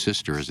Neidhart whose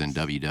sister is in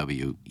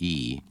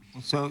WWE.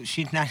 So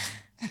she's not.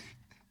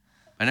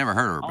 I never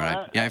heard of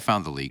her, but I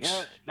found the leaks.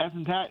 Yeah,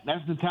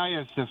 that's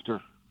Natalia's sister.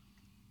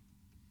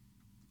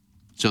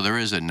 So there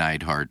is a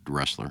Neidhart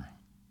wrestler.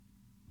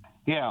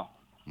 Yeah.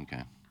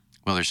 Okay.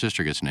 Well, their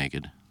sister gets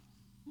naked.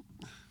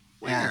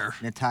 Where?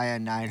 Natalia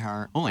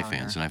Neidhart.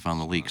 OnlyFans, and I found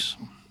the leaks.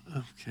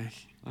 Okay.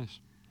 Nice.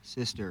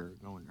 Sister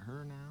going to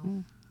her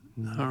now.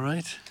 All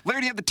right.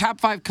 Larry, do you have the top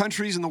 5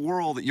 countries in the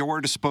world at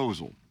your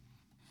disposal?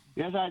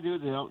 Yes, I do.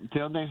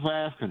 Tell thanks for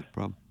asking.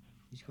 Problem.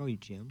 Let's go, you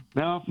Jim.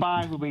 Number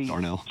 5 will be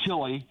Darnell.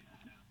 Chile.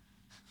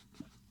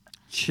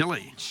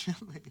 Chile.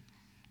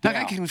 Doug,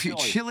 I can confuse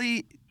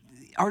Chile,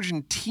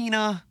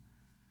 Argentina.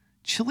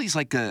 Chile's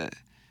like a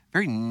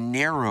very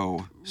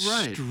narrow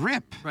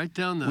strip. Right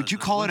down the. Would you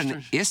call it an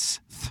western-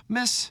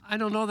 isthmus? I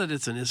don't know that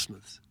it's an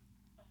isthmus.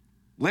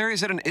 Larry,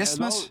 is it an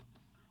isthmus?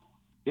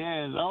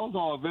 Yeah, those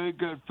are very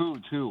good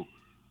food, too.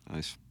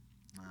 Nice.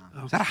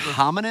 Is that a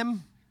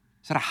homonym?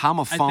 Is that a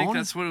homophone? I think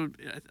that's what it would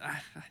be.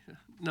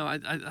 No,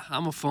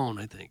 homophone,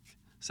 I think.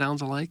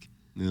 Sounds alike?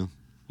 Yeah.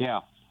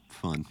 Yeah.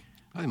 Fun.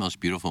 Probably the most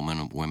beautiful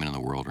women in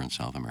the world are in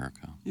South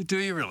America. Do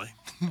you really?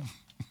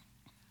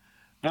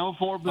 Number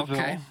 4, Brazil.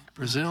 Okay.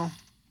 Brazil.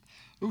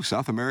 Ooh,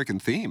 South American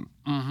theme.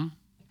 Mm-hmm.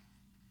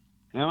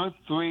 Number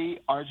 3,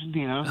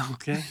 Argentina.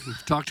 Okay.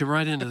 We've talked him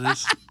right into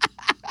this.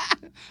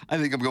 I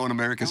think I'm going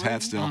America's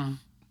hat still.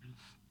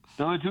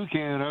 Number 2,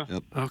 Canada.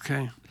 Yep.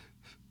 Okay.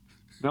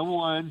 Number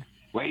 1,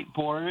 wait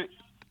for it.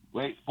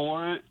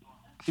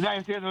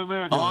 United States of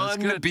America.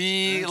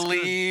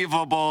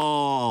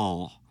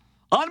 Unbelievable.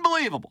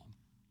 Unbelievable.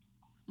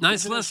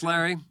 Nice list,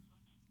 Larry.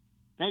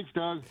 Thanks,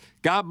 Doug.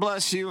 God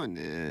bless you,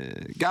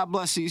 and God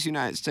bless these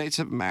United States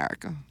of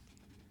America.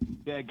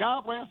 Yeah,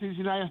 God bless these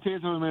United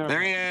States of America.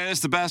 There he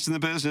is, the best in the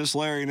business,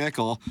 Larry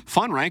Nickel.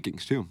 Fun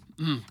rankings, too.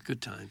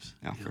 Good times.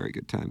 Yeah, very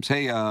good times.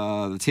 Hey, the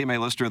TMA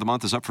Lister of the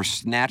Month is up for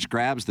snatch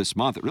grabs this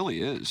month. It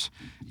really is.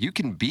 You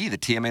can be the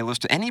TMA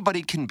Lister.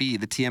 Anybody can be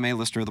the TMA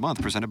Lister of the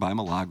Month, presented by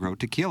Milagro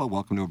Tequila.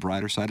 Welcome to a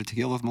brighter side of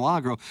tequila with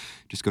Milagro.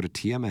 Just go to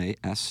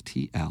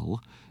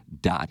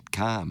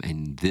TMASTL.com,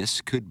 and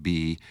this could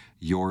be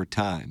your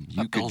time.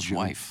 You could Bill's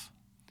wife.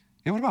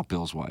 Yeah, what about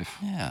Bill's wife?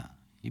 Yeah,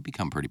 you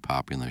become pretty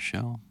popular in the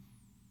show.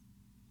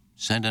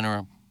 Send in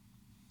I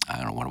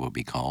don't know what it would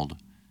be called.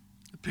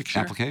 A picture?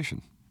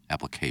 Application.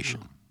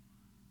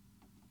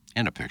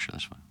 And a picture,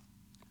 that's fine.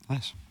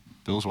 Nice.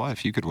 Bill's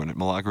wife. You could win it.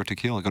 Milagro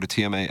Tequila. Go to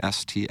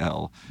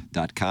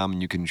TMASTL.com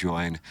and you can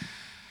join.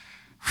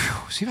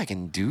 See if I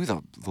can do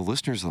the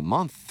listeners of the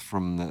month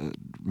from the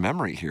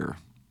memory here.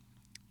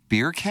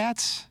 Beer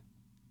Cats?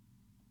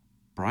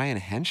 Brian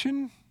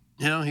Henshin?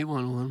 Yeah, he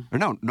won one. Or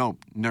no.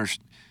 Nurse.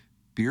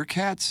 Beer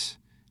Cats?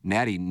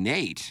 Natty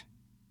Nate.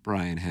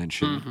 Brian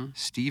Henshin.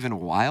 Stephen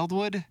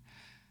Wildwood.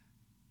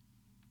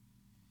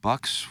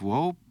 Buck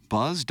Swope.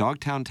 Buzz.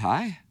 Dogtown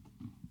Tie?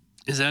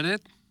 Is that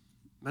it?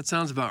 That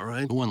sounds about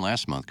right. Who won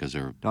last month? Because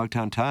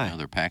Dogtown Tie.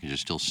 Their package is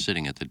still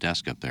sitting at the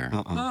desk up there.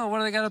 Oh, what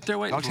do they got up there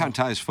waiting Dogtown for?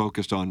 Tie is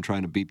focused on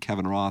trying to beat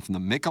Kevin Roth in the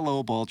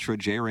Michelob Ultra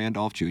J.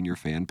 Randolph Jr.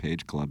 Fan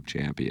Page Club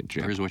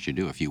Championship. Here's what you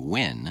do. If you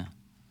win,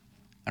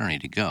 I don't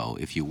need to go.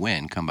 If you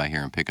win, come by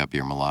here and pick up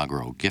your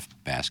Milagro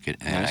gift basket,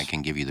 and Nice. I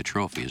can give you the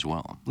trophy as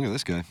well. Look at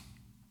this guy.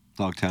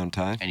 Dogtown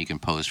tie. And you can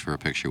pose for a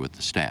picture with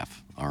the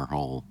staff, our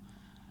whole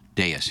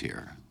dais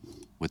here,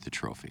 with the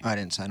trophy. I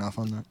didn't sign off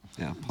on that.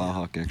 Yeah,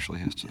 Plowhawk actually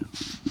has to.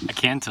 I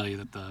can tell you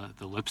that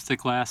the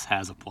lipstick lass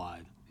has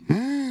applied.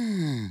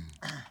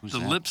 Who's The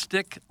that?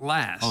 lipstick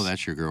lass. Oh,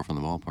 that's your girl from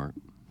the ballpark.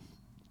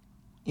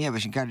 Yeah,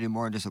 but you got to do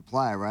more than just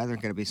apply, right? There's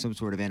got to be some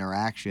sort of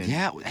interaction.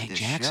 Yeah, with hey this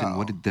Jackson, show.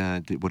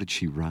 what did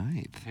she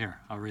write? Here,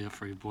 I'll read it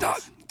for you, boys.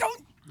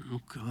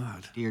 Oh,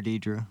 God. Dear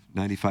Deidre.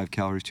 95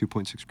 calories,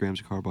 2.6 grams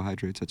of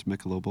carbohydrates. That's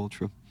Michelob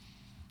Ultra.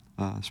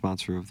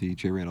 Sponsor of the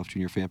J. Randolph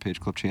Jr. Fan Page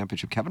Club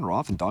Championship. Kevin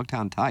Roth and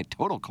Dogtown tie.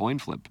 Total coin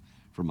flip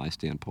from my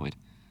standpoint.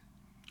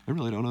 I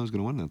really don't know who's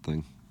going to win that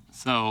thing.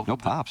 So No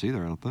pops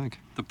either, I don't think.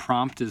 the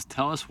prompt is,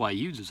 tell us why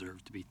you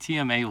deserve to be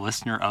TMA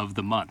Listener of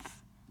the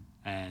Month.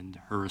 And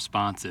her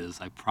response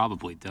is, I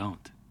probably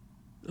don't.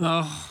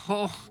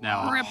 Oh,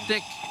 Now-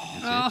 cryptic.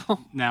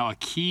 Oh. Now, a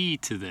key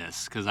to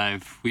this, because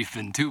we've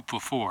been duped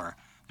before,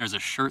 there's a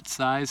shirt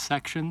size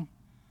section,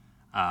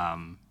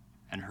 and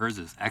hers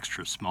is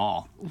extra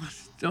small.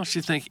 Don't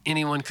you think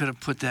anyone could have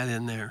put that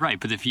in there? Right,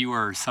 but if you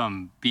were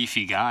some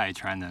beefy guy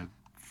trying to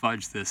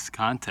fudge this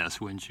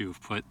contest, wouldn't you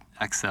have put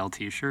XL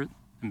t-shirt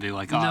and be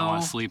like, oh, I want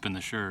No. to sleep in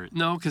the shirt?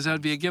 No, because that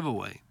would be a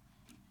giveaway.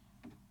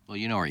 Well,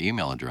 you know her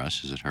email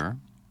address. Is it her?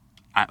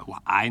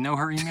 I know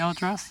her email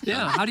address?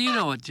 Yeah, how do you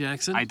know it,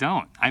 Jackson? I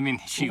don't. I mean,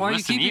 she Well, why are you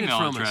lists an keeping it email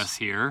from address us?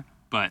 here,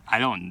 but I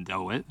don't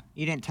know it.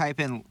 You didn't type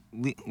in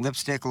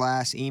lipstick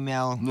lass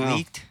email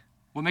leaked?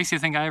 What makes you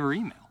think I have her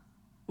email?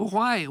 Well,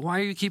 why? Why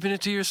are you keeping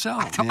it to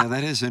yourself? Yeah,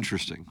 that is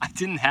interesting. I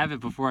didn't have it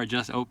before I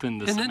just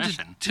opened the And then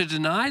submission. to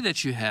deny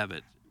that you have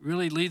it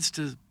really leads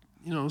to,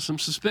 some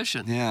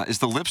suspicion. Yeah, is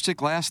the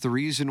lipstick lass the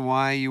reason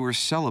why you were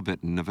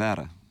celibate in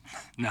Nevada?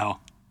 No,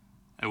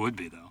 it would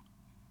be, though.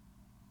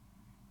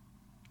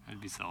 I'd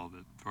be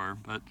celibate for her,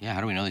 but... Yeah,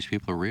 how do we know these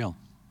people are real?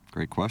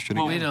 Great question.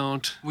 Well, again. we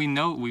don't. We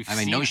know we've I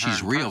mean, seen know her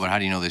she's in real, person. but how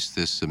do you know this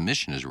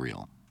submission is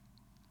real?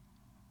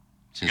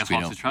 Since guess we'll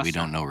have to trust we her.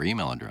 don't know her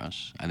email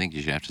address, I think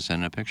you should have to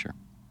send in a picture.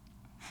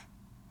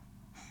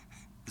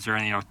 Is there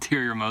any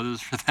ulterior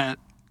motives for that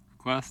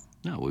request?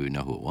 No, we would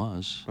know who it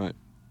was. Right.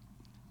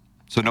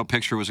 So no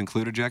picture was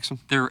included, Jackson?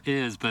 There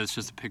is, but it's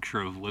just a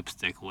picture of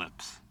lipstick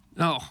lips.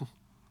 Oh.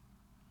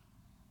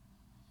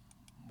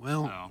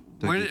 Well,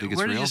 So, where, you think it's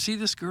where did you real? see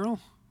this girl?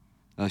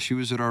 She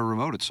was at our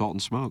remote at Salt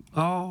and Smoke.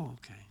 Oh,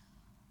 okay.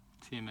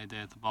 TMA day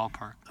at the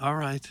ballpark. All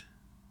right.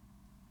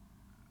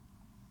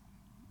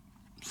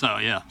 So,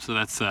 yeah, so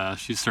that's,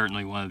 she's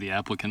certainly one of the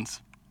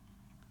applicants.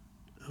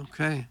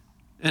 Okay.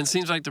 And it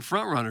seems like the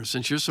front runner,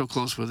 since you're so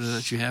close with her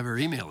that you have her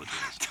email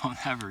address. Don't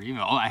have her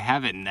email. Oh, I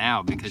have it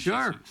now because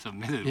Sure. she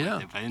submitted Yeah.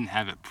 with it, but I didn't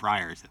have it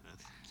prior to this.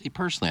 See,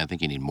 personally, I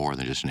think you need more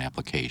than just an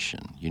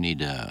application. You need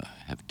to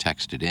have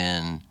texted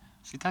in,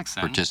 She texted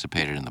in.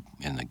 participated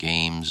in the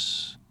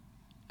games,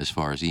 as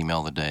far as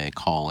email the day,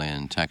 call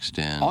in, text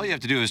in. All you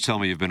have to do is tell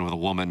me you've been with a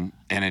woman,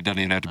 and it doesn't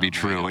even have to be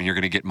true, and you're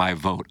going to get my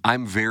vote.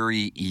 I'm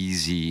very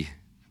easy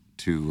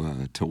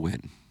to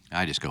win.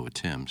 I just go with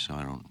Tim, so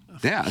I don't.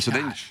 Yeah, so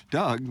then,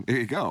 Doug, there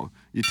you go.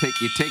 You take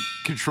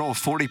control of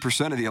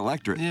 40% of the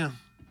electorate. Yeah.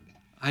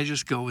 I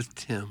just go with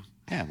Tim.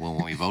 Yeah, well,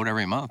 when we vote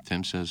every month,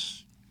 Tim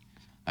says,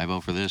 I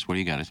vote for this. What do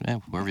you got? I say,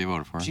 whoever you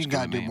voted for. She's it's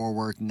got good to to do me. more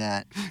work than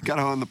that. Got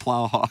to own the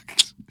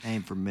Plowhawks.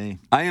 Ain't for me.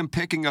 I am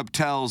picking up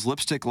Tell's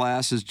lipstick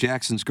lass as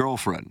Jackson's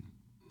girlfriend.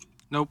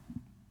 Nope.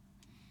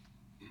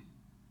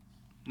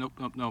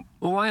 Nope.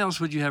 Well, why else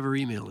would you have her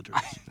email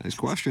address? Nice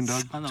question,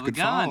 Doug. Son It's of a a good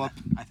gun. follow-up.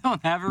 I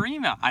don't have her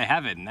email. I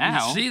have it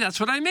now. See, that's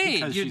what I mean.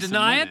 Because You she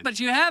deny submitted. it, but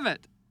you have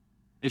it.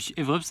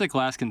 If Lipstick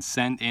Lass can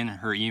send in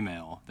her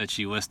email that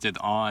she listed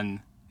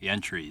on the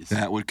entries,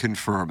 That would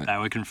confirm it. that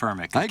would confirm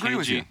it. 'Cause I agree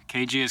with you.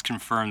 KG has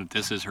confirmed that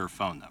this is her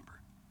phone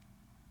number.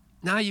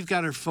 Now you've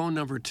got her phone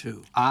number,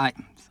 too.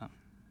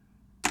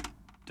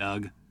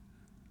 Doug,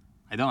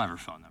 I don't have her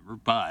phone number,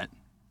 but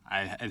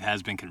it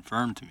has been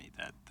confirmed to me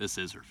that this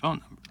is her phone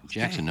number.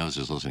 Jackson knows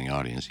his listening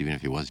audience. Even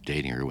if he was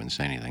dating her, he wouldn't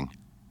say anything.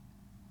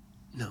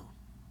 No.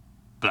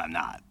 But I'm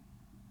not.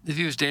 If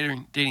he was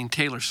dating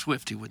Taylor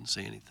Swift, he wouldn't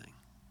say anything.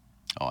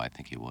 Oh, I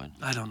think he would.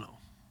 I don't know.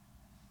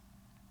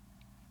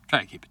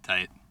 Try to keep it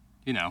tight.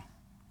 You know.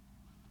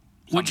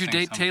 Would you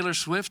Something- date Taylor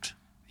Swift?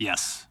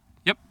 Yes.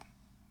 Yep.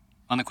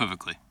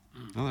 Unequivocally.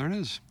 Oh, there it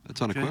is.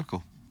 That's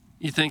unequivocal.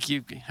 You think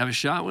you have a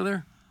shot with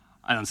her?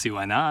 I don't see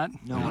why not.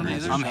 No one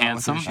has a I'm shot with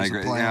handsome. her. I She's a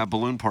agree. player. Yeah,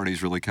 balloon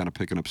party's really kind of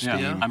picking up steam.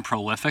 Yeah. I'm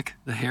prolific.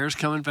 The hair's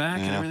coming back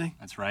and Yeah. everything?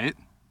 That's right.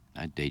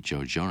 I'd date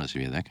Joe Jonas if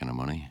he had that kind of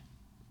money.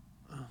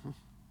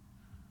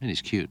 And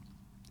he's cute.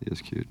 He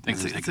is cute.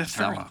 Thinks It's he's a a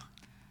fella.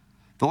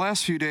 The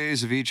last few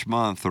days of each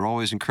month are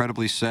always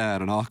incredibly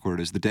sad and awkward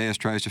as the dais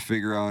tries to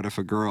figure out if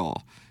a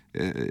girl,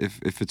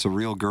 if it's a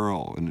real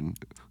girl, and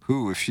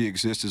who, if she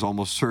exists, is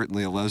almost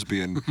certainly a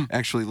lesbian,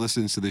 actually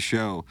listens to the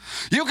show.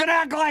 You can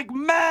act like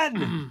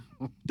men!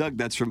 Doug,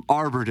 that's from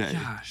Arbor Day.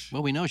 Gosh.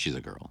 Well, we know she's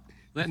a girl.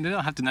 They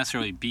don't have to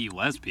necessarily be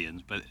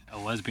lesbians, but a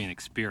lesbian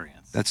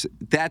experience.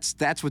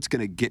 That's what's going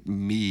to get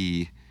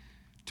me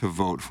to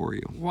vote for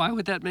you. Why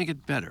would that make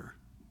it better?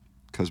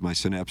 Because my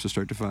synapses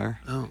start to fire.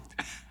 Oh.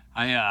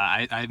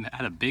 I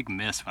had a big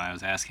miss when I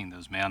was asking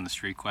those man on the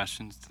street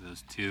questions to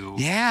those two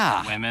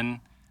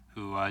women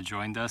who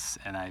joined us,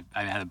 and I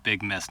had a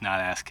big miss not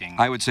asking.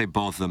 I would say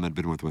both of them had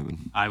been with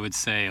women. I would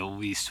say at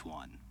least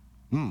one.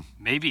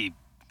 Maybe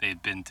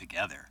they'd been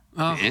together.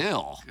 Oh.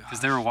 Ew.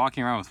 Because they were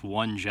walking around with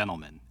one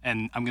gentleman,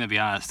 and I'm going to be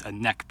honest, a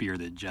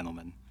neck-bearded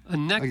gentleman. A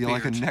neck beard?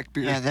 Like a neck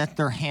beard? Yeah, that's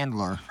their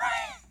handler.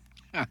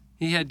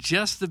 He had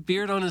just the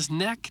beard on his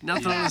neck,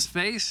 nothing on his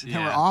face? They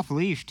were off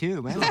leash,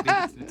 too, man.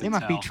 They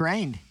must be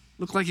trained.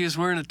 Looked like he was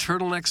wearing a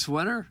turtleneck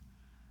sweater?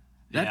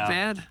 That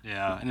bad?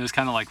 Yeah, and it was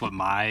kind of like what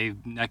my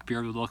neck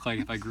beard would look like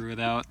if I grew it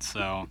out,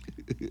 so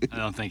I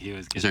don't think he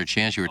was Is there a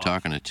chance you were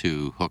talking to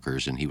two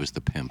hookers and he was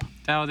the pimp?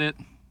 Doubt it.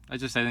 I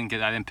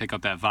didn't pick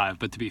up that vibe,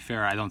 but to be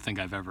fair, I don't think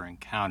I've ever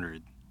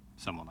encountered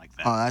someone like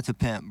that. Oh, that's a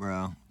pimp,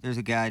 bro. There's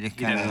a guy just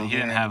kind of He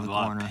didn't have a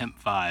lot of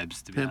pimp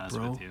vibes, to be honest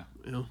with you.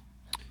 Yeah.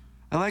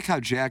 I like how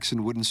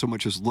Jackson wouldn't so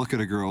much as look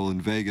at a girl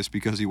in Vegas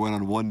because he went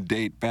on one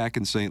date back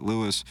in St.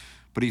 Louis,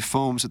 but he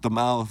foams at the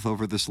mouth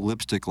over this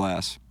lipstick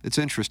glass. It's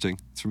interesting.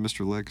 It's from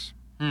Mr. Licks.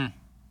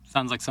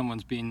 Sounds like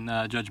someone's being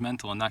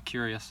judgmental and not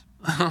curious.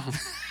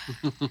 That's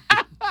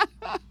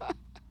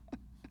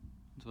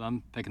what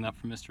I'm picking up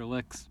from Mr.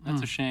 Licks.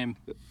 That's a shame.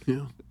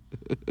 Yeah.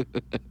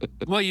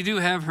 Well, you do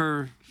have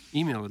her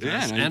email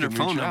address and her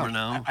phone number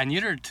now. I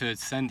need her to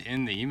send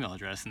in the email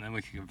address, and then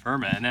we can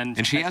confirm it.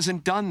 And she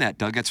hasn't done that,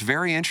 Doug. That's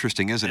very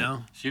interesting, isn't it?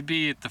 She'd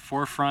be at the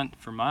forefront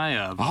for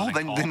my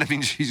voting poll. Then that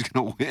means she's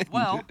going to win.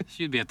 Well,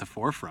 she'd be at the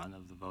forefront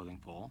of the voting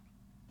poll.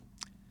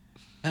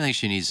 I think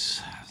she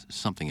needs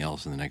something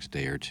else in the next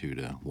day or two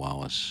to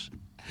wow us.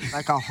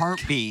 Like a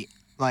heartbeat.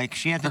 Like,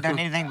 she hasn't done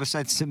anything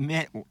besides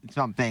submit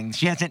something.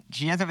 She hasn't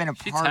been a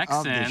part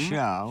of the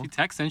show. She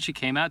texted in. She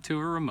came out to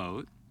her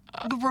remote.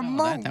 The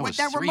remote? that was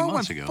that 3 remote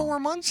months was ago. 4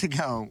 months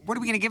ago. What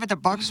are we going to give it to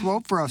Buck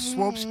Swope for a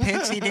Swope's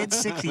picks he did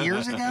 6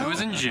 years ago? It was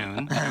in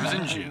June.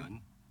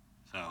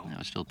 So. No,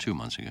 it's still 2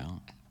 months ago.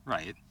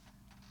 Right.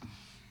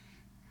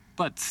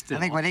 But still.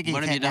 I think what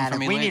Iggy's hitting at,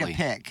 we need a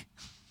pick.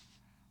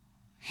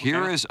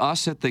 Here is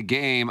us at the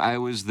game. I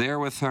was there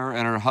with her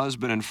and her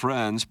husband and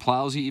friends.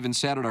 Plowsy even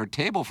sat at our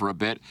table for a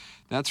bit.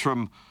 That's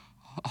from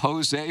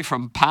Jose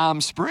from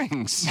Palm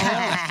Springs.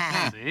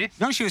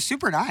 No, she was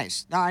super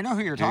nice. No, I know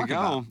who you're There you talking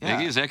go. about. Yeah.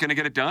 Iggy, is that going to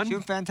get it done? She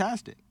was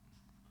fantastic.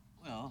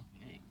 Well,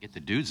 get the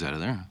dudes out of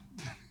there.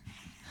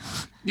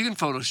 You can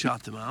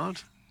Photoshop them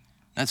out.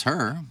 That's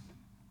her,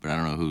 but I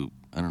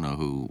don't know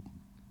who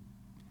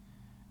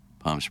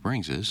Palm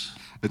Springs is.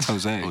 It's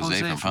Jose. Jose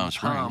from Palm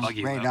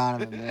Springs. Ray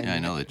Donovan. Yeah, I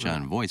know that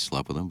John Voight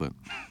slept with him, but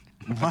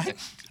what?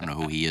 I don't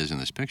know who he is in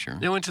this picture.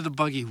 They went to the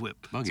Buggy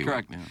Whip. Buggy That's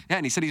correct. Whip, Yeah,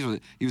 and he said he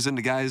was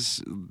into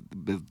guys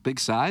with big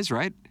size,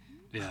 right?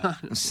 Yeah.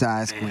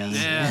 Size queen.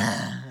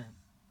 Yeah.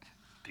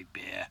 Big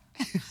bear.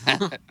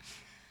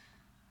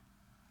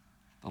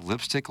 The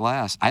lipstick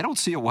glass. I don't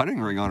see a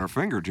wedding ring on her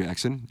finger,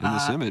 Jackson, in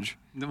this image.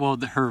 Well,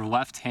 her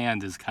left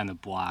hand is kind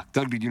of blocked.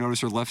 Doug, did you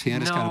notice her left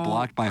hand is kind of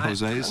blocked by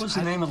Jose's? What was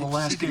the name of the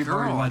last gay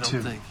bar you went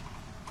to? Think.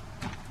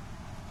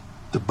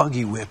 The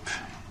Buggy Whip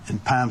in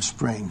Palm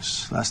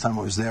Springs. Last time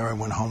I was there, I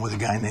went home with a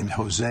guy named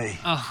Jose.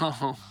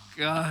 Oh,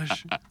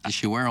 gosh. Does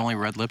she wear only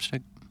red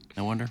lipstick?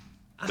 I wonder.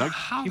 Doug?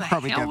 How You the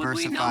probably hell would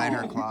we diversified know?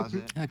 her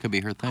closet. That could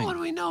be her thing. How would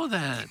we know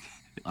that?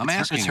 I'm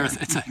asking her.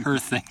 It's her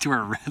thing to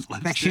wear red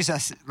lipstick. Like she's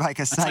like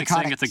a It's like saying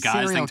psychotic it's a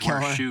guy's serial thing to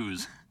wear killer.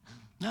 shoes.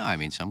 No, I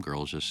mean, some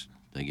girls just,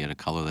 they get a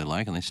color they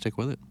like and they stick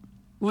with it.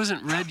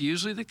 Wasn't red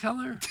usually the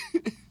color?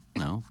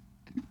 No.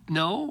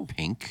 No?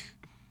 Pink.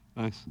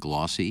 Nice.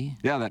 Glossy.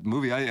 Yeah, that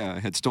movie I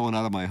had stolen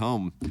out of my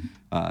home.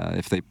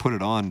 If they put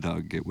it on,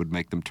 Doug, it would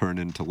make them turn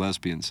into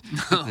lesbians.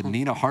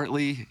 Nina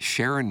Hartley,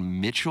 Sharon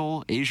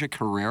Mitchell, Asia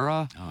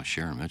Carrera. Oh,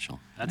 Sharon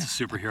Mitchell. That's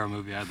a superhero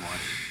movie I'd watch.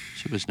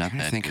 She was not I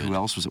that think good. who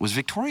else was it? Was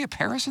Victoria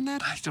Paris in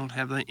that? I don't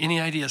have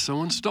any idea.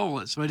 Someone stole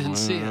it, so I didn't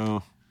see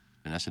it.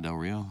 Vanessa Del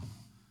Rio.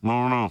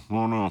 No. She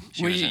Well,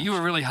 was in- you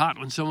were really hot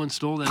when someone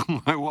stole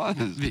that I was.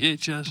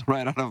 VHS.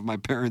 Right out of my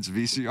parents'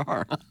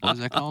 VCR. What was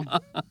that called?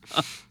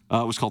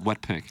 It was called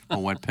Wet Pink. Oh,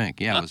 Wet Pink.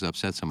 Yeah, I was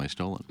upset somebody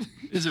stole it.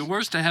 Is it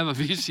worse to have a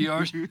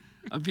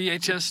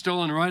VHS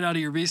stolen right out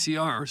of your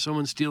VCR, or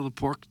someone steal the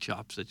pork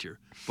chops that you're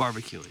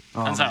barbecuing?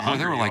 Depends how There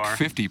hungry were you like are.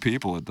 50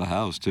 people at the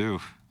house, too.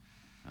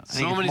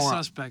 So many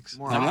suspects.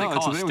 I know,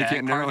 it's call a the thing, we stag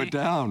can't narrow party? it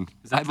down.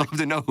 that I'd love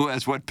to know who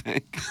has Wet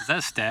Pink. Is that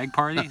a stag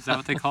party? Is that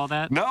what they call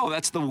that? No,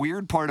 that's the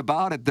weird part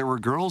about it. There were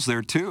girls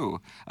there, too.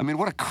 I mean,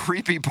 what a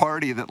creepy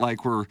party that,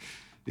 like, we're,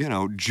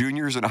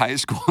 juniors in high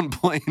school and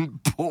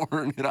playing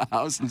porn at a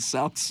house in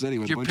South City.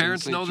 With Did your a bunch of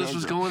parents know this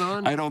was going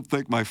on? I don't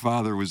think my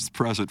father was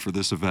present for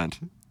this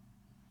event.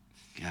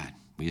 God,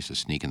 we used to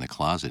sneak in the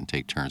closet and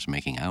take turns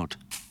making out.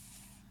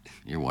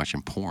 You're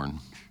watching porn.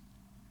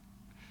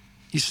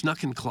 You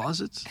snuck in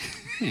closets?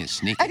 You didn't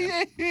sneak in.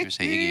 You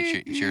say,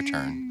 Iggy, it's your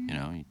turn.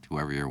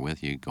 Whoever you're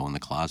with, you go in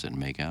the closet and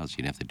make out, so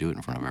you didn't have to do it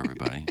in front of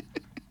everybody.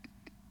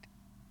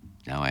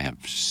 Now I have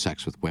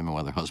sex with women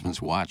while their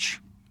husbands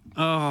watch.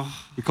 Oh.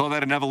 We call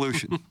that an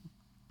evolution.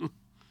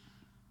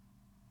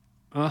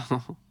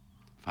 Oh.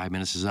 If 5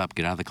 minutes is up.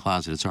 Get out of the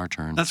closet. It's our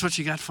turn. That's what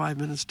you got, 5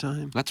 minutes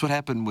time. That's what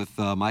happened with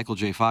Michael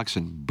J. Fox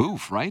and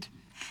Boof, right?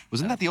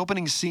 Wasn't that the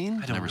opening scene?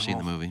 I've never seen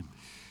the movie.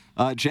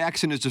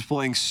 Jackson is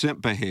displaying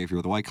simp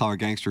behavior. The white-collar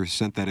gangster has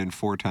sent that in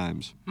 4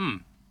 times. I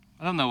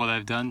don't know what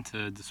I've done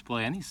to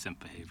display any simp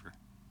behavior.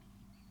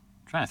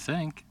 I'm trying to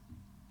think.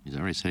 He's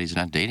already said he's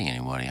not dating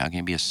anybody. How can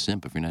you be a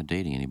simp if you're not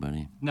dating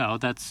anybody? No,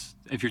 that's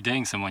if you're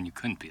dating someone, you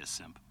couldn't be a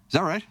simp. Is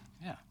that right?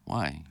 Yeah.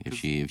 Why?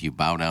 If you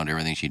bow down to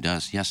everything she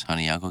does, yes,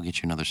 honey, I'll go get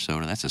you another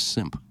soda. That's a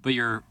simp. But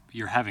you're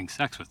having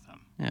sex with them.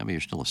 Yeah, but you're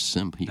still a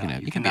simp. You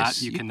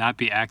You cannot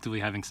be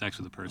actively having sex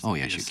with a person. Oh, to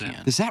yes, be a you simp.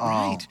 can. Is that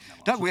right?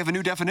 Doug, we have a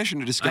new definition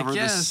to discover, the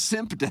guess.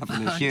 simp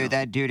definition. Dude,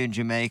 that dude in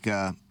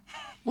Jamaica.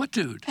 What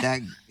dude?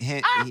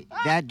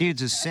 That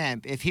dude's a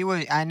simp. If he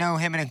was, I know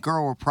him and a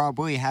girl were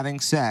probably having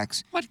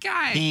sex. What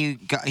guy?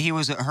 He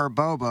was her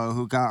bobo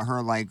who got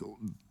her like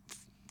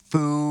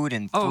food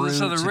and Oh, fruits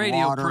so the and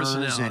radio waters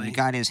personality. and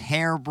got his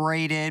hair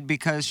braided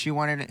because she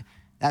wanted it.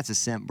 That's a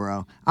simp,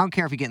 bro. I don't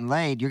care if you're getting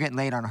laid. You're getting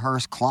laid on her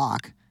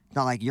clock. It's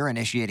not like you're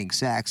initiating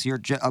sex. You're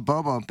a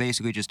bobo,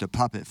 basically just a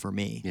puppet for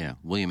me. Yeah,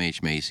 William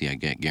H. Macy, I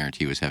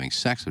guarantee, was having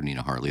sex with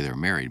Nina Hartley. They were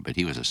married, but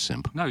he was a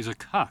simp. No, he's a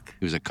cuck.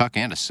 He was a cuck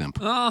and a simp.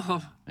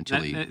 Oh.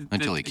 Until he It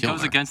killed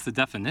goes her. against the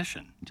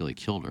definition. Until he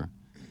killed her.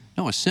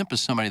 No, a simp is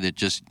somebody that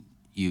just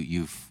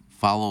you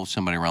follow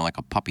somebody around like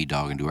a puppy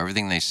dog and do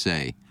everything they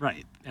say.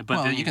 Right. But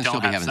well, then you can don't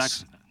still be have having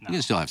sex with them. You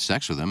can still have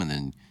sex with them and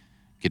then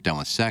get done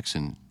with sex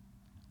and.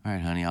 All right,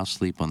 honey, I'll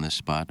sleep on this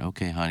spot.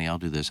 Okay, honey, I'll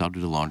do this. I'll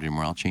do the laundry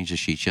tomorrow. I'll change the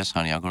sheets. Yes,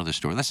 honey, I'll go to the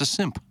store. That's a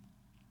simp.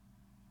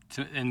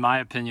 In my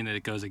opinion,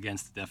 it goes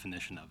against the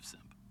definition of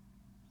simp.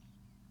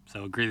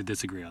 So agree to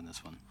disagree on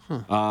this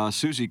one.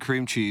 Susie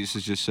Cream Cheese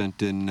has just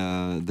sent in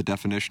the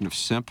definition of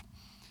simp.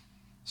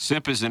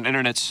 Simp is an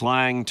internet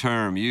slang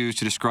term used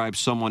to describe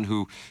someone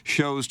who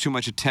shows too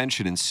much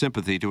attention and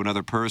sympathy to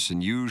another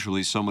person,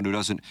 usually someone who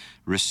doesn't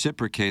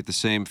reciprocate the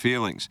same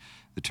feelings.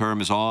 The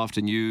term is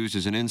often used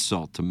as an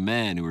insult to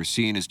men who are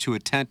seen as too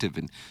attentive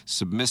and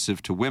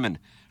submissive to women.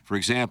 For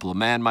example, a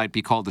man might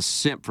be called a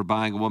simp for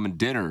buying a woman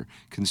dinner,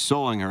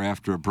 consoling her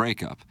after a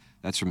breakup.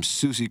 That's from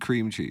Susie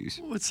Cream Cheese.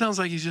 Well, it sounds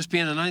like he's just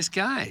being a nice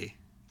guy.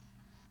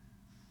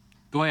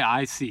 The way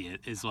I see it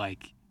is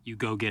like you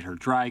go get her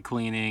dry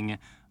cleaning,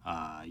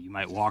 you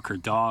might walk her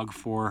dog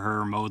for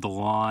her, mow the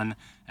lawn,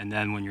 and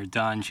then when you're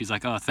done, she's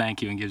like, oh,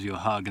 thank you, and gives you a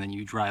hug, and then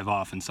you drive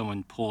off, and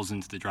someone pulls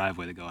into the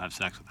driveway to go have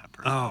sex with that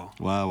person. Oh.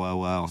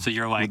 Wow. So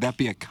you're like... Would that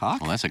be a cuck?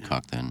 Well, that's a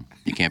cuck then.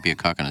 You can't be a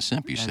cuck and a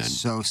simp, you said. That's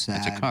so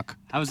sad. That's a cuck.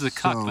 How is it a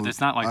cuck? But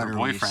it's not like her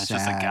utterly boyfriend, it's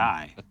just a sad.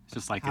 guy. It's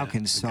just like How a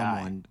can guy.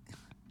 someone...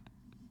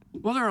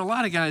 Well, there are a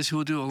lot of guys who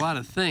will do a lot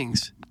of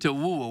things to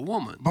woo a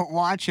woman. But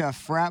watch a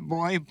frat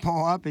boy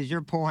pull up as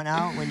you're pulling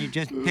out when you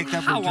just picked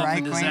up How a dry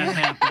often does cleaner. that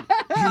happen?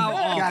 How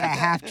often? Got a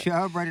half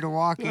chub ready to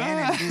walk in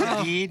and do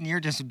the deed, and you're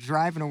just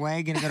driving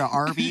away, gonna go to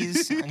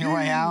Arby's on your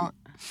way out.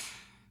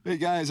 Hey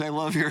guys, I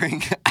love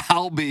hearing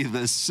Albie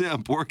the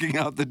simp working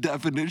out the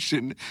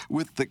definition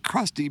with the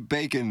crusty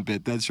bacon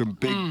bit. That's from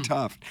Big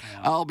Tough.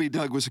 Yeah. Albie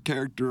Doug was a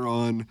character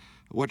on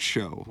what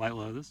show? White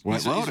Lotus.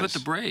 White Lotus. He's with the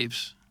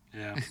Braves.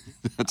 Yeah.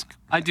 That's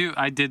I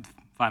did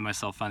find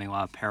myself finding a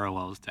lot of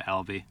parallels to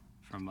Albie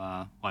from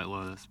White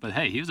Lotus. But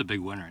hey, he was a big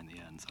winner in the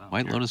end. So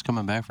White Lotus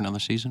coming back for another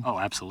season? Oh,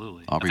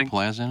 absolutely. Aubrey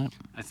Plaza in it?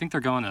 I think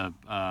they're going to,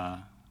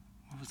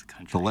 what was the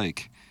country? The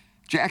lake.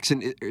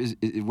 Jackson,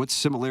 what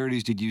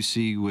similarities did you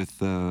see with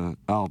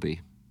Albie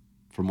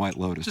from White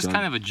Lotus? Just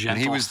kind of a gentle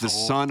And he was the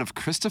soul. son of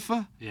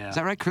Christopher? Yeah. Is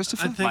that right,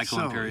 Christopher? I think Michael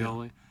so,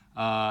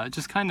 Imperioli.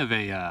 Just kind of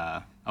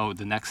a,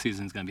 the next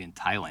season's going to be in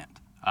Thailand.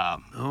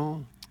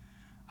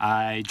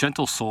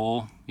 Gentle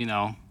soul,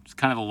 just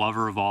kind of a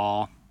lover of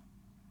all,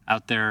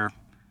 out there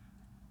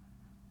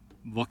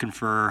looking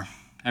for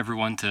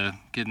everyone to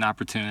get an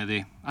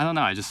opportunity. I don't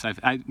know.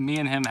 Me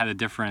and him had a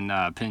different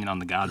opinion on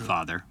The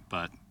Godfather,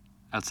 but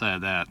outside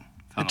of that,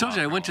 I told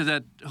you I went to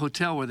that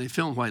hotel where they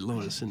filmed White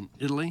Lotus in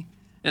Italy,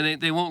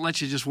 and they won't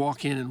let you just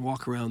walk in and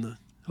walk around the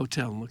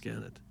hotel and look at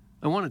it.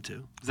 I wanted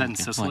to. Is that in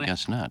Sicily? Well, I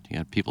guess not. You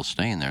got people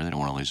staying there. They don't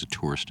want to lose a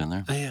tourist in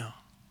there. Yeah.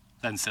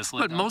 Is that in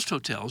Sicily? But most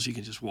hotels, you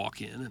can just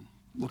walk in and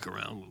look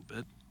around a little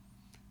bit.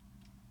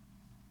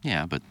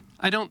 Yeah, but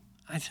I don't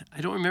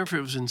remember if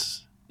it was in.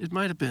 It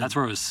might have been. That's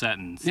where it was set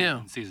in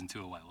Yeah. season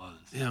 2 of White Lotus.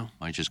 Yeah. why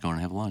don't you just go in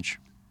and have lunch?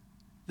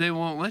 They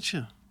won't let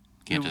you.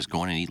 Can't just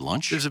go in and eat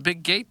lunch? There's a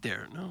big gate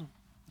there. No.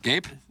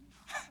 Gape?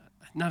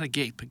 Not a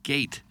gape, a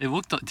gate. It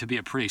looked to be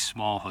a pretty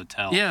small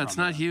hotel. Yeah, it's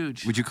not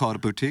huge. Would you call it a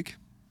boutique?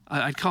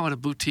 I'd call it a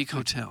boutique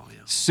hotel, yeah.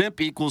 Simp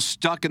equals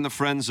stuck in the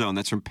friend zone.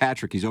 That's from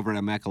Patrick. He's over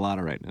at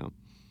Immaculata right now.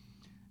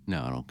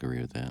 No, I don't agree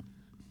with that.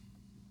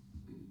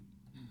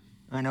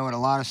 I know what a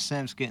lot of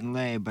simps getting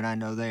laid, but I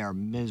know they are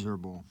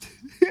miserable.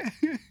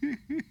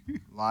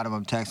 A lot of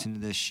them texting to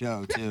this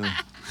show, too.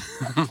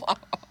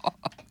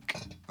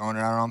 Throwing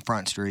it out on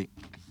Front Street.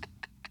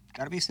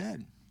 Gotta be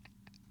said.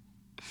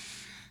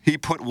 He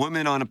put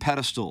women on a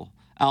pedestal.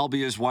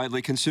 Albie is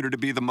widely considered to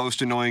be the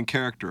most annoying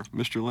character.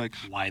 Mr.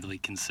 Lakes. Widely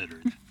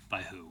considered.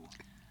 By who?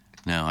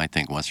 No, I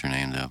think what's her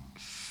name, though?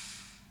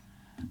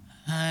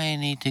 I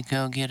need to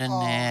go get a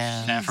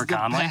nap. Jennifer She's the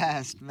Connelly?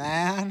 best,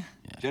 man.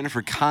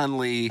 Jennifer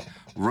Connelly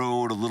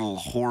rode a little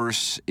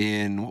horse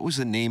in, what was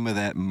the name of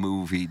that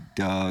movie,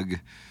 Doug?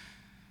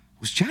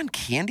 Was John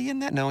Candy in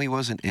that? No, he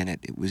wasn't in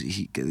it.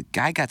 The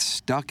guy got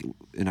stuck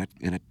in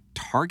a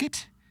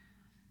Target,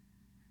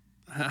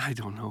 I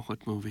don't know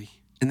what movie.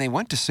 and they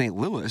went to St.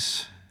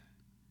 Louis,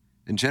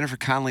 and Jennifer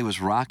Connelly was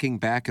rocking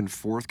back and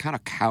forth, kind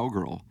of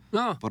cowgirl,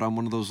 but on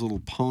one of those little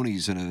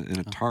ponies in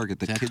a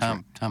Target. Is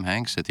that Tom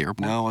Hanks at the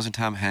airport? No, it wasn't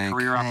Tom Hanks.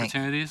 Career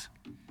opportunities?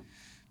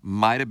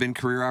 Might have been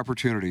career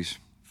opportunities.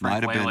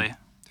 Frank Might have Whaley. been.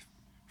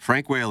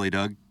 Frank Whaley,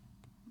 Doug.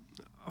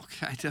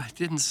 Okay, I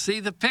didn't see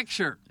the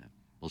picture.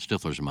 Well,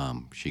 Stifler's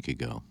mom, she could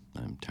go.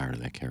 I'm tired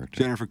of that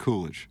character. Jennifer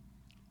Coolidge.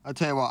 I'll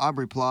tell you what,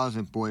 Aubrey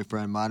Plaza's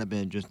boyfriend might have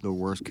been just the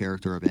worst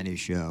character of any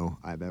show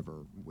I've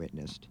ever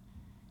witnessed.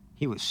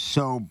 He was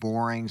so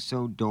boring,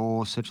 so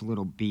dull, such a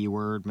little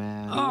B-word,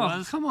 man.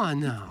 Oh, come on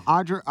now.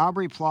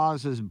 Aubrey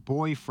Plaza's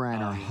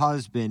boyfriend or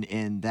husband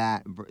in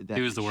that. He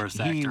was the worst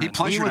actor. He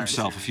pleasured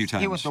himself a few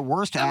times. He was the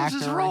worst That was actor.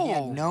 his He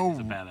role.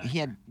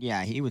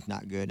 had he was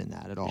not good in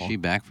that at all. Is she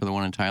back for the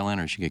one in Thailand,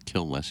 or did she get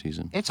killed last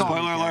season? It's all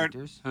Spoiler alert.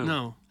 characters. Who?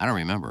 No. I don't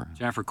remember.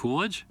 Jennifer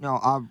Coolidge? No,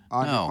 Aubrey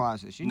No.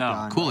 Plaza. She's No.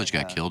 done. Coolidge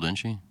got killed, didn't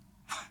she?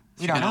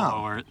 We don't know.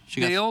 Lower it.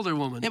 She got. The older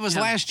woman. It was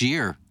Yeah. last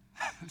year.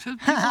 Still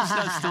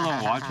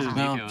don't watch it.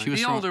 No, she was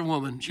The thrown, older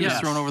woman. She was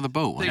yes. thrown over the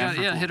boat. They wasn't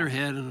got, she? hit her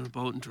head in a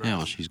boat and drowned. Yeah,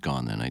 well, she's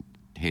gone then. I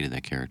hated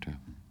that character.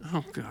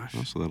 Oh, gosh.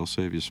 Oh, so that'll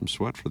save you some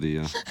sweat for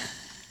the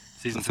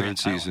Season the 3 in third Thailand.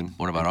 season.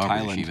 What about in Aubrey?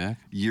 Thailand. Is she back?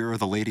 Year of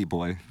the Lady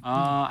Boy.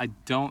 I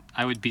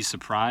would be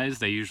surprised.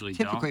 They usually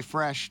Typically don't.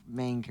 fresh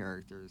main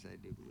characters, I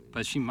do believe.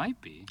 But she might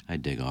be. I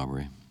dig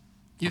Aubrey.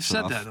 You've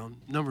said enough. that on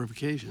a number of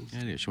occasions.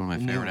 Yeah, she's one of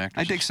my favorite I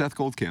actors. dig Seth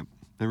Goldcamp.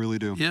 I really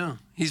do. Yeah.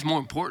 He's more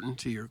important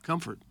to your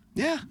comfort.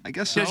 Yeah, I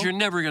guess so. Because you're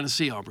never going to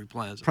see Aubrey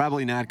Plaza.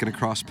 Probably not going to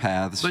cross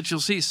paths. But you'll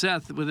see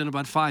Seth within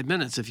about 5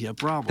 minutes if you have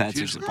problems. That's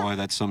usually. boy,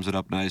 that sums it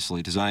up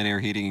nicely. Design Air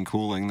Heating and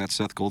Cooling, that's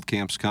Seth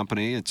Goldcamp's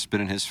company. It's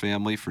been in his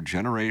family for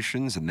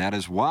generations, and that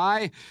is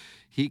why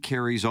he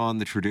carries on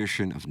the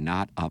tradition of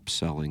not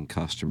upselling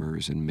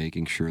customers and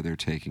making sure they're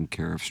taken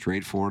care of.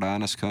 Straightforward,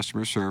 honest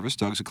customer service.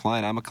 Doug's a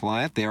client, I'm a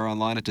client. They are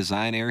online at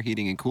Design Air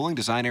Heating and Cooling,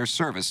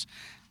 designairservice.com.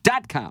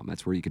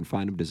 That's where you can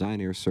find them,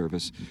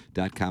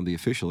 designairservice.com, the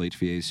official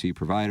HVAC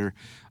provider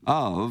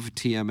of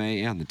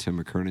TMA and the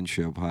Tim McKernan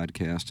Show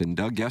podcast. And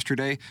Doug,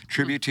 yesterday,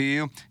 tribute to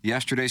you,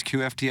 yesterday's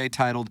QFTA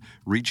titled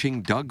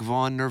Reaching Doug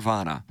Vaughn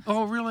Nirvana.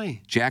 Oh,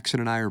 really?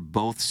 Jackson and I are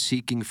both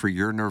seeking for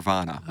your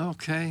Nirvana.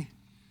 Okay.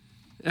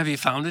 Have you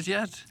found it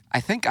yet? I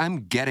think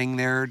I'm getting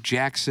there.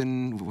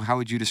 Jackson, how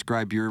would you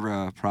describe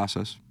your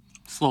process?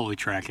 Slowly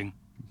tracking.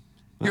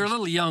 You're a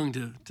little young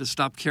to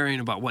stop caring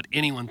about what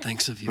anyone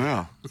thinks of you.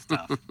 Yeah.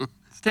 Stuff. It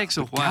takes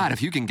a while. God,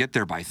 if you can get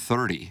there by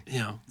 30,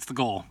 Yeah. It's the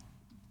goal.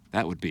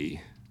 that would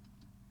be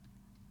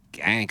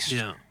gangster.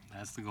 Yeah.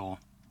 That's the goal.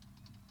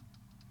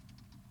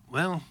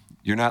 Well,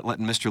 You're not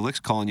letting Mr. Licks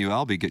calling you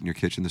Albie get in your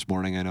kitchen this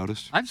morning, I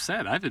noticed.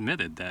 I've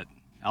admitted that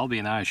Albie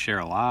and I share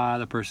a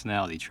lot of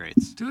personality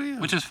traits. do you?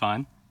 Which is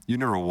fine. You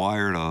never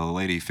wired a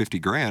lady 50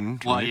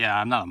 grand, Well, right? yeah,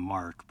 I'm not a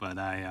mark, but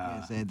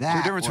I. Say What's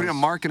the difference between a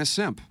mark and a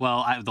simp?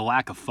 Well, the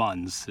lack of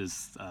funds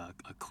is a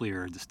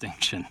clear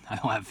distinction. I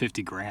don't have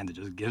 50 grand to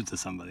just give to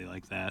somebody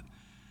like that.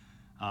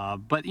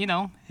 But you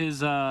know,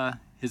 his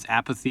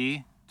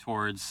apathy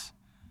towards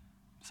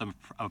some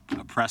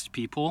oppressed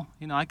people,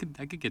 you know, I could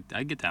get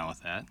down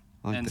with that.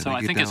 And so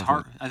I think his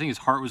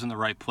heart was in the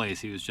right place.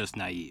 He was just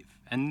naive.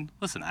 And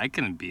listen, I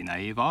can be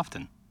naive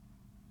often.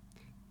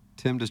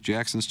 Tim, does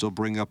Jackson still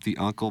bring up the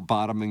uncle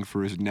bottoming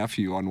for his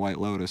nephew on White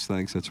Lotus?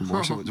 Thanks, that's from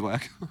Morsowitz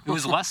Whack. It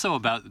was less so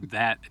about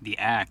the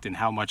act, and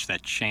how much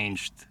that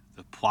changed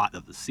the plot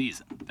of the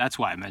season. That's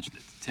why I mentioned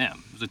it to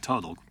Tim. It was a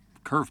total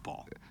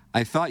curveball.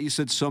 I thought you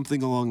said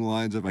something along the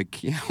lines of, I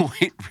can't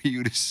wait for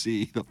you to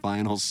see the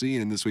final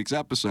scene in this week's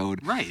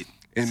episode. Right.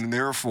 And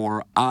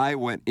therefore, I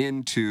went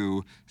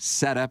into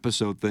said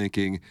episode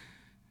thinking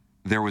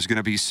there was going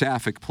to be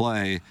sapphic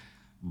play,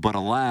 but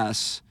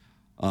alas,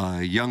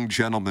 a young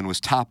gentleman was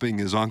topping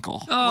his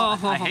uncle. Oh.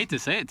 I hate to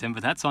say it, Tim,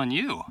 but that's on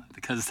you,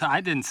 because I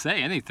didn't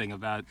say anything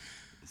about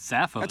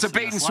Sappho. That's a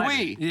bait and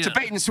swee. Yeah. It's a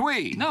bait and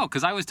swee. No,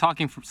 because I was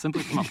talking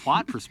simply from a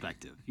plot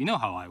perspective. You know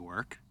how I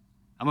work.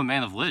 I'm a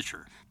man of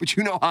literature. But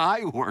you know how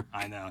I work.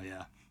 I know,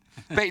 yeah.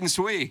 Bait and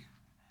swee.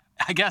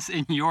 I guess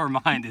in your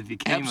mind it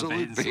became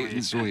Absolute a bait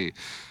and swee.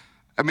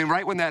 I mean,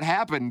 right when that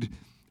happened,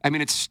 I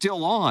mean, it's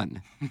still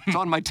on. It's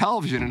on my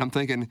television, and I'm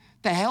thinking,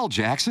 the hell,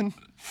 Jackson?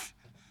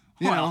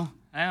 You know.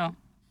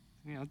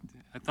 You know,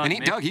 I thought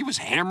And Doug, he was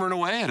hammering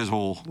away at his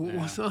hole.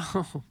 Yeah.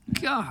 Oh,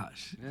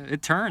 gosh.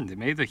 It turned. It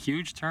made a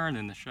huge turn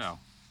in the show.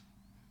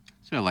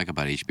 That's what I like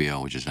about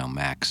HBO, which is now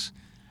Max.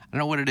 I don't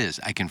know what it is.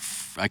 I can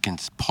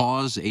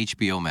pause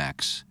HBO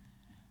Max,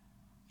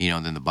 you know,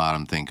 and then the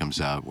bottom thing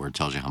comes out where it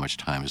tells you how much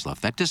time is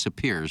left. That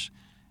disappears,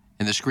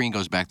 and the screen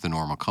goes back to the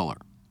normal color.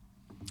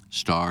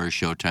 Stars,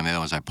 Showtime, the other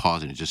ones, I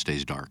pause it and it just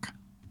stays dark.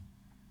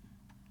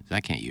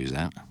 I can't use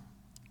that.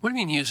 What do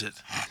you mean use it?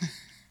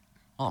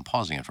 Well, I'm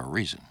pausing it for a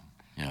reason,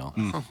 you know.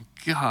 Oh,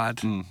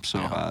 God. So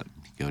hot.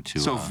 go to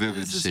So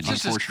vivid. This is Sydney.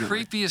 just as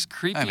creepy as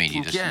creepy I mean,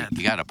 can get.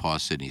 you got to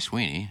pause Sydney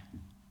Sweeney,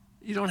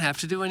 You don't have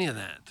to do any of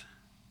that.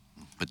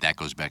 but that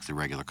goes back to the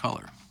regular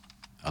color.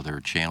 Other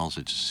channels,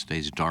 it just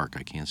stays dark.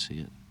 I can't see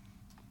it.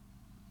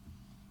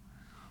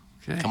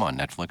 Okay. Come on,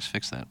 Netflix,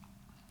 fix that.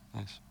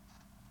 Nice.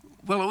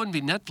 Well, it wouldn't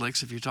be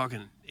Netflix if you're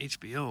talking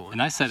HBO.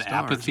 And I said Stars.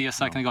 apathy a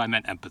second ago. I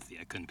meant empathy.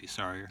 I couldn't be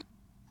sorrier.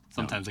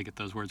 Sometimes I get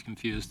those words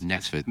confused.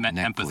 Netflix, meant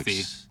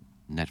empathy.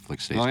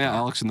 Netflix stays Oh, yeah, dark.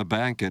 Alex and the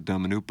bank at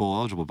Manute Bowl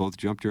eligible both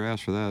jumped your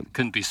ass for that.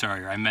 Couldn't be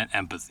sorrier. I meant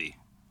empathy.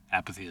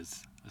 Apathy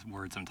is a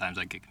word sometimes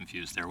I get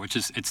confused there, which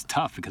is it's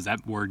tough because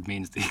that word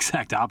means the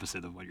exact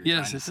opposite of what you're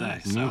trying to say.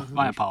 does. So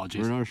my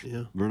apologies. Vernage.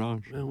 Yeah,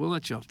 we'll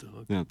let you off the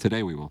hook. Yeah,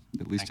 today we will.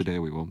 At least today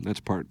we will. That's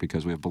part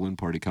because we have balloon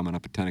party coming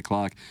up at 10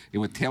 o'clock.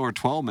 And with Taylor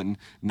Twellman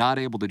not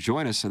able to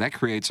join us, so that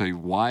creates a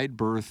wide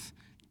berth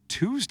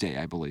Tuesday,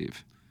 I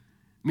believe.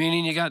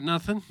 Meaning you got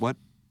nothing? What?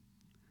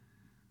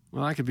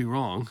 Well, I could be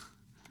wrong.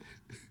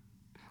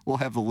 We'll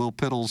have the Lil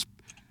Piddles.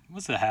 It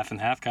was a half and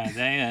half kind of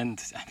day,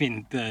 and I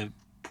mean the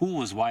pool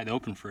was wide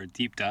open for a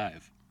deep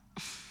dive.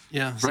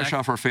 Yeah. Fresh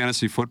off our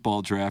fantasy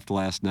football draft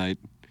last night.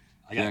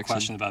 I got a Jackson.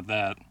 question about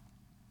that.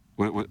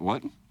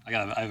 What? I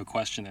have a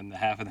question in the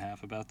half and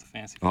half about the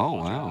fantasy Oh, football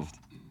wow. draft.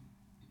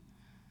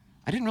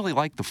 I didn't really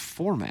like the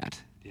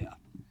format. Yeah.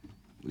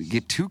 We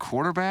get two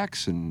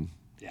quarterbacks and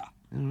Yeah.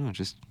 I don't know,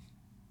 just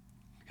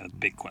I got a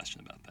big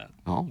question about that.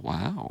 oh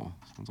wow.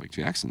 Sounds like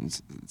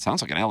Jackson's it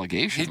sounds like an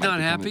allegation. He's might not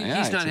be coming- happy? Yeah,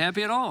 He's it's not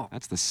happy at all.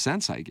 That's the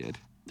sense I get.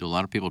 Do a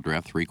lot of people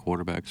draft 3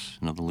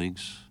 quarterbacks in other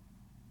leagues?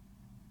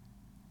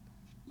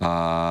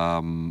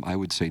 I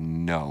would say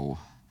no.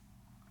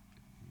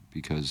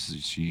 Because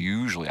it's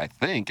usually, I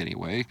think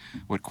anyway,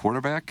 what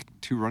quarterback,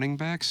 2 running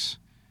backs?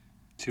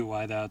 2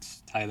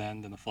 wideouts, tight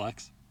end, and a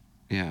flex.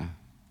 Yeah.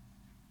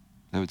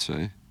 I would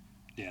say.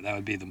 Yeah, that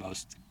would be the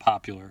most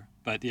popular.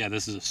 But yeah,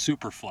 this is a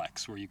super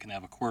flex where you can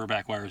have a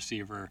quarterback, wide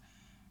receiver,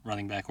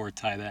 running back, or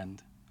tight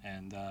end,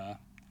 and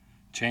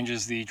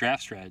changes the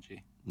draft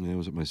strategy. Yeah, I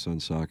was at my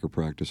son's soccer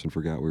practice and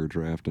forgot we were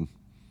drafting.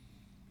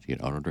 Did you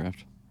get auto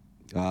draft?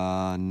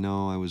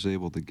 No, I was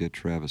able to get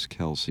Travis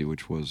Kelce,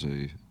 which was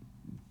a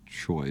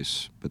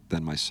choice, but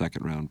then my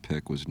second round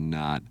pick was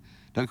not.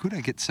 Doug, who did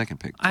I get second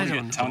pick? I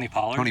don't know. Tony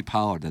Pollard. Tony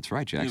Pollard, that's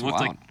right, You Jackson. looked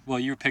Wow. like, well,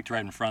 you were picked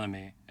right in front of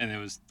me, and I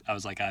was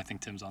like, I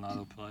think Tim's on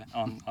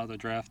auto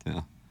draft.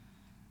 Yeah.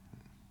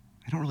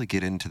 I don't really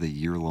get into the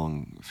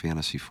year-long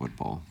fantasy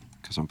football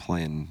because I'm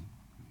playing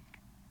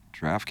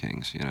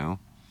DraftKings, you know?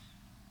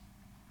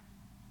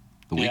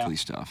 The Yeah. weekly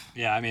stuff.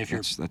 Yeah, I mean, if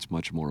that's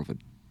much more of a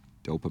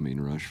dopamine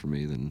rush for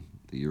me than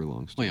the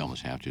year-long stuff. Well, you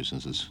almost have to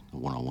since it's a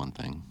 101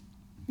 thing.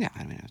 Yeah,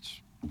 I mean,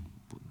 it's...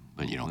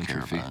 But you don't entry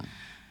care fee. about it.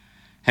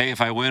 Hey,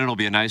 if I win, it'll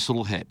be a nice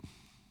little hit.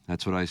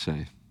 That's what I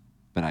say.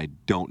 But I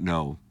don't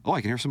know. Oh,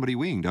 I can hear somebody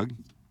weeing, Doug.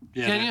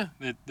 Yeah,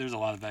 Can there's a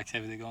lot of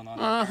activity going on.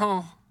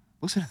 Oh,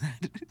 Listen to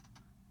that.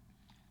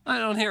 I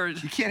don't hear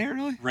it. You can't hear it,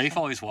 really? Rafe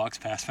always walks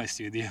past my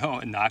studio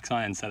and knocks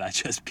on it and said, I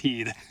just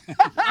peed.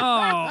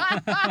 Oh.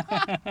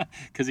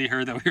 Because he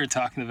heard that we were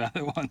talking about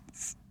it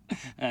once.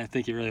 And I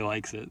think he really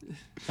likes it.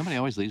 Somebody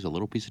always leaves a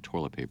little piece of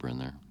toilet paper in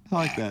there. I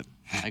like that.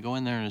 I go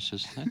in there and it's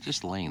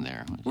just laying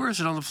there. Where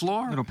is it, on the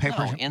floor? Little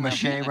paper No, in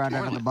mache the right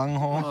out of the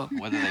bunghole.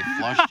 Whether they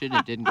flushed it,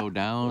 it didn't go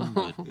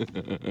down,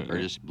 or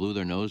just blew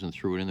their nose and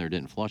threw it in there,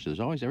 didn't flush it. There's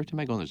always, every time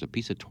I go in, there's a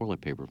piece of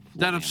toilet paper.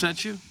 That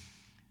upset you?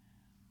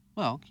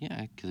 Well,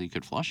 yeah, because you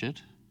could flush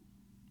it.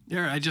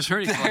 There, I just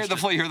heard he You heard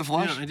flushed the it. you heard the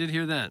flush? Yeah, I did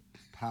hear that.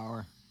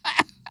 Power.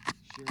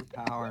 Sheer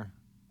power.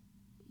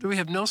 Do we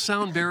have no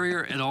sound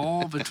barrier at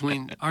all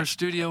between our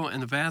studio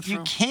and the bathroom?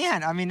 You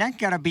can't. I mean, that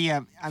gotta be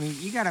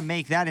you gotta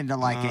make that into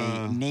like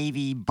a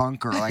Navy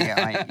bunker.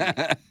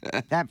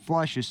 That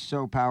flush is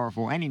so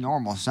powerful. Any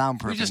normal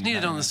soundproofing. We just need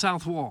it on the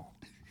south wall.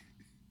 Is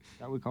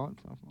that what we call it?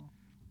 South wall?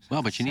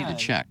 Well, but you need to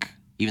check.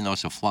 Even though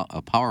it's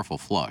a powerful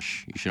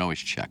flush, you should always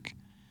check.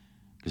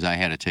 Because I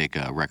had to take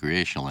a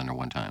recreational in there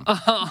one time.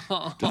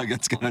 Oh, Doug,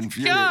 that's going to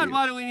infuriate God, you.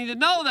 why do we need to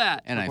know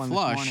that? And I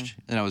flushed,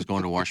 and I was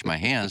going to wash my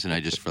hands, and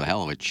I just, for the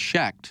hell of it,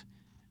 checked.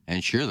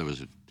 And sure, there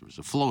was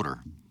a floater.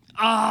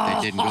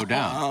 That didn't go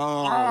down.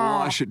 Oh,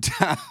 wash it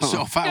down.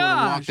 So if I would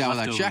have walked out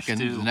without Leftovers, checking,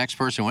 too. the next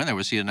person went there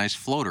would see a nice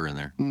floater in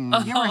there. You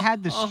ever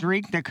had the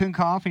streak that couldn't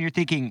come off, and you're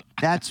thinking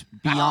that's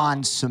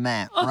beyond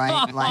cement,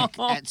 right? Like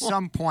at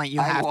some point you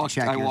have to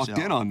check I yourself. walked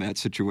in on that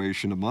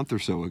situation a month or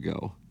so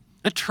ago.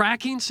 A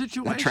tracking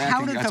situation?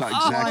 How did that's the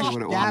exactly flush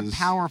what it that was.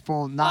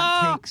 powerful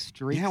not take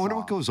streaks Yeah, I wonder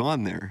off? what goes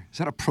on there. Is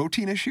that a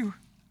protein issue?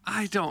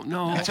 I don't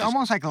know. It's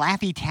almost like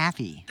Laffy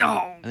Taffy. Oh,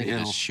 I think it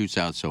just shoots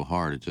out so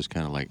hard, it just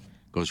kind of like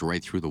goes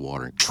right through the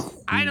water.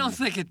 I don't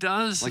think it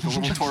does. Like a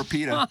little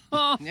torpedo.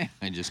 Yeah,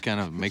 and just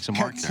kind of makes a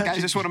mark there. Guys,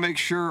 I just want to make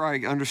sure I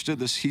understood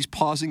this. He's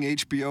pausing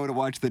HBO to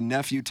watch the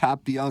nephew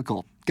top the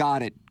uncle.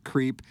 Got it,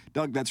 creep.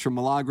 Doug, that's from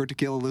Milagro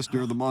Tequila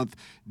Listener of the Month,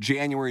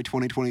 January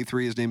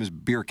 2023. His name is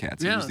Beer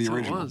Cats. Yeah, It was the that's what it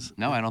original. was.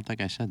 No, I don't think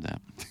I said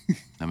that.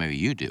 Now, maybe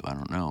you do. I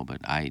don't know, but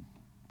I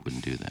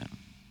wouldn't do that.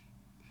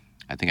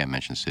 I think I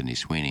mentioned Sydney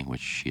Sweeney, which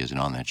she isn't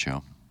on that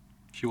show.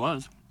 She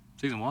was.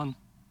 Season 1.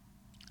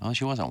 Oh,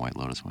 she was on White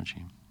Lotus, wasn't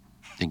she?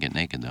 Didn't get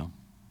naked, though.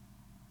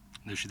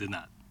 No, she did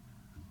not.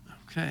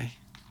 Okay.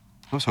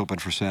 I was hoping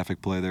for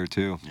Sapphic play there,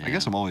 too. I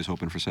guess I'm always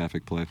hoping for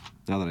Sapphic play,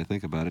 now that I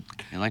think about it.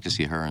 I'd like to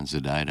see her and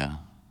Zenaida.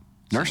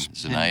 Nurse?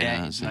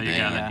 Zenaida. No, you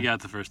got it. You got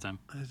it the first time.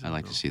 I'd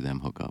like to see them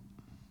hook up.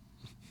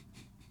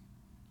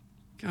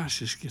 Gosh,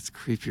 this gets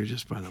creepier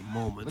just by the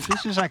moment. But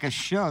this is like a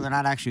show. They're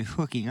not actually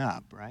hooking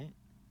up, right?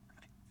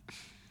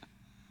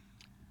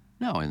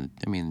 No, and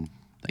I mean,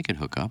 they could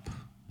hook up.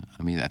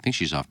 I mean, I think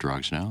she's off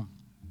drugs now.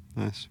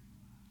 Nice.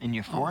 In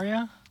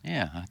Euphoria?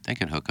 Yeah, they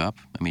could hook up.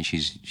 I mean,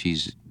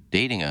 she's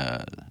dating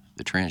the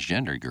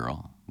transgender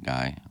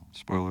guy.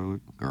 Spoiler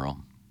alert.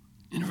 Girl.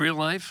 In real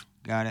life?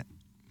 Got it.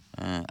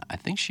 I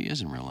think she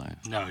is in real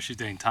life. No, she's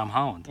dating Tom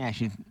Holland. Yeah,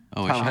 she's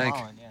Oh, Tom is she?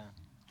 Holland, yeah.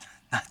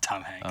 Not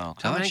Tom Hanks. Oh,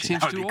 Tom Hanks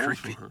seems That would too be old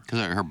for creepy. her.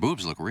 because her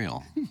boobs look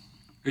real. Are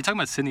you talking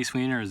about Sydney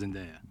Sweeney or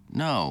Zendaya?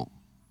 No,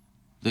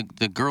 the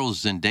girl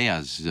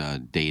Zendaya's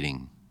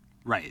dating.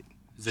 Right.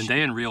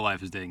 Zendaya in real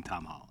life is dating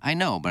Tom Holland. I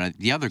know, but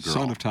the other girl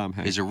Son of Tom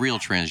Hanks. is a real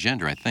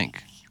transgender, I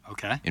think,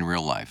 Okay. in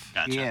real life.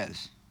 Gotcha. He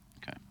is.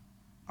 Okay.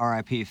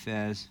 R.I.P.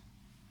 Fez.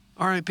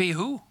 R.I.P.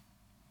 who?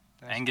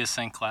 Angus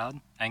St. Cloud.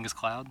 Angus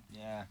Cloud.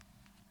 Yeah.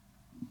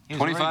 He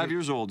was a 25 really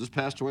years old, just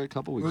passed away a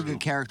couple good, weeks really ago.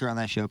 good character on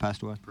that show,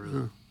 passed away.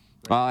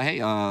 Hey,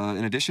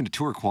 in addition to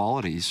tour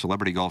quality,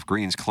 Celebrity Golf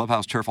Greens,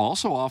 Clubhouse Turf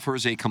also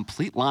offers a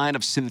complete line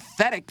of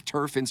synthetic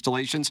turf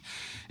installations,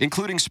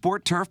 including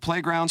sport turf,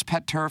 playgrounds,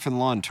 pet turf, and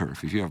lawn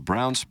turf. If you have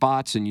brown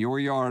spots in your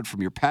yard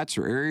from your pets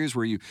or areas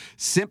where you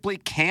simply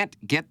can't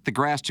get the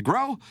grass to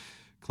grow,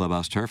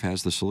 Clubhouse Turf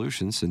has the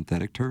solution.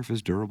 Synthetic turf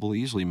is durable,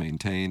 easily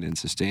maintained, and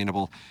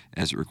sustainable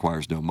as it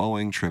requires no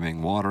mowing,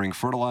 trimming, watering,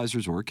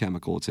 fertilizers, or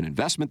chemical. It's an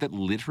investment that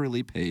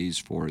literally pays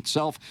for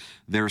itself.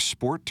 Their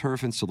sport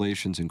turf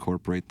installations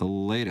incorporate the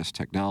latest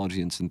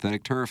technology in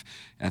synthetic turf,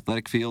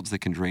 athletic fields that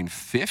can drain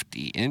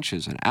 50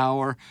 inches an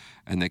hour,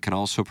 and they can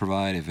also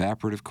provide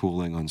evaporative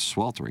cooling on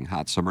sweltering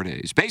hot summer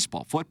days.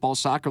 Baseball, football,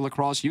 soccer,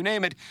 lacrosse, you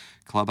name it.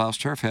 Clubhouse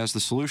Turf has the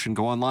solution.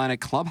 Go online at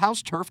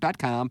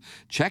clubhouseturf.com.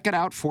 Check it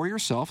out for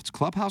yourself. It's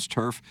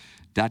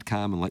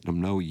clubhouseturf.com and let them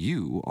know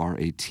you are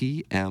a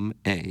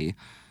TMA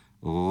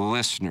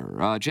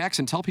listener.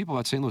 Jackson, tell people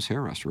about St. Louis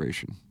Hair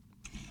Restoration.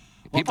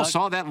 People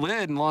saw that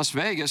lid in Las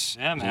Vegas.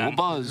 Yeah, It was man. a little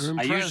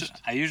buzz.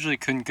 I usually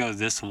couldn't go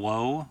this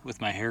low with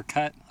my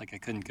haircut. Like, I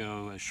couldn't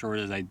go as short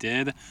as I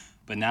did.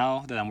 But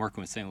now that I'm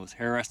working with St. Louis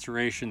Hair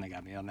Restoration, they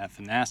got me on that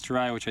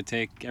finasteride, which I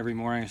take every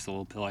morning. It's a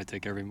little pill I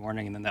take every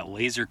morning. And then that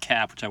laser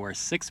cap, which I wear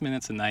 6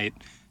 minutes a night.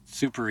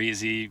 Super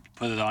easy. You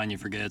put it on, you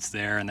forget it's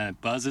there, and then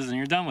it buzzes, and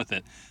you're done with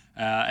it.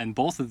 And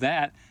both of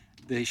that,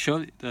 they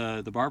showed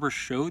the barber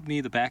showed me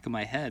the back of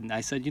my head, and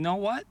I said, you know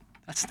what?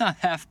 That's not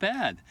half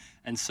bad.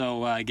 And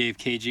so I gave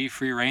KG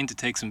free reign to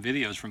take some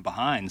videos from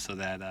behind so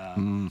that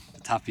the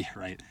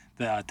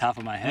top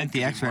of my head the could be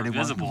more X-ray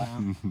visible.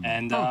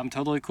 And I'm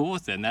totally cool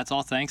with it. And that's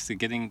all thanks to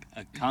getting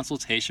a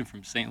consultation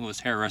from St. Louis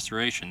Hair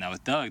Restoration. Now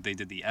with Doug, they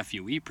did the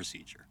FUE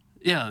procedure.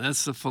 Yeah,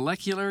 that's the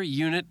follicular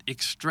unit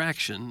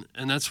extraction,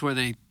 and that's where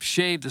they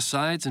shaved the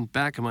sides and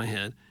back of my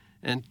head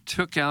and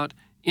took out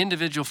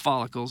individual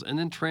follicles and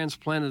then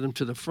transplanted them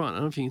to the front. I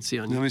don't know if you can see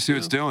on YouTube. Let me see what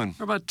it's doing.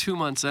 We're about 2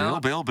 months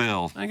out.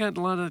 Bill. I got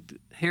a lot of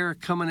hair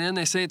coming in.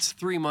 They say it's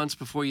 3 months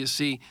before you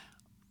see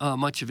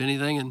much of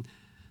anything, and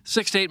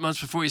 6 to 8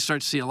 months before you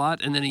start to see a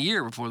lot, and then a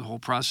year before the whole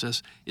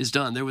process is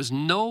done. There was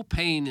no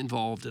pain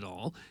involved at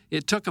all.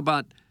 It took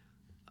about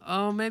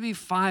maybe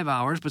 5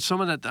 hours, but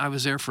some of that I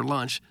was there for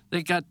lunch.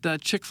 They got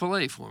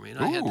Chick-fil-A for me.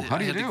 And Ooh, how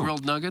do you I had do? the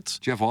grilled nuggets.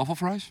 Did you have waffle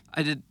fries?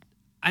 I did.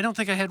 I don't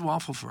think I had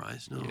waffle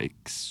fries. No,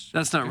 Yikes.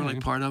 that's not really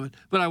part of it.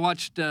 But I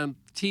watched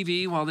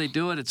TV while they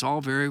do it. It's all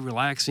very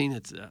relaxing.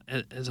 It's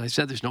as I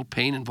said, there's no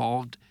pain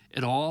involved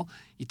at all.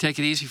 You take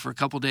it easy for a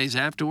couple days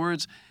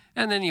afterwards,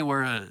 and then you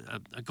wear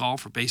a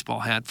golf or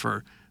baseball hat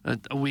for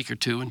a week or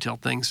two until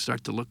things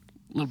start to look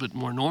a little bit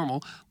more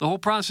normal. The whole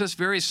process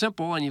very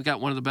simple, and you've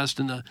got one of the best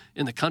in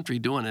the country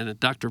doing it,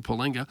 Dr.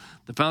 Polinga,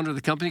 the founder of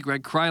the company,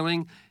 Greg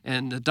Kryling,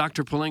 and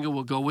Dr. Polinga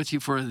will go with you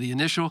for the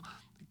initial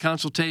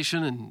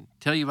consultation and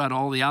tell you about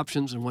all the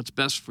options and what's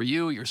best for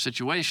you, your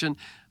situation,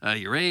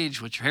 your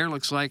age, what your hair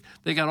looks like.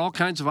 They got all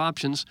kinds of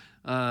options,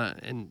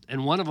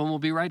 and one of them will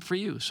be right for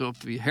you. So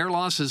if your hair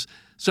loss is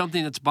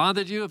something that's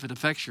bothered you, if it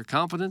affects your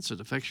confidence, it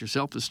affects your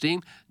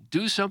self-esteem,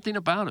 do something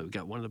about it. We've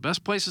got one of the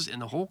best places in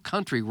the whole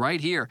country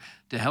right here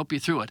to help you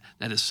through it.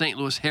 That is St.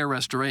 Louis Hair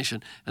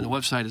Restoration, and the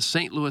website is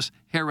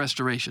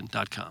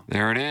stlouishairrestoration.com.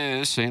 There it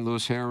is, St.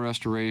 Louis Hair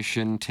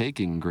Restoration,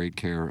 taking great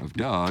care of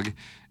Doug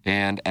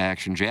and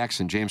Action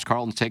Jackson. James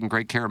Carlton's taking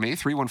great care of me.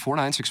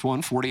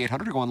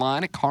 314-961-4800. Go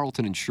online at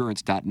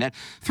carltoninsurance.net.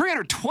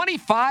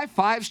 325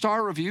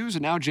 five-star reviews,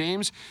 and now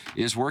James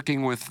is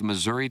working with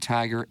Missouri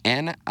Tiger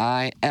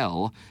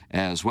NIL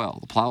as well.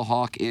 The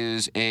Plowhawk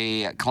is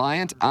a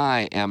client.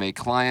 I am a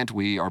client.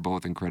 We are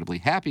both incredibly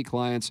happy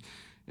clients,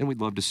 And we'd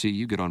love to see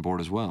you get on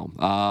board as well.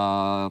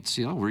 Let's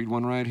see, I'll read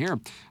one right here.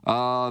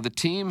 The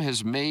team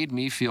has made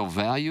me feel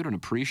valued and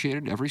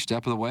appreciated every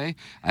step of the way.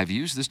 I've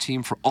used this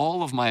team for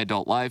all of my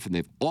adult life, and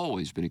they've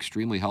always been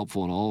extremely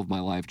helpful in all of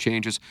my life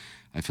changes.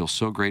 I feel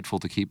so grateful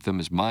to keep them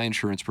as my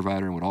insurance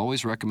provider and would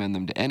always recommend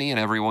them to any and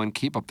everyone.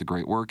 Keep up the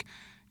great work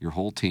your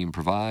whole team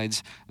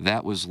provides.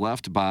 That was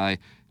left by,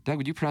 Doug,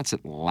 would you pronounce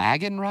it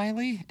Lagan,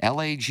 Riley?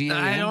 Lagan?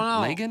 I don't know.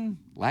 Lagan?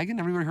 Lagan?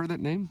 Everybody heard that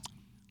name?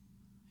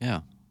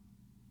 Yeah.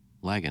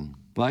 Lagan.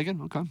 Lagan?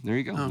 Okay, there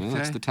you go. Okay. Well,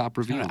 that's the top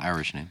review. Kind of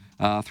Irish name.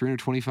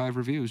 325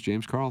 reviews.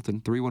 James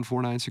Carlton,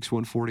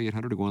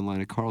 314-961-4800, or go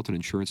online at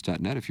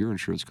carltoninsurance.net. If your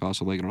insurance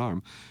costs a leg and an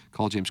arm,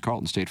 call James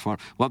Carlton, State Farm.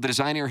 We'll have the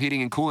Design Air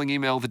Heating and Cooling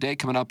email of the day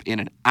coming up in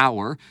an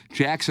hour.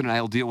 Jackson and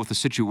I will deal with the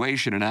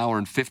situation an hour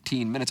and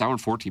 15 minutes, hour and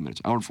 14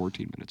 minutes.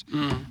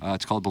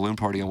 It's called Balloon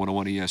Party on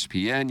 101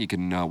 ESPN. You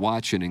can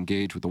watch and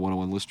engage with the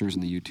 101 listeners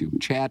in the YouTube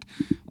chat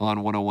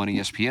on 101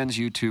 ESPN's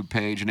YouTube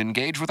page, and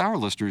engage with our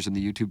listeners in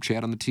the YouTube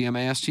chat on the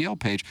TMA STL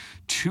page.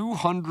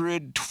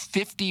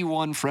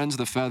 251 friends of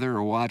the Feather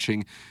are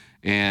watching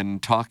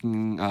and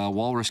talking.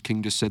 Walrus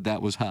King just said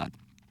that was hot.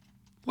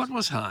 What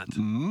was hot?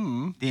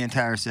 Mm-hmm. The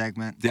entire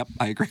segment. Yep,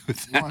 I agree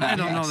with that. I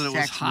don't know that it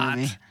was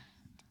hot.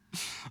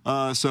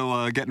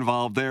 So get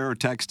involved there or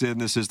text in.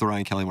 This is the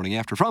Ryan Kelly Morning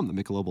After from the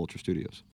Michelob Ultra Studios.